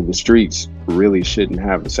intrigue of the streets really shouldn't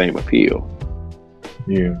have the same appeal.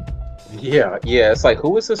 Yeah. It's like,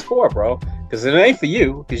 who is this for, bro? Because it ain't for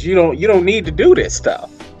you. Because you don't need to do this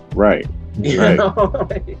stuff. Right. You know?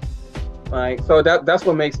 Like, so that's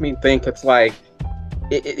what makes me think it's like,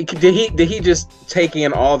 did he just take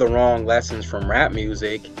in all the wrong lessons from rap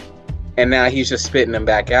music, and now he's just spitting them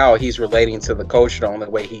back out? He's relating to the culture the only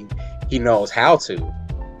way he knows how to.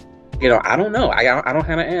 I don't know. I don't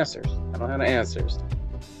have the answers.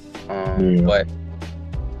 But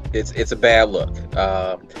it's a bad look.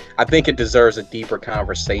 I think it deserves a deeper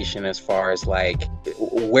conversation as far as like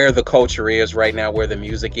where the culture is right now, where the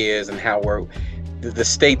music is, and how the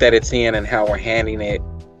state that it's in, and how we're handing it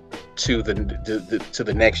to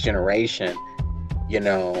the next generation,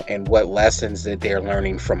 and what lessons that they're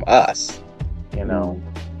learning from us,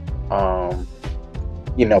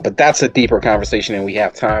 but that's a deeper conversation than we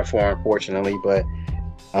have time for, unfortunately. But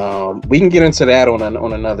we can get into that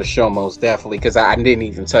on another show, most definitely, because I didn't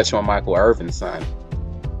even touch on Michael Irvin's son.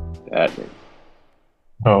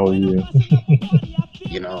 Oh yeah.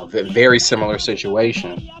 Very similar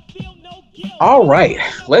situation. All right,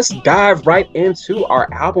 let's dive right into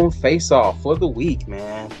our album face-off for the week,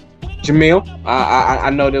 man. Jamil, I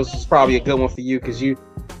know this is probably a good one for you because you,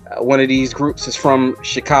 one of these groups is from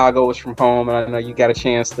Chicago, is from home, and I know you got a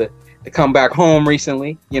chance to come back home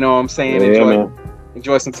recently. You know what I'm saying?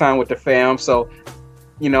 Enjoy some time with the fam. So,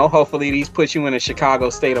 hopefully these put you in a Chicago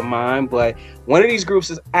state of mind. But one of these groups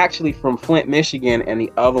is actually from Flint, Michigan, and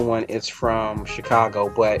the other one is from Chicago.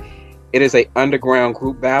 But it is a underground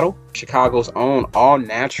group battle. Chicago's own All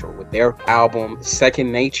Natural, with their album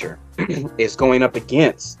Second Nature, is going up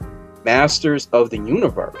against Masters of the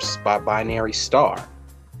Universe by Binary Star.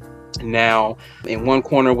 Now, in one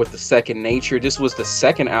corner with the Second Nature, this was the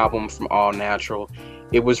second album from All Natural.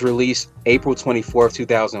 It was released April 24th,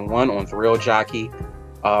 2001 on Thrill Jockey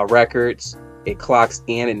Records. It clocks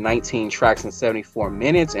in 19 tracks and 74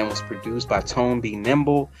 minutes and was produced by Tone B.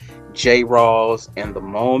 Nimble, J. Rawls, and The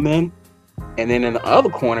Moleman. And then in the other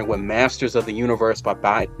corner with Masters of the Universe by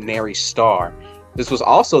Binary Star. This was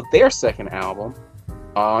also their second album.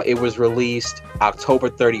 It was released October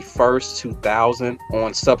 31st, 2000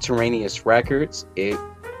 on Subterraneous Records. It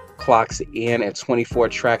clocks in at 24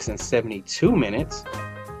 tracks and 72 minutes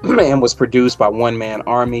and was produced by One Man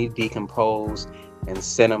Army, Decompose, and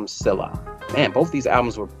Senem Silla. Man, both these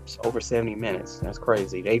albums were over 70 minutes. That's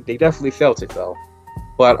crazy. They definitely felt it though.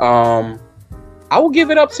 But I will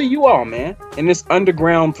give it up to you all, man. In this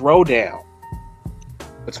underground throwdown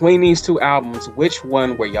between these two albums, which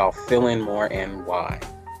one were y'all feeling more and why?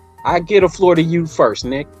 I get a floor to you first,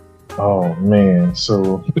 Nick. Oh man,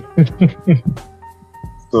 so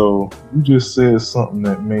so you just said something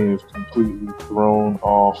that may have completely thrown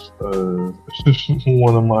off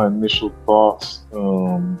one of my initial thoughts,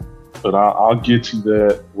 but I'll get to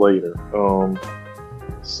that later.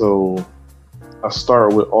 So I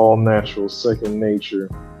start with All Natural, Second Nature.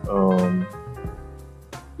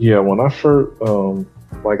 When I first,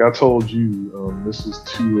 like I told you, this is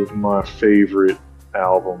two of my favorite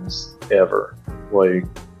albums ever. Like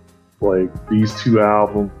these two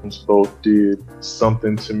albums both did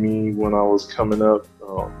something to me when I was coming up.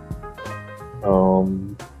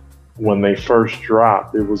 When they first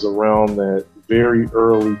dropped, it was around that very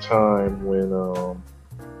early time when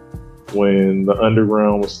the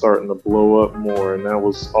underground was starting to blow up more, and that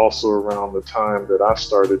was also around the time that I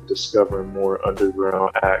started discovering more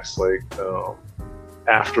underground acts. Like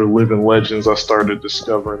after Living Legends, I started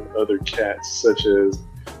discovering other cats such as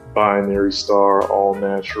Binary Star, All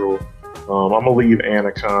Natural. I'm gonna leave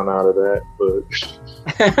Anacon out of that, but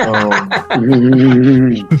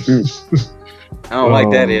I don't like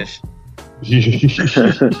that ish.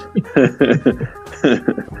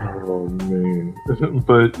 Oh man.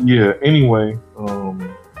 But yeah, anyway,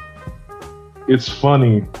 it's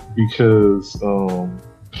funny because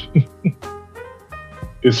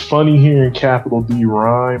it's funny hearing Capital D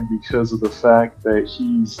rhyme because of the fact that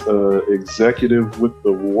he's executive with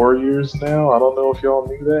the Warriors now. I don't know if y'all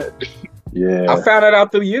knew that. Yeah. I found it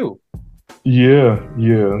out through you. Yeah.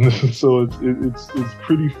 So it's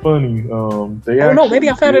pretty funny. They no, maybe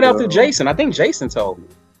I found it out through actually Jason. I think Jason told me.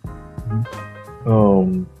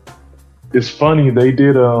 It's funny, they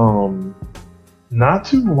did not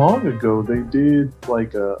too long ago, they did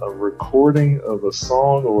like a recording of a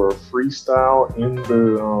song or a freestyle in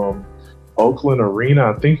the Oakland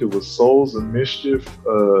Arena. I think it was Souls of Mischief,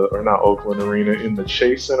 or not Oakland Arena, in the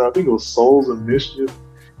Chase Center. I think it was Souls of Mischief,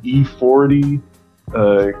 E40,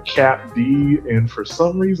 Cap D, and for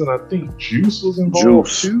some reason I think Juice was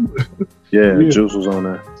involved too. Yeah, Juice was on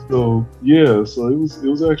that. So yeah, so it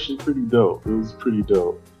was actually pretty dope. It was pretty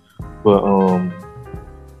dope. But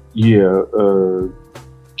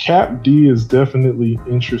Cap D is definitely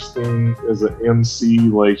interesting as an MC.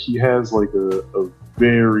 Like, he has like a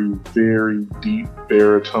very, very deep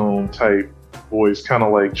baritone type voice, kind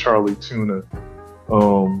of like Charlie Tuna.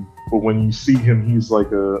 But when you see him, he's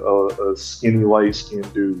like a skinny,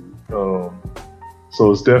 light-skinned dude.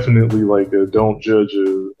 So it's definitely like a don't judge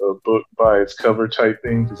a book by its cover type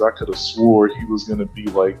thing, because I could have swore he was gonna be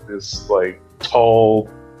like this like tall,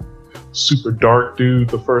 super dark dude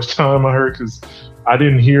the first time I heard, because I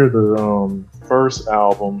didn't hear the first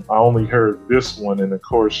album. I only heard this one, and of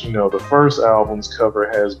course, you know, the first album's cover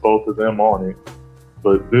has both of them on it,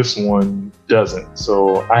 but this one doesn't.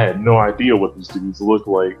 So I had no idea what these dudes look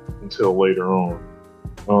like until later on.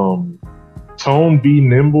 Tone B.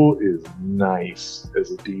 Nimble is nice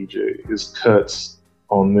as a DJ. His cuts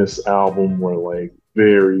on this album were like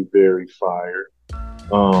very, very fire.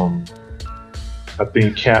 I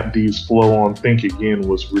think Cap D's flow on Think Again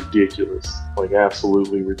was ridiculous, like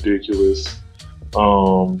absolutely ridiculous.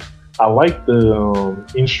 I like the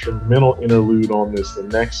instrumental interlude on this, The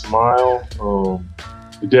Next Mile.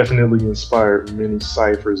 It definitely inspired many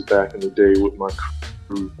ciphers back in the day with my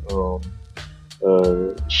crew.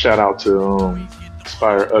 Shout out to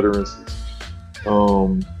Inspire Utterances.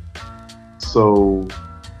 So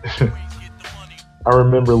I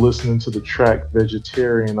remember listening to the track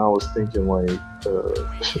Vegetarian. I was thinking like,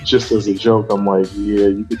 just as a joke, I'm like, yeah,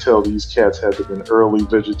 you could tell these cats had to have been early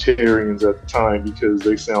vegetarians at the time, because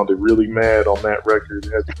they sounded really mad on that record.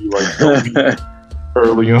 It had to be like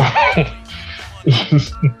early on.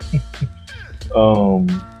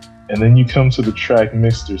 And then you come to the track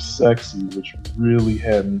Mr. Sexy, which really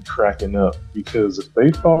had me cracking up, because if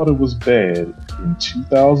they thought it was bad in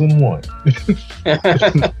 2001,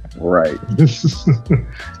 right?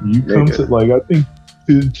 You come to, like, I think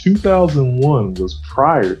 2001 was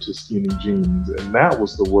prior to skinny jeans, and that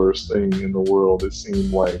was the worst thing in the world, it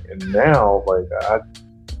seemed like. And now, like,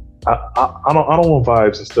 I don't want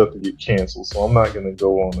vibes and stuff to get canceled, so I'm not gonna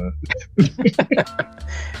go on it.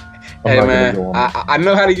 Hey man, I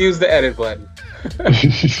know how to use the edit button.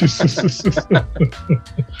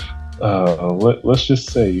 Let's just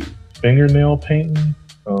say fingernail painting.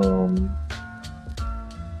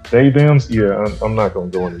 They dams. Yeah, I'm not gonna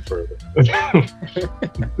go any further.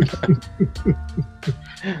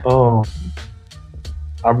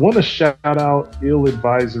 I want to shout out Ill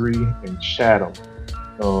Advisory and Chatham.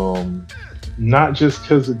 Not just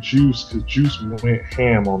because of Juice, because Juice went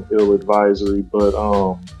ham on Ill Advisory, but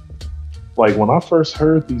like when I first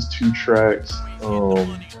heard these two tracks,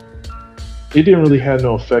 it didn't really have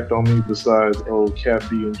no effect on me besides, Cap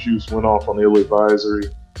D and Juice went off on Ill Advisory.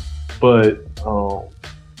 But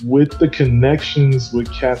with the connections with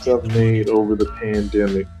cats I've made over the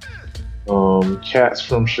pandemic, cats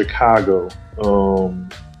from Chicago,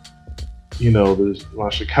 you know, there's my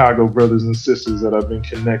Chicago brothers and sisters that I've been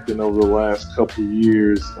connecting over the last couple of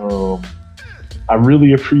years. I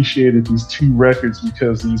really appreciated these two records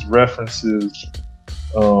because these references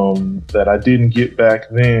that I didn't get back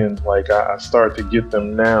then, like I start to get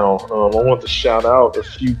them now. I want to shout out a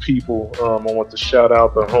few people. I want to shout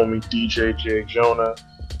out the homie DJ J Jonah.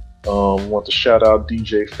 I want to shout out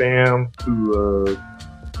DJ Fam, who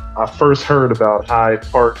I first heard about Hyde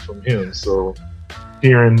Park from him. So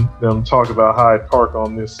hearing them talk about Hyde Park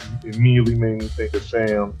on this immediately made me think of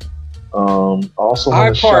Fam. Also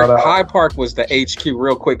want to shout out. Hyde Park was the HQ,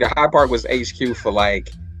 real quick. The Hyde Park was HQ for like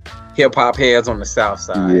hip hop heads on the South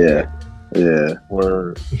Side. Yeah.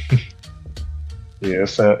 Word. Yeah, it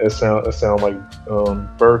sound like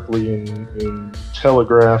Berkeley and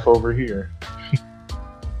Telegraph over here.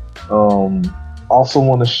 Also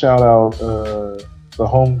want to shout out the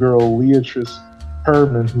homegirl Leatrice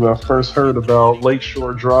Herman, who I first heard about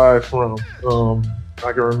Lakeshore Drive from.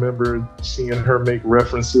 I can remember seeing her make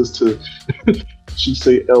references to she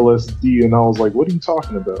say LSD, and I was like, what are you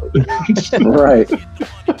talking about? Right.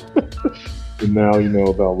 And now you know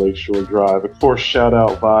about Lakeshore Drive. Of course, shout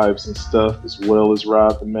out Vibes and stuff, as well as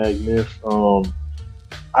Rod the Magnif.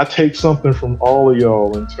 I take something from all of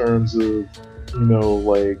y'all in terms of, you know,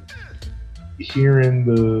 like hearing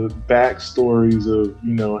the backstories of,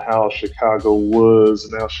 you know, how Chicago was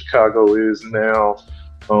and how Chicago is now.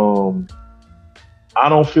 I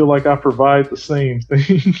don't feel like I provide the same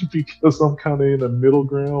thing because I'm kind of in a middle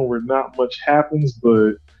ground where not much happens,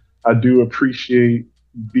 but I do appreciate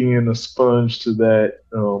being a sponge to that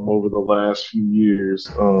over the last few years.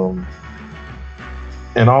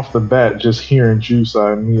 And off the bat, just hearing Juice,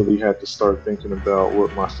 I immediately had to start thinking about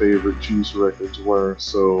what my favorite Juice records were.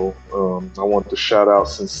 So I want to shout out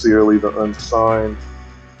sincerely the Unsigned,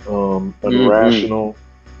 Irrational,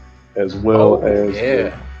 as well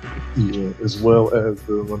as as well as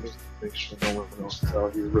the, let me make sure no one else is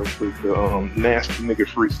out here real quick, the Nasty Nigga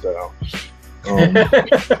Freestyle.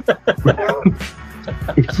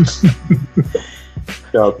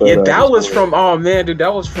 That was from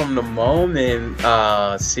that was from the Moment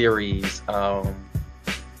series. I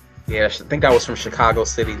think that was from Chicago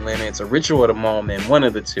City Limits, a Ritual of the Moment, one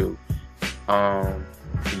of the two. Shout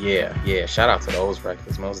out to those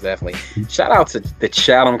records, most definitely. Shout out to the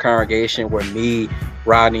Chatham congregation where me,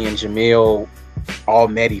 Rodney, and Jamil all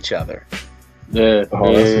met each other. That's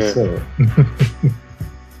what's up.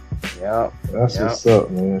 That's what's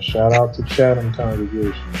up, man. Shout out to Chatham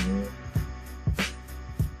congregation,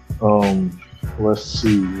 man. Let's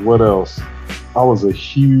see, what else? I was a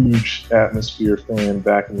huge Atmosphere fan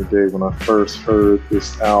back in the day when I first heard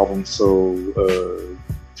this album, so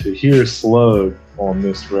to hear Slug on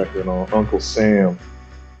this record, on Uncle Sam,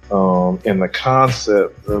 and the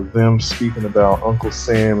concept of them speaking about Uncle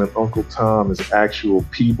Sam and Uncle Tom as actual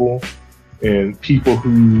people, and people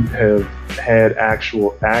who have had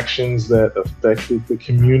actual actions that affected the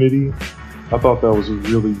community, I thought that was a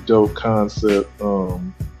really dope concept.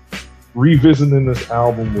 Revisiting this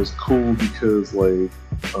album was cool because, like,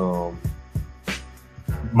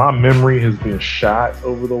 my memory has been shot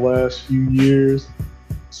over the last few years.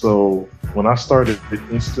 So when I started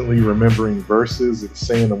instantly remembering verses and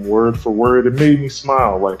saying them word for word, it made me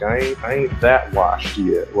smile. Like, I ain't that washed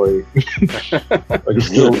yet. Like, I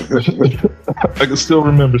can still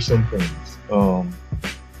remember some things.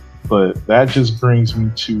 But that just brings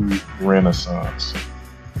me to Renaissance.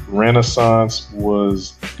 Renaissance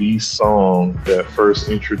was the song that first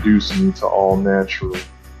introduced me to All Natural.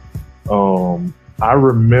 I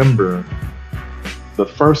remember the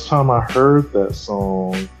first time I heard that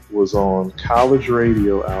song was on college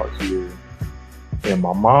radio out here, and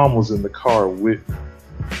my mom was in the car with me,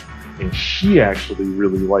 and she actually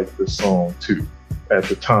really liked this song too at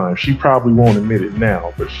the time. She probably won't admit it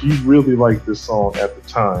now, but she really liked this song at the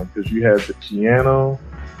time because you had the piano,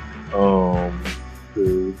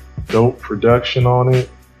 the dope production on it.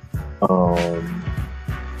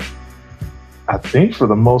 I think for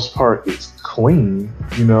the most part it's clean.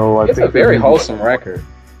 You know, it's a very wholesome record.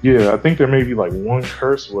 Yeah, I think there may be like one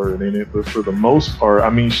curse word in it, but for the most part, I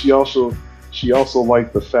mean, she also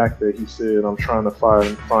liked the fact that he said, "I'm trying to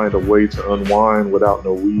find a way to unwind without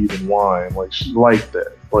no weed and wine." Like, she liked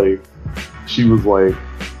that. Like, she was like,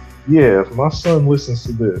 yeah, if my son listens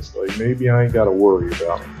to this, like, maybe I ain't got to worry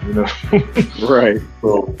about him, you know? Right.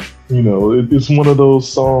 So, you know, it's one of those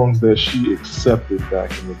songs that she accepted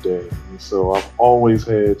back in the day. And so I've always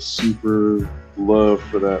had super love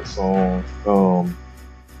for that song.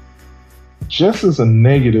 Just as a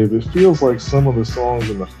negative, it feels like some of the songs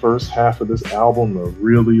in the first half of this album are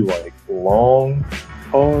really, like, long.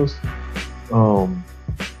 Pause.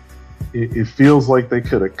 It feels like they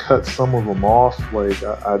could have cut some of them off. Like,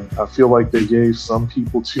 I feel like they gave some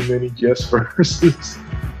people too many guest verses.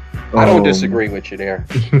 I don't disagree with you there.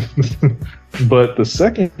 But the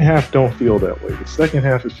second half don't feel that way. The second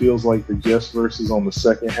half, it feels like the guest verses on the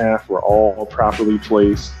second half were all properly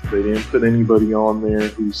placed. They didn't put anybody on there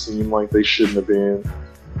who seemed like they shouldn't have been.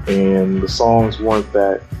 And the songs weren't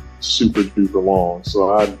that super duper long.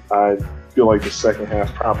 So I feel like the second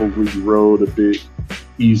half probably rode a bit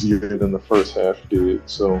easier than the first half did.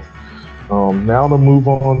 So now to move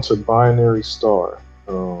on to Binary Star.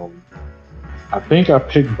 I think I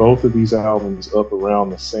picked both of these albums up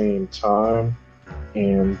around the same time,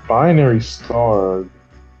 and Binary Star,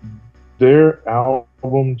 their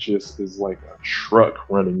album just is like a truck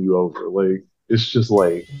running you over. Like, it's just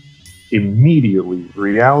like immediately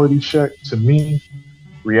Reality Check. To me,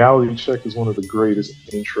 Reality Check is one of the greatest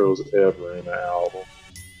intros ever in an album.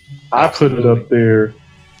 I put it up there.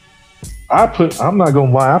 I'm not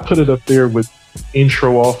gonna lie, I put it up there with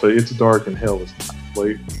intro off of It's Dark and Hell is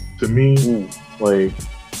like, to me, like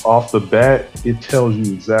off the bat, it tells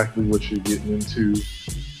you exactly what you're getting into,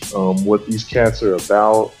 what these cats are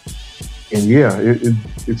about. And yeah,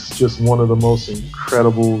 it's just one of the most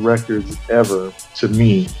incredible records ever to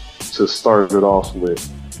me to start it off with.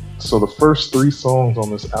 So the first 3 songs on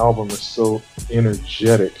this album are so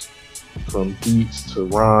energetic, from beats to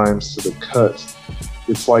rhymes to the cuts.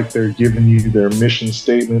 It's like they're giving you their mission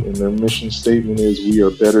statement, and their mission statement is, we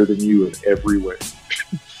are better than you in every way.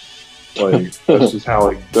 Like, that's just how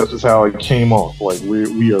it came off. Like,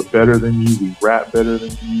 we are better than you, we rap better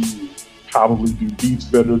than you, we probably do beats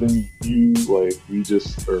better than you, like, we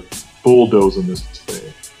just are bulldozing this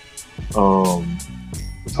thing.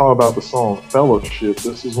 Talk about the song Fellowship.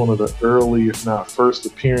 This is one of the early, if not first,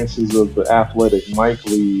 appearances of the Athletic Mic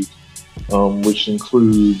League, which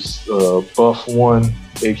includes Buff One,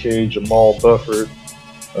 aka Jamal Bufford,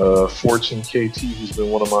 Fortune KT, who's been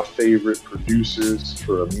one of my favorite producers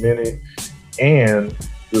for a minute, and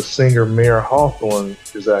the singer Mayor Hawthorne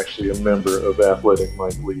is actually a member of Athletic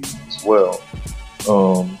Mic League as well.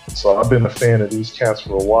 So I've been a fan of these cats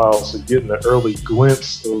for a while, so getting an early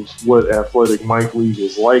glimpse of what Athletic Mic League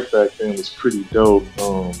was like back then was pretty dope.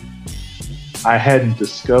 I hadn't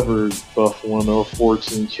discovered Buff One or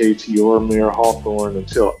Fortune KT or Mayor Hawthorne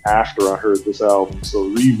until after I heard this album, so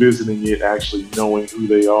revisiting it, actually knowing who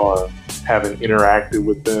they are, having interacted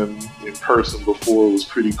with them in person before, was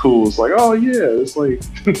pretty cool. It's like, oh yeah, it's like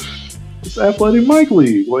it's Athletic Mic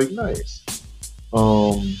League, like, nice.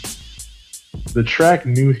 The track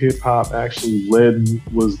New Hip Hop actually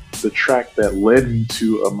was the track that led me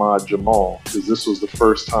to Ahmad Jamal, because this was the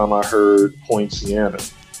first time I heard Poinciana,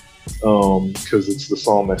 because it's the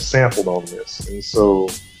song that's sampled on this. And so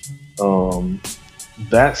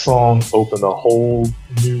that song opened a whole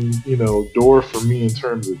new, door for me in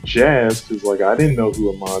terms of jazz, because like I didn't know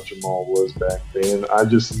who Ahmad Jamal was back then. I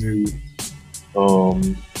just knew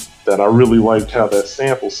that I really liked how that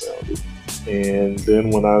sample sounded. And then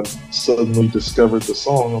when I suddenly discovered the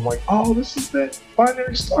song, I'm like, oh, this is that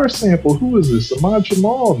Binary Star sample. Who is this? Ahmad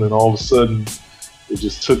Jamal? And then all of a sudden, it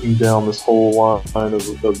just took me down this whole line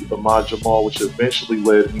of Ahmad Jamal, which eventually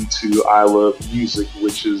led me to I Love Music,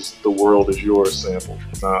 which is The World Is Yours sample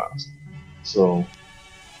from Nas. So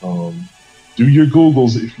do your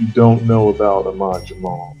Googles if you don't know about Ahmad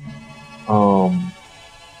Jamal.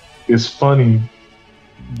 It's funny.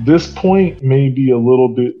 This point may be a little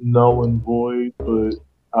bit null and void, but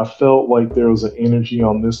I felt like there was an energy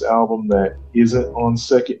on this album that isn't on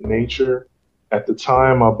Second Nature. At the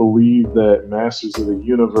time, I believe that Masters of the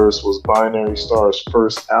Universe was Binary Star's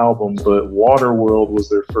first album, but Waterworld was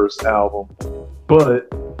their first album. But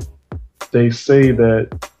they say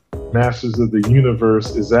that Masters of the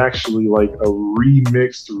Universe is actually like a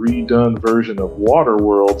remixed, redone version of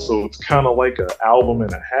Waterworld, so it's kind of like an album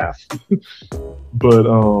and a half. But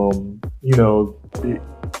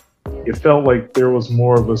it felt like there was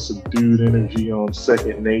more of a subdued energy on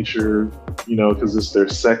Second Nature, because it's their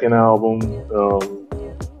second album.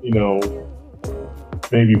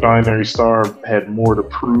 Maybe Binary Star had more to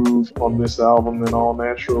prove on this album than All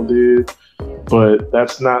Natural did. But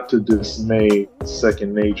that's not to dismay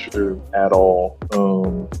Second Nature at all.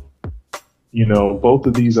 Both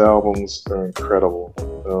of these albums are incredible.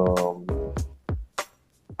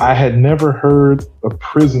 I had never heard a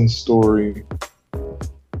prison story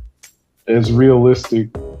as realistic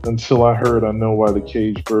until I heard I Know Why the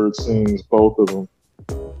Caged Bird Sings, both of them.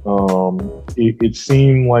 It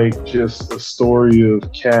seemed like just a story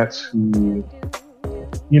of cats who,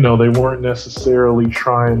 they weren't necessarily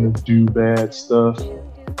trying to do bad stuff.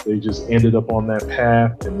 They just ended up on that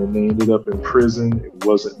path, and then they ended up in prison. It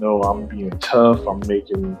wasn't, no, I'm being tough, I'm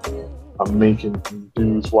making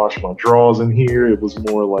dudes wash my drawers in here. It was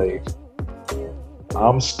more like,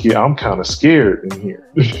 I'm scared. I'm kind of scared in here.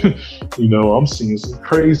 I'm seeing some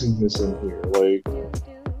craziness in here.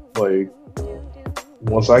 Like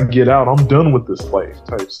once I get out, I'm done with this life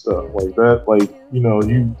type stuff like that. Like, you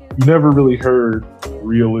never really heard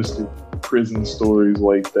realistic prison stories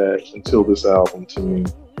like that until this album to me.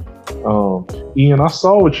 Ian, I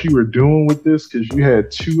saw what you were doing with this because you had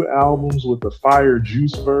 2 albums with the Fire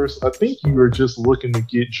Juice verse. I think you were just looking to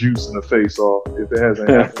get Juice in the face off, if it hasn't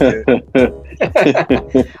happened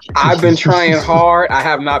yet. I've been trying hard. I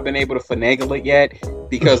have not been able to finagle it yet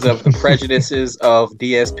because of the prejudices of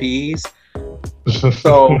DSPs.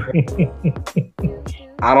 So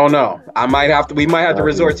I don't know. We might have to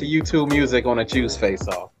resort to YouTube Music on a Juice face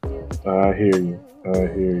off. I hear you.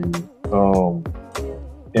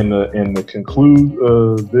 In the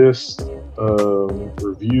conclude this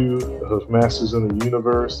review of Masters of the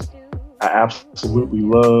Universe, I absolutely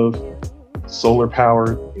love Solar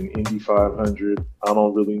Power in Indy 500. I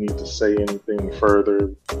don't really need to say anything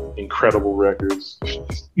further. Incredible records.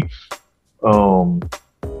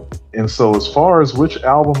 And so as far as which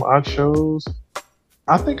album I chose,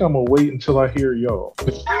 I think I'm gonna wait until I hear y'all.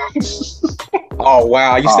 Oh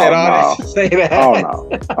wow, you said all no. that to say that.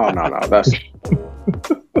 Oh no, that's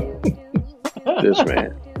this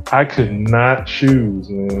man. I could not choose,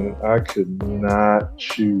 man. I could not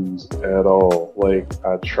choose at all. Like,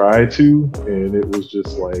 I tried to, and it was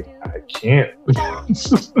just like, I can't.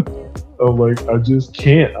 I'm like, I just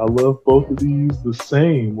can't. I love both of these the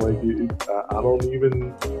same. Like,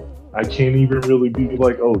 I can't even really be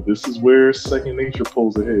like, oh, this is where Second Nature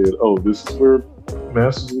pulls ahead. Oh, this is where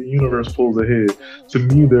Masters of the Universe pulls ahead. To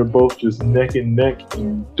me, they're both just neck and neck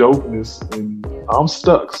in dopeness, and I'm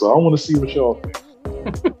stuck. So I want to see what y'all think.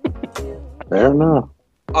 Fair enough.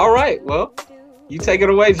 All right, well, you take it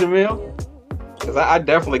away, Jamil, because I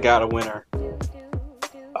definitely got a winner.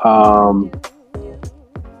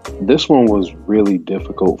 This one was really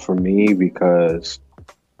difficult for me because,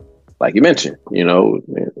 like you mentioned,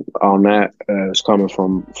 on that is coming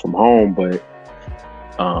from home, but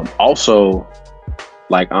also,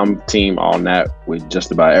 like, I'm team on that with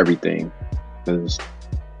just about everything because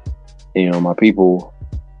my people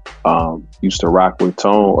used to rock with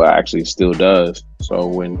Tone. Well, actually still does. So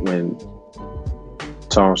when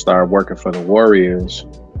Tone started working for the Warriors,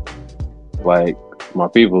 like, my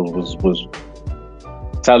people was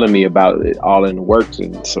telling me about it all in the works,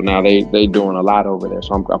 and so now they doing a lot over there.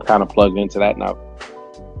 So I'm kind of plugged into that now.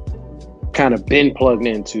 Kind of been plugged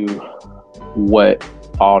into what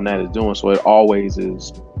all that is doing, so it always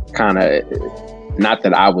is kind of, not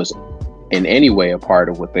that I was in any way a part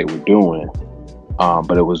of what they were doing,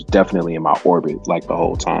 but it was definitely in my orbit like the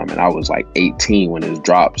whole time. And I was like 18 when it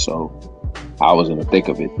dropped, so I was in the thick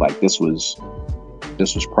of it. Like, this was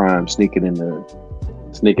prime sneaking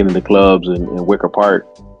into clubs in Wicker Park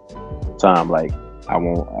time. Like, I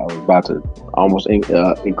was about to almost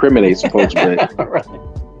incriminate some folks, but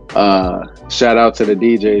Right. Shout out to the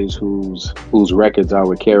DJs whose records I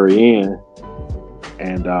would carry in,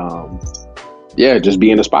 and just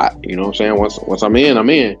be in the spot. You know what I'm saying? Once I'm in, I'm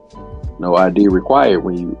in. No ID required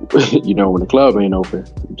when you when the club ain't open.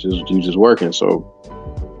 You just working. So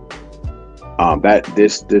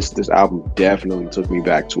this album definitely took me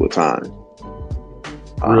back to a time.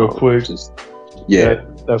 Real quick, yeah.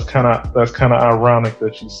 That's kind of ironic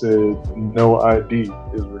that you said no ID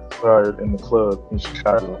is required in the club in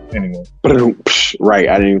Chicago. Anyway, right?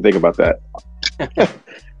 I didn't even think about that.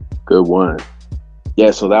 Good one.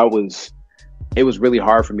 Yeah. So it was really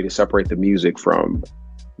hard for me to separate the music from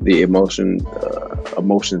the emotions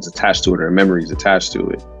attached to it, or memories attached to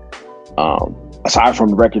it. Aside from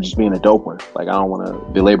the record just being a dope one, like, I don't want to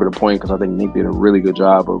belabor the point because I think Nick did a really good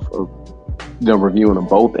job of reviewing them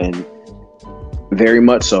both, and very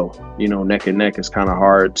much so. Neck and neck is kind of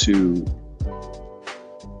hard to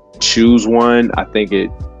choose one. I think it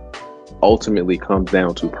ultimately comes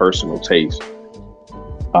down to personal taste.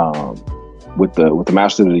 With the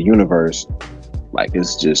Masters of the Universe, like,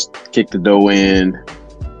 it's just kick the dough in.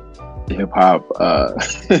 Hip hop,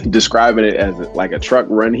 describing it as like a truck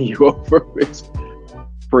running you over, it's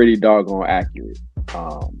pretty doggone accurate.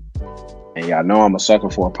 And yeah, I know I'm a sucker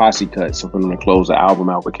for a posse cut, so for them to close the album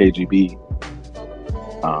out with KGB,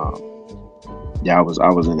 I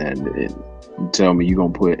was in that. And you tell me you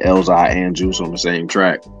gonna put Elzai and Juice on the same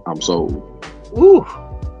track, I'm sold. Woo!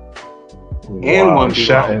 And wow. one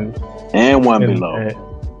below. And one below.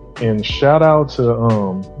 And shout out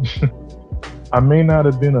to I may not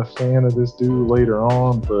have been a fan of this dude later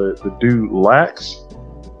on, but the dude Lax,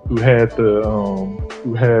 who had the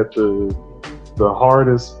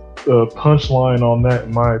hardest punchline on that,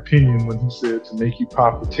 in my opinion, when he said to make you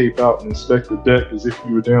pop the tape out and inspect the deck as if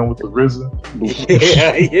you were down with the RZA.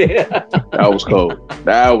 Yeah. That was cold.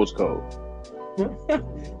 That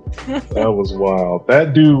was wild.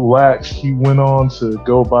 That dude Lax, he went on to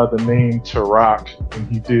go by the name Tarak, and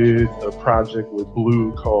he did a project with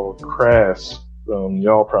Blue called Crass.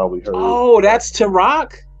 Y'all probably heard. Oh, that's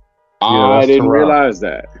Tarak? Yeah, I didn't Tarak. realize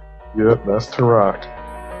that. Yep, that's Tarak.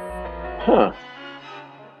 Huh.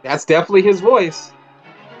 That's definitely his voice.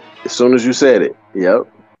 As soon as you said it.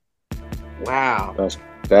 Yep. Wow.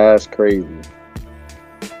 That's crazy.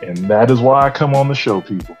 And that is why I come on the show,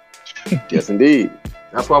 people. Yes, indeed.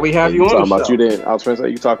 That's why we have you on talking the about show. You didn't. I was trying to say,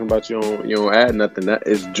 you talking about you don't add nothing. That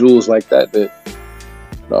is jewels like that the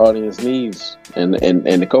audience needs, and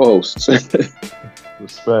the co-hosts.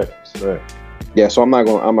 Respect. Yeah, so I'm not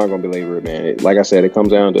gonna belabor it, man. Like I said, it comes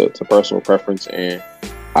down to personal preference, and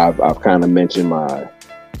I've kind of mentioned my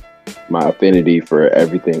my affinity for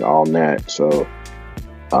everything all nat. So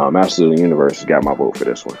Masters of the Universe has got my vote for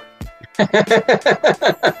this one. And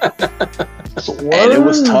it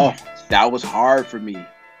was tough. That was hard for me.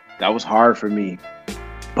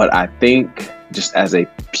 But I think just as a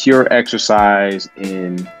pure exercise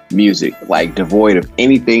in music, like devoid of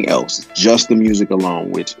anything else, just the music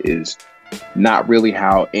alone, which is not really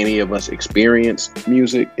how any of us experience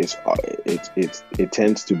music. It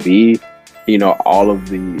tends to be, you know, all of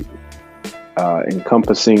the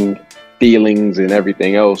encompassing feelings and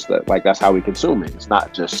everything else that's how we consume it. It's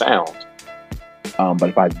not just sound. But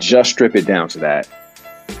if I just strip it down to that,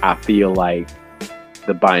 I feel like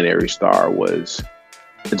The Binary Star was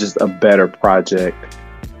just a better project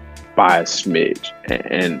by a smidge,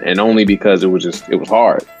 and only because it was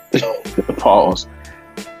hard. Pause.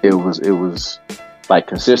 It was like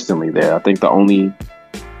consistently there. I think the only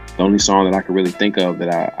song that I could really think of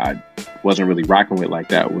that I wasn't really rocking with like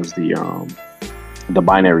that was the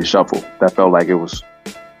Binary Shuffle. That felt like it was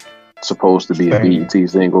supposed to be a BET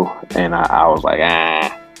single, and I was like,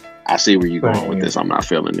 I see where you're going with this. I'm not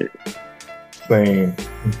feeling it. Same.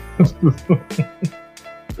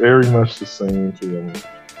 Very much the same feeling.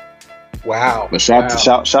 Wow. But shout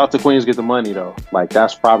out to Queens Get the Money though. Like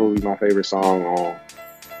that's probably my favorite song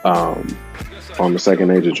on the Second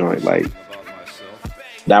Nature joint. Like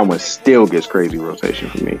that one still gets crazy rotation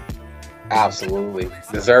for me. Absolutely.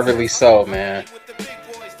 Deservedly so, man.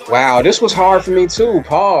 Wow, this was hard for me too.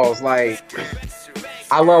 Pause. Like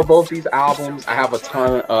I love both these albums. I have a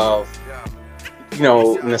ton of, you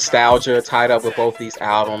know, nostalgia tied up with both these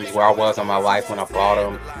albums, where I was in my life when I bought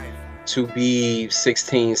them. To be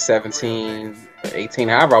 16, 17, 18,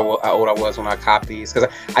 however how old I was when I copped these. Because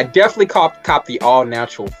I definitely copped the All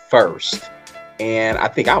Natural first. And I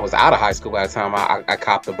think I was out of high school by the time I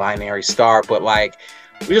copped the Binary Star. But like,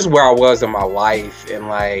 just where I was in my life and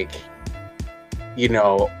like, you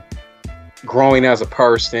know, growing as a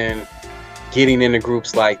person, getting into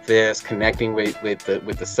groups like this, connecting with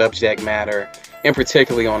the subject matter, and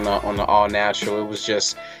particularly on the All Natural, it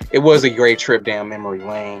was a great trip down memory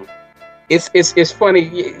lane. It's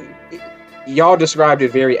funny, y'all described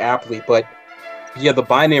it very aptly, but yeah, the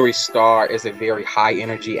Binary Star is a very high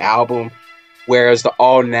energy album, whereas the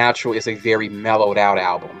All Natural is a very mellowed out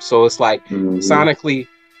album. So it's like sonically,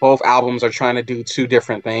 both albums are trying to do two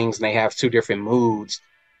different things, and they have two different moods.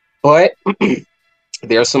 But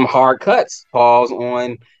there's some hard cuts, pause,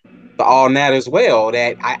 on the All Nat as well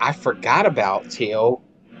that I forgot about till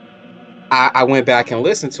I went back and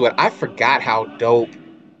listened to it. I forgot how dope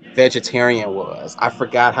Vegetarian was. I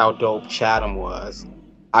forgot how dope Chatham was.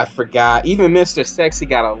 I forgot even Mr. Sexy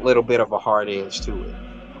got a little bit of a hard edge to it.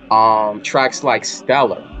 Tracks like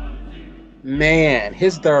Stellar. Man,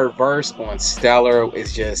 his third verse on Stellar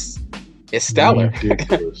is it's stellar.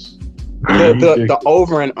 The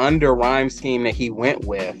over and under rhyme scheme that he went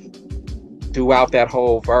with throughout that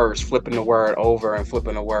whole verse, flipping the word over and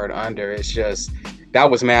flipping the word under,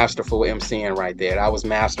 that was masterful MCing right there. That was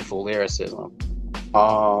masterful lyricism.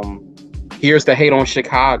 Here's the Hate on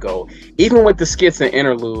Chicago. Even with the skits and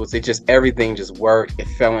interludes, everything just worked. It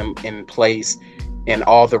fell in place in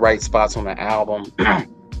all the right spots on the album.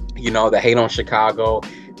 You know, the Hate on Chicago,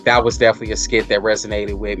 that was definitely a skit that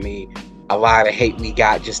resonated with me. A lot of hate we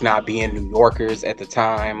got just not being New Yorkers at the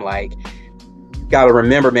time. Like, you gotta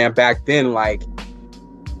remember, man, back then, like,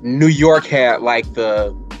 New York had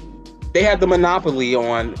they had the monopoly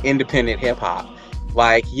on independent hip hop.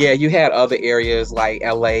 Like, yeah, you had other areas like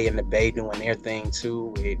LA and the Bay doing their thing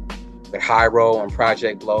too with High Roll and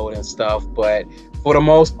Project Load and stuff. But for the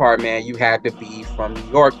most part, man, you had to be from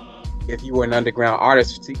New York if you were an underground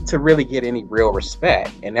artist to really get any real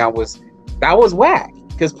respect. And that was whack,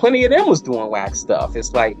 because plenty of them was doing whack stuff.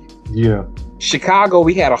 It's like, yeah, Chicago,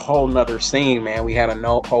 we had a whole nother scene, man. We had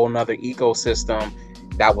a whole nother ecosystem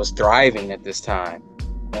that was thriving at this time.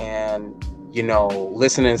 And you know,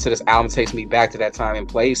 listening to this album takes me back to that time and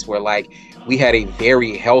place where, like, we had a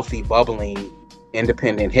very healthy, bubbling,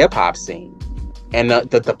 independent hip hop scene. And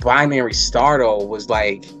the Binary Star, though, was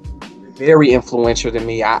like very influential to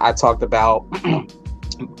me. I talked about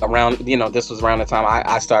around, you know, this was around the time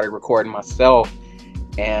I started recording myself.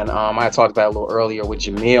 And I talked about it a little earlier with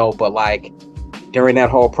Jamil, but like during that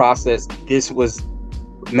whole process, this was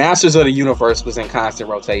Masters of the Universe was in constant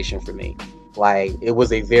rotation for me. Like, it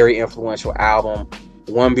was a very influential album.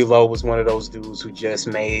 One Below was one of those dudes who just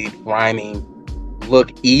made rhyming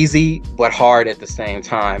look easy but hard at the same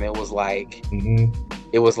time. It was like,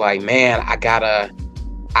 man, I gotta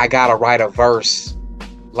write a verse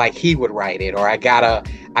like he would write it, or I gotta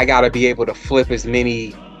be able to flip as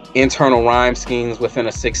many internal rhyme schemes within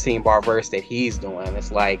a 16-bar verse that he's doing.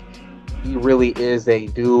 It's like, he really is a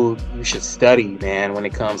dude you should study, man, when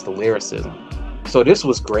it comes to lyricism. So this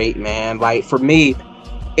was great, man. Like, for me,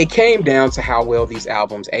 it came down to how well these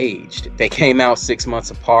albums aged. They came out 6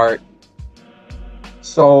 months apart.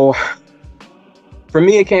 So for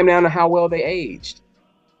me, it came down to how well they aged.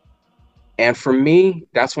 And for me,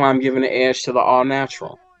 that's why I'm giving the edge to the All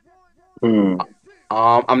Natural.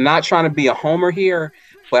 I'm not trying to be a homer here,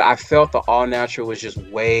 but I felt the All Natural was just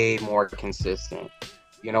way more consistent.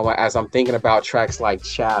 You know, as I'm thinking about tracks like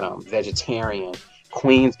Chatham, Vegetarian,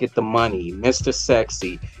 Queens Get the Money, Mr.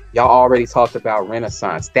 Sexy, y'all already talked about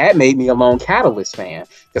Renaissance. That made me a Lone Catalyst fan.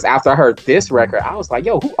 Because after I heard this record, I was like,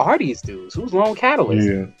 yo, who are these dudes? Who's Lone Catalyst?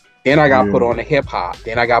 Yeah. Then I got put on to hip hop.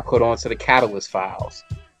 Then I got put on to the Catalyst Files.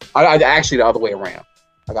 Actually, the other way around.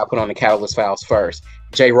 I got put on the Catalyst Files first.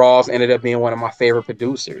 J. Rawls ended up being one of my favorite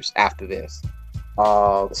producers after this.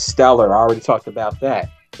 Stellar, I already talked about that.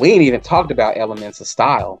 We ain't even talked about Elements of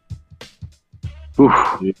Style. Oof.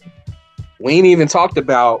 Yeah. We ain't even talked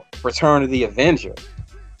about Return of the Avenger.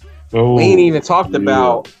 Oh, we ain't even talked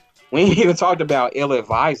about Ill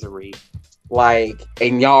Advisory. Like,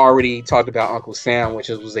 and y'all already talked about Uncle Sam, which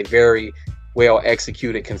was a very well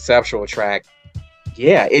executed conceptual track.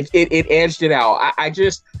 Yeah, it edged it out.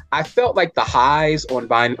 I felt like the highs on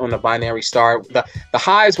the Binary Star, the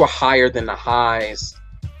highs were higher than the highs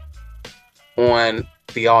on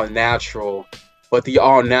the All Natural, but the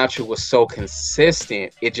All Natural was so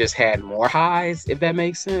consistent, it just had more highs, if that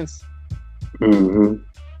makes sense. Mm-hmm.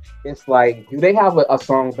 It's like, do they have a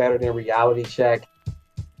song better than Reality Check?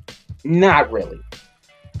 Not really.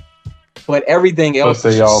 But everything else. But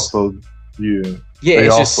they also, yeah,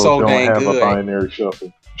 it's just so dang good. A binary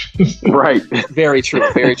shuffle. Right. Very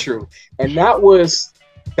true. Very true. And that was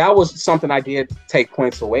something I did take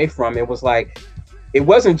points away from. It was like, it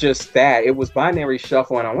wasn't just that. It was Binary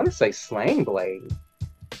Shuffle, and I want to say Slang Blade.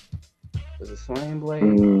 Was it Slang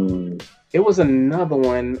Blade? It was another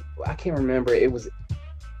one. I can't remember. It was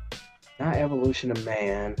not Evolution of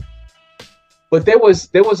Man. But there were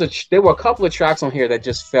a couple of tracks on here that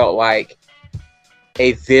just felt like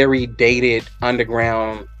a very dated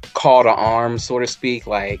underground call to arms, so to speak.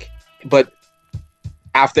 Like, but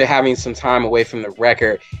after having some time away from the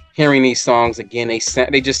record, hearing these songs again, they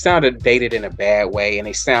just sounded dated in a bad way,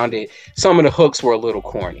 and some of the hooks were a little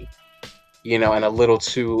corny, you know, and a little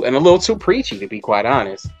too preachy, to be quite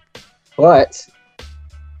honest. But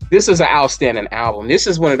this is an outstanding album. This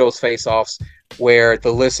is one of those face-offs where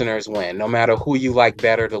the listeners win. No matter who you like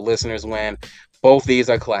better, the listeners win. Both these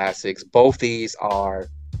are classics. Both these are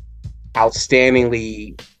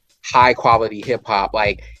outstandingly high quality hip hop.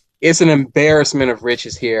 Like, it's an embarrassment of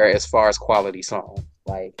riches here as far as quality songs.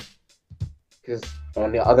 Like, because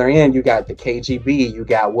on the other end, you got the KGB, you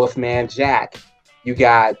got Wolfman Jack, you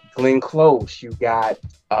got Glenn Close, you got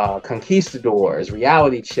Conquistadors,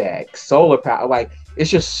 Reality Check, Solar Power. Like, it's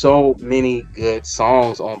just so many good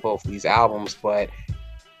songs on both these albums, but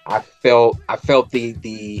I felt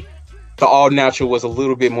the All Natural was a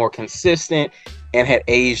little bit more consistent and had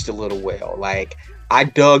aged a little well. Like, I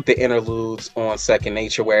dug the interludes on Second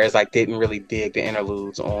Nature, whereas I didn't really dig the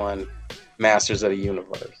interludes on Masters of the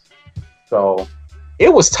Universe. So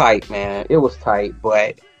it was tight, man. It was tight,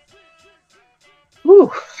 but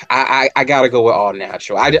I gotta go with All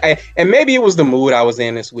Natural. And maybe it was the mood I was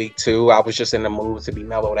in this week too. I was just in the mood to be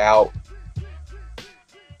mellowed out,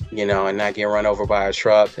 you know, and not get run over by a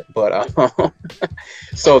truck. But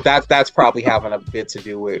so that's probably having a bit to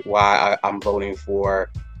do with why I'm voting for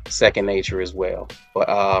Second Nature as well. But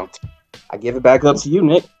I give it back up to you,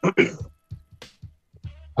 Nick.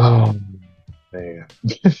 Oh man,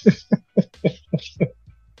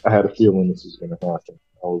 I had a feeling this was going to happen.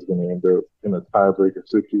 I was going to end up in a tiebreaker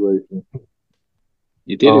situation.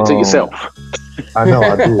 You did it to yourself. I know,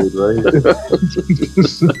 I did, right?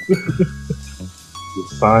 Just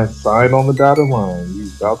sign on the dotted line. You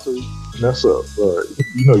about to mess up, but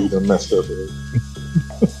you know you done messed up, right?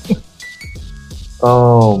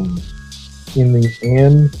 In the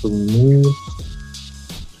end, for me,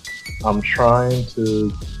 I'm trying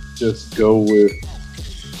to just go with.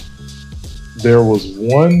 There was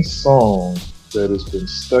one song that has been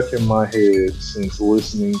stuck in my head since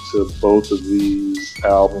listening to both of these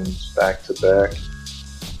albums back to back.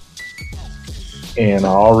 And I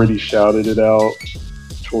already shouted it out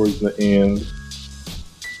towards the end.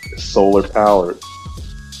 Solar Powered.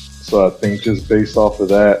 So I think just based off of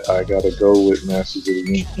that, I gotta go with Masters of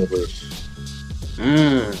the Universe.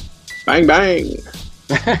 Bang, bang.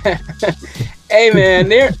 Hey man,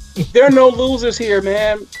 there are no losers here,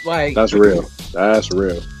 man. Like, that's real. That's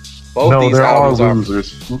real. Both these albums are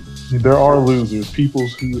losers. There are losers. People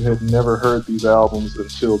who had never heard these albums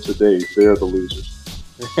until today. They're the losers.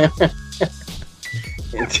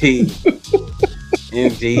 Indeed.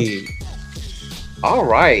 Indeed. All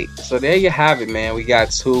right. So there you have it, man. We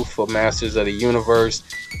got 2 for Masters of the Universe,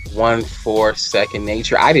 1 for Second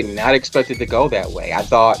Nature. I did not expect it to go that way. I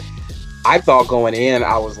thought going in,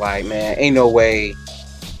 I was like, man, ain't no way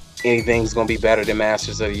anything's gonna be better than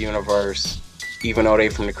Masters of the Universe, even though they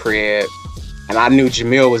from the crib. And I knew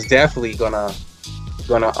Jamil was definitely gonna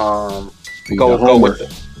go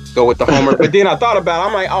with the homer. But then I thought about it,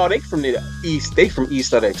 I'm like, oh, they from the east, they from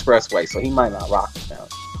east of the expressway, so he might not rock it now.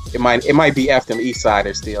 It might be F them East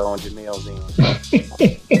Siders still on Jamil's end.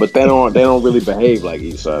 But they don't really behave like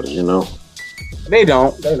East Siders, you know. They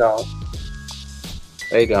don't.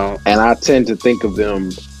 And I tend to think of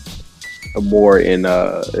them more in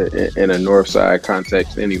a North Side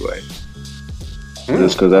context anyway.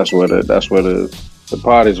 Just because that's where the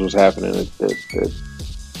parties was happening at the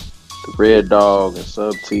Red Dog and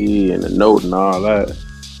Sub T and the Note and all that.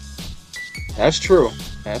 That's true.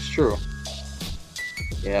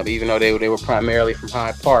 Yeah, but even though they were primarily from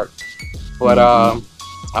Hyde Park, but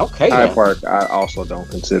okay. Hyde Park, I also don't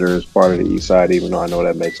consider as part of the East Side, even though I know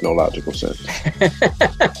that makes no logical sense.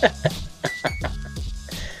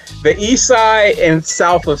 The East Side and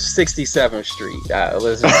south of 67th Street.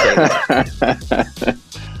 Let's just say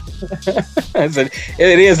that.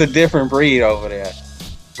 It is a different breed over there,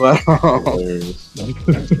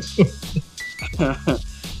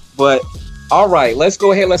 but all right, let's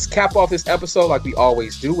go ahead. Let's cap off this episode like we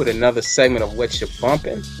always do with another segment of What You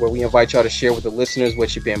Bumping, where we invite y'all to share with the listeners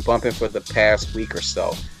what you've been bumping for the past week or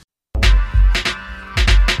so.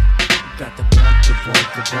 Got the bump, the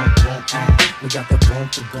bump, the bump, bump. We got the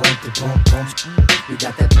bump, the bump, the bump, bump. We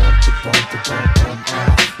got that bump, the bump, the bump,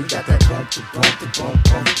 bump. We got that bump, the bump, the bump,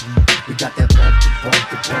 bump. We got that bump, the bump,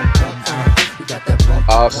 the bump, bump. We got that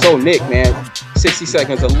bump. So Nick, man, 60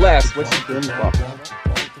 seconds or less. What you been bumping?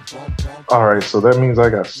 All right, so that means I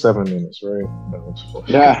got 7 minutes, right? No,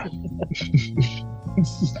 Yeah.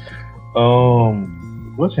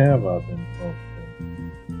 What have I been bumping?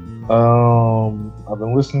 I've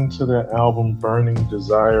been listening to that album "Burning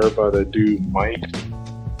Desire" by the dude Mike.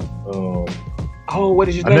 What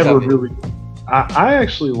did you think of it? I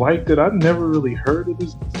actually liked it. I've never really heard of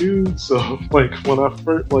this dude, so like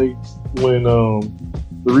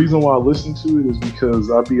the reason why I listen to it is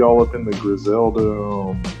because I'd be all up in the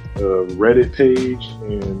Griselda Reddit page,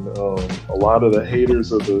 and a lot of the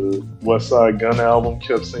haters of the West Side Gun album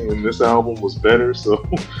kept saying this album was better, so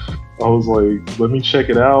I was like, let me check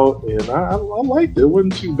it out, and I liked it. It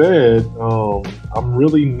wasn't too bad. I'm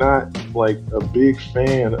really not like a big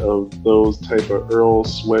fan of those type of Earl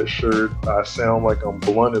Sweatshirt, I sound like I'm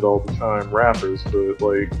blunted all the time rappers, but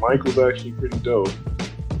like Mike was actually pretty dope.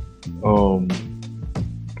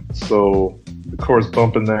 So of course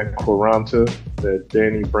bumping that Quaranta, that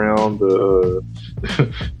Danny Brown, the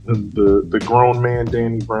grown man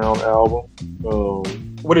Danny Brown album.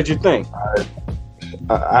 What did you think?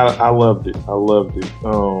 I loved it.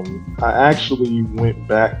 I actually went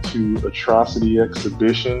back to Atrocity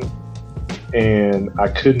Exhibition, and I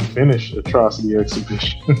couldn't finish Atrocity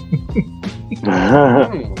Exhibition.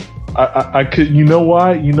 I could. You know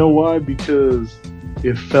why? Because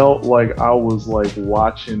it felt like I was like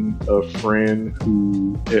watching a friend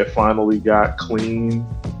who had finally got clean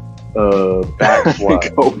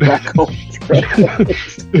backslide. Go back on track.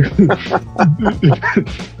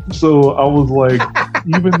 So I was like,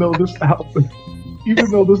 even though this album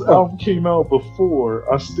came out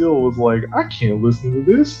before, I still was like, I can't listen to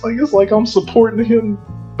this. Like, it's like I'm supporting him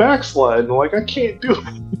backsliding. Like, I can't do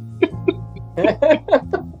it.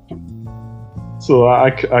 So I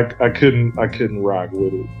couldn't rock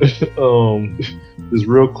with it. Just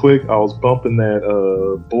real quick, I was bumping that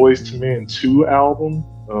Boyz II Men 2 album.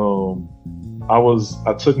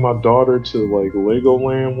 I took my daughter to like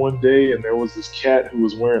Legoland one day, and there was this cat who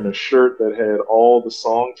was wearing a shirt that had all the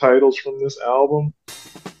song titles from this album.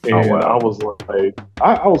 And I was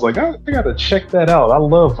like, I gotta check that out. I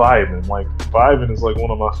love Vibin'. Like, Vibin' is like one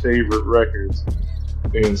of my favorite records.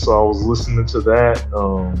 And so I was listening to that.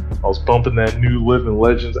 I was bumping that new Living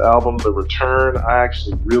Legends album, The Return. I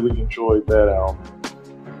actually really enjoyed that album.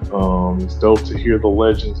 It's dope to hear the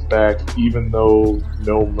Legends back, even though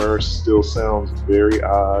No Merce still sounds very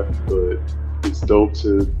odd, but it's dope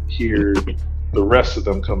to hear the rest of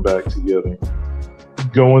them come back together.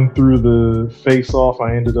 Going through the Face Off,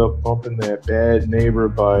 I ended up bumping that Bad Neighbor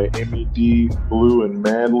by MED, Blue, and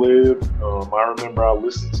Madlib. I remember I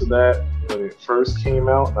listened to that when it first came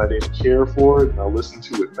out, and I didn't care for it, and I listened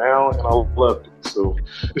to it now, and I loved it. So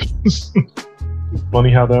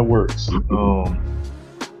Funny how that works.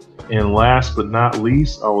 And last but not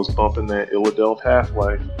least, I was bumping that Illadelph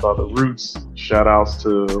Half-Life by The Roots. Shout outs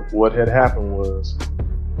to What Had Happened Was.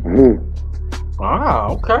 Ah,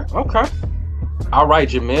 okay. All right,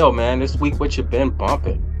 Jamil, man. This week, what you been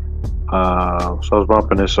bumping? So I was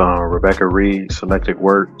bumping this on Rebecca Reed Selected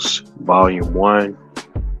Works Volume 1.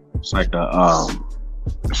 It's like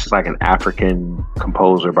an African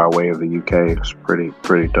composer by way of the UK. It's pretty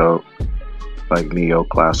dope. Like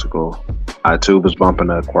neoclassical. I too was bumping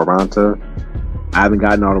a Quaranta. I haven't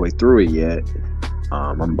gotten all the way through it yet.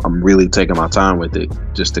 I'm really taking my time with it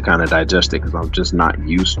just to kind of digest it because I'm just not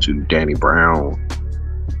used to Danny Brown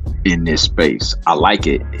in this space. I like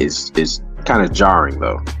it. It's kind of jarring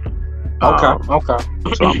though. Okay.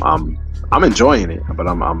 So I'm enjoying it, but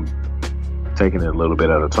I'm taking it a little bit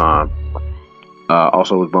at a time.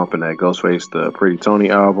 Also was bumping that Ghostface the Pretty Tony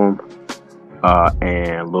album.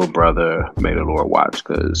 And Lil Brother Made a Lord Watch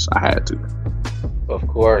because I had to. Of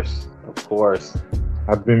course.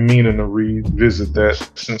 I've been meaning to revisit that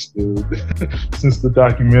since the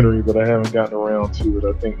documentary, but I haven't gotten around to it.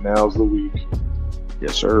 I think now's the week.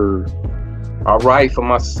 Yes, sir. All right, for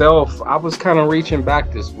myself, I was kind of reaching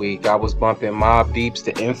back this week. I was bumping Mobb Deep's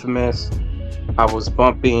The Infamous. I was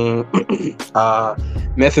bumping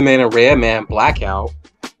Method Man and Redman Blackout.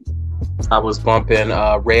 I was bumping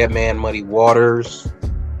Redman Muddy Waters,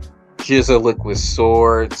 GZA Liquid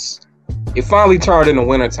Swords. It finally turned into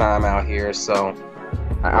wintertime out here, so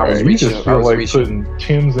I was reaching. You just feel like putting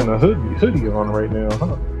Tim's in a hoodie on right now,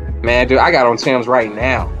 huh? Man, dude, I got on Tim's right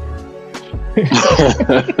now.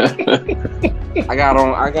 I got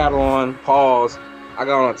on pause. I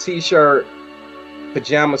got on a t-shirt,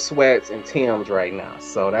 pajama sweats, and Tim's right now.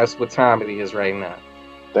 So that's what time it is right now.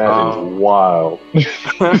 That is wild.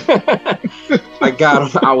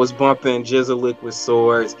 I was bumping GZA Liquid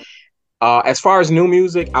Swords. As far as new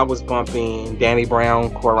music, I was bumping Danny Brown,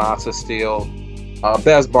 Quaranta still.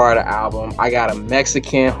 Best bar of the album. I got a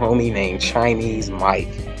Mexican homie named Chinese Mike.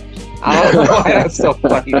 I don't know why that's so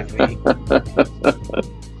funny to me.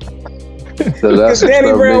 Because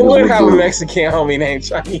Danny Brown would have a Mexican homie named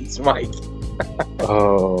Chinese Mike.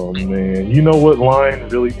 Oh man, you know what line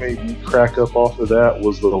really made me crack up off of that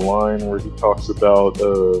was the line where he talks about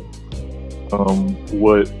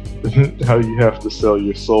how you have to sell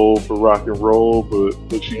your soul for rock and roll, but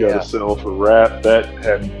you gotta sell for rap. That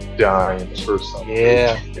had me dying for something.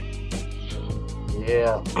 Yeah.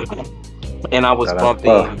 And I was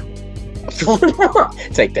bumping.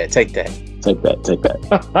 Take that.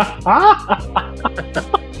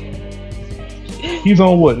 He's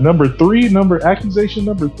on what, number 3? Accusation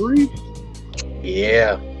number 3?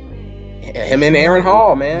 Yeah. Him and Aaron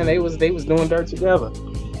Hall, man, they was doing dirt together.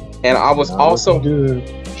 And I was also good.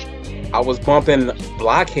 I was bumping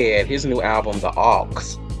Blockhead, his new album, The Aux.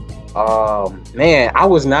 Man, I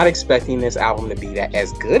was not expecting this album to be that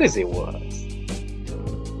as good as it was.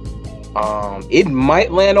 It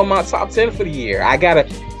might land on my top 10 for the year. I gotta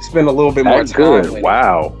spend a little bit more time with it.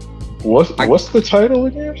 Wow. What's the title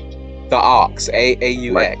again? The Aux,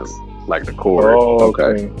 AUX. Like the chord. Oh,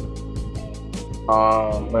 okay.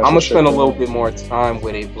 I'm gonna spend a little bit more time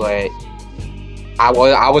with it, but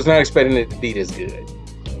I was not expecting it to be this good.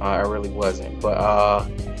 I really wasn't. But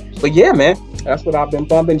yeah, man, that's what I've been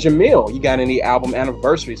bumping. Jamil, you got any album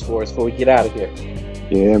anniversaries for us before we get out of here?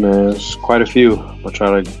 Yeah, man, there's quite a few. I'll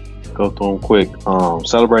try to go through them quick.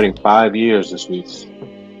 Celebrating 5 years this week.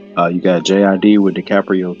 You got JID with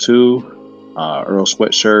DiCaprio 2. Earl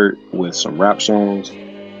Sweatshirt with some rap songs,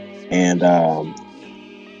 and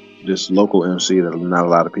this local MC that not a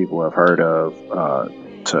lot of people have heard of,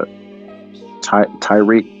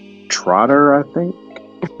 Tyreek Trotter, I think,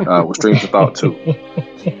 with Streams of Thought 2.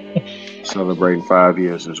 Celebrating 5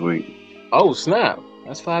 years this week. Oh snap!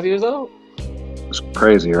 That's 5 years old. It's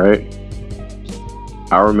crazy, right?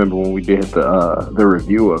 I remember when we did the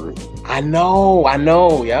review of it. I know.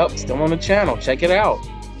 Yep, still on the channel. Check it out.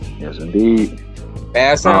 Yes, indeed.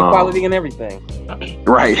 Bad sound quality and everything.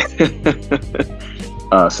 Right.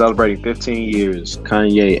 Celebrating 15 years,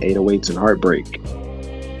 Kanye, 808s and Heartbreak.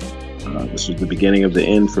 This was the beginning of the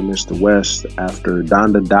end for Mr. West. After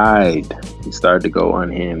Donda died, he started to go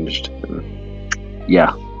unhinged.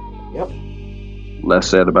 Yeah. Yep. Less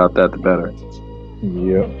said about that, the better.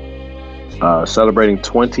 Yep. Celebrating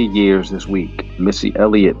 20 years this week, Missy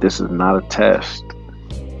Elliott, This Is Not a Test.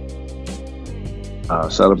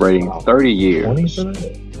 Celebrating 30 years.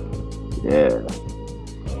 Yeah.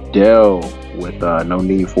 Dell with No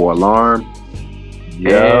Need for Alarm.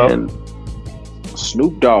 Yeah. And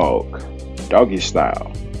Snoop Dogg, Doggy Style.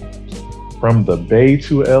 From the Bay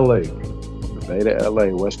to LA. Bay to LA.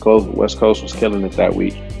 West Coast was killing it that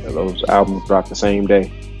week. Those albums dropped the same day.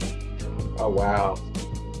 Oh wow.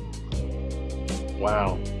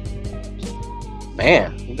 Wow.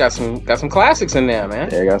 Man, you got some classics in there, man.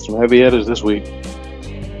 Yeah, got some heavy hitters this week.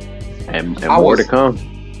 And more to come.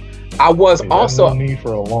 I was also no need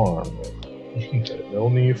for alarm. No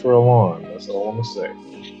need for alarm. That's all I'm gonna say.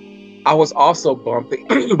 I was also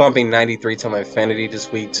bumping 93 to Infinity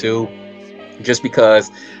this week too, just because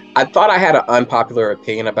I thought I had an unpopular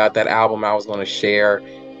opinion about that album I was going to share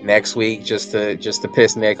next week just to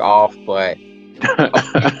piss Nick off, but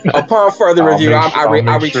upon further review, I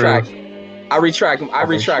retract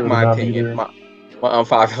my opinion, my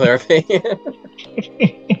unpopular opinion.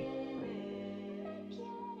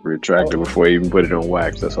 Retract it before you even put it on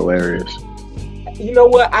wax. That's hilarious. You know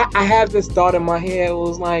what? I had this thought in my head. It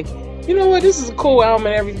was like, you know what? This is a cool album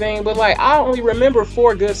and everything, but like, I only remember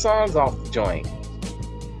 4 good songs off the joint.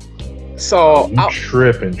 So you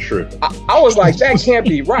tripping. I was like, that can't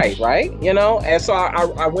be right? You know? And so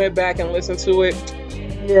I went back and listened to it.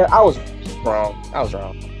 Yeah, I was wrong.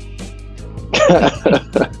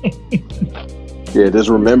 Yeah, just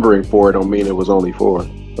remembering 4 don't mean it was only 4.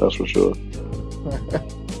 That's for sure.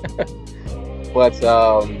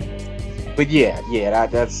 But yeah,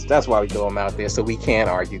 that's why we throw them out there, so we can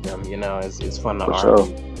argue them. You know, it's fun to argue. Sure.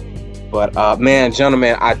 But man,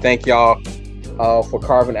 gentlemen, I thank y'all for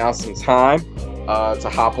carving out some time to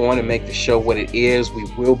hop on and make the show what it is. We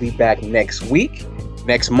will be back next week,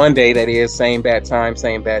 next Monday. That is, same bad time,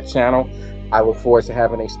 same bad channel. I look forward to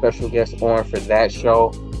having a special guest on for that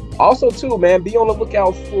show. Also, too, man, be on the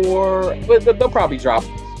lookout for. They'll probably drop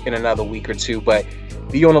in another week or two, but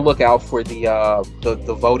be on the lookout for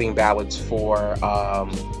the voting ballots for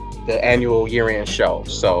the annual year-end show.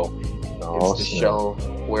 So it's the show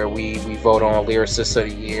where we vote on lyricist of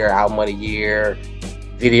the year, album of the year,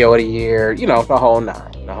 video of the year, you know, the whole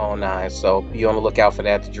nine. So be on the lookout for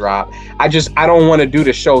that to drop. I don't want to do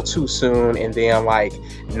the show too soon and then like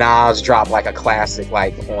Nas drop like a classic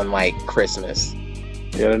like on like Christmas.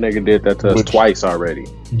 Yeah, that nigga did that to us twice already.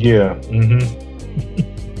 Yeah.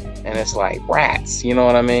 And it's like rats, you know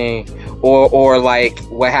what I mean? Or like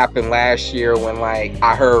what happened last year when like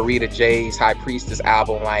I heard Rita J's High Priestess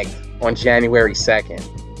album like on January 2nd.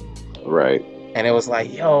 Right. And it was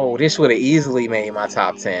like, yo, this would have easily made my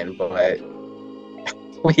top 10, but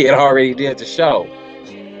we had already did the show.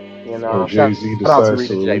 You know, or Jay-Z decides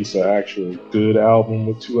to release an actual good album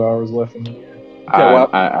with 2 hours left in the year.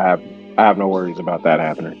 I have no worries about that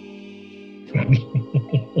happening.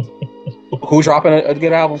 Who's dropping a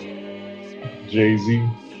good album? Jay-Z.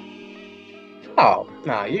 Oh,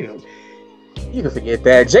 nah, you can forget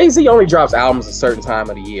that. Jay-Z only drops albums a certain time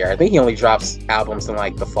of the year. I think he only drops albums in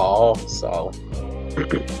like the fall. So,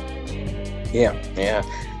 yeah.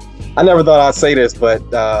 I never thought I'd say this, but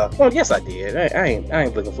well, yes, I did. I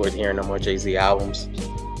ain't looking forward to hearing no more Jay-Z albums.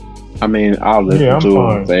 I mean, I'll listen to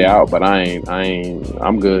them if they out, but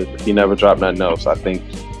I'm good. He never dropped nothing else. I think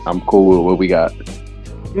I'm cool with what we got.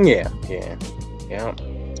 Yeah.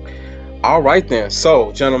 All right then.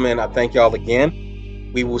 So, gentlemen, I thank y'all again.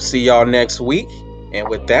 We will see y'all next week. And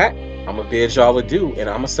with that, I'm gonna bid y'all adieu, and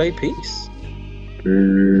I'm gonna say peace.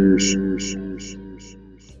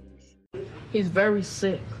 He's very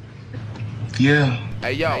sick. Yeah.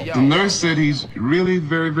 Hey yo. The nurse said he's really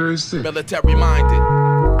very, very sick. Military minded.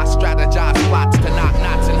 I strategize plots to knock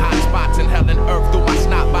knots in hot spots in hell and earth through my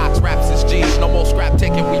snot box. Raps is G's, no more scrap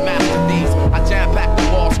taking, we master these. I jam pack the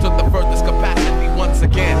walls to the furthest capacity once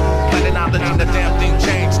again. Planning knowledge and the damn thing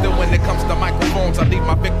changed. Still when it comes to microphones, I leave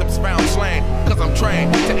my victims found slain. Cause I'm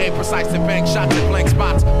trained to aim precise and bang shots at blank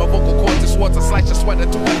spots. My vocal cords are swords, I slice your sweater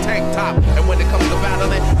to a tank top. And when it comes to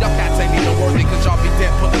battling, y'all cats ain't even worthy. Cause y'all be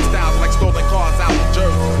dead pulling styles like stolen cars out in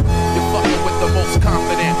Jersey. You're fucking with the most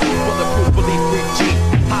confident, bulletproof, belief free G.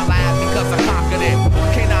 Holla at me cause I conquered it.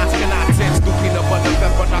 Canines cannot sense through peanut butter,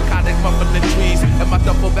 pepper, narcotic, muffling trees. And my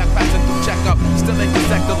duffel back passing through checkup. Still in the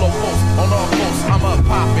sector, low post. On all coasts, I'm up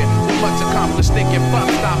popping. With much accomplished thinking, fuck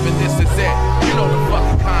stopping, this is it. You know the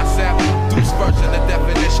fucking concept. Deuce version, the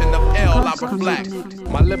definition of L, I reflect.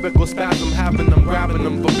 My lyrical spasm, having them, grabbing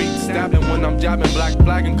them for beats, stabbing when I'm jabbing, black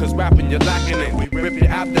flagging, cause rapping you're lacking it. We rip your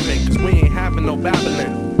abdomen, cause we ain't having no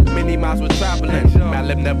babbling. Many miles we're traveling,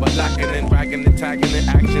 Malib never lacking in, bragging and tagging in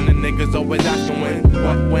action, and niggas always asking when,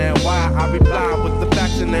 what, when, why. I reply with the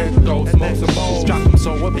facts and then go smoke some bowls, drop them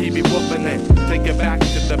so what he be whooping it. Take it back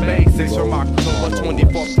to the basics from October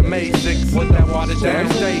 24th to May 6th. With that water down,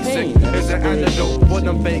 stay sick. It's an antidote for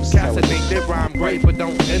them fake cats that think they rhyme great but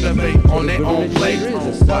don't innovate on their own plate.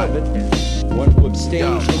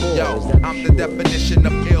 Yo, I'm the definition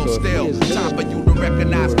of ill still. Time for you to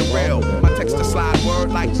recognize the real. My text to slide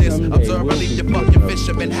word like this. Observe, I leave your fucking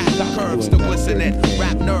fisherman hat. The curve still glistening.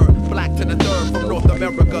 Rap nerd, black to the third from North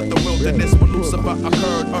America, the wilderness. When Lucifer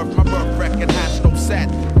occurred, earth, my birth record has no set.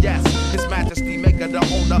 Yes, His Majesty maker, the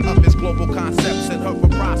owner of his global concepts, and her for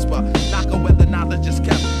prosper. Knocker where the knowledge is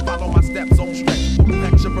kept. Follow my steps on stretch.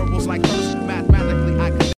 Picture verbals like curse. Mathematically, I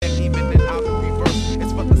connect even in out of reverse.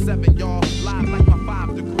 It's for the 7, y'all. Live like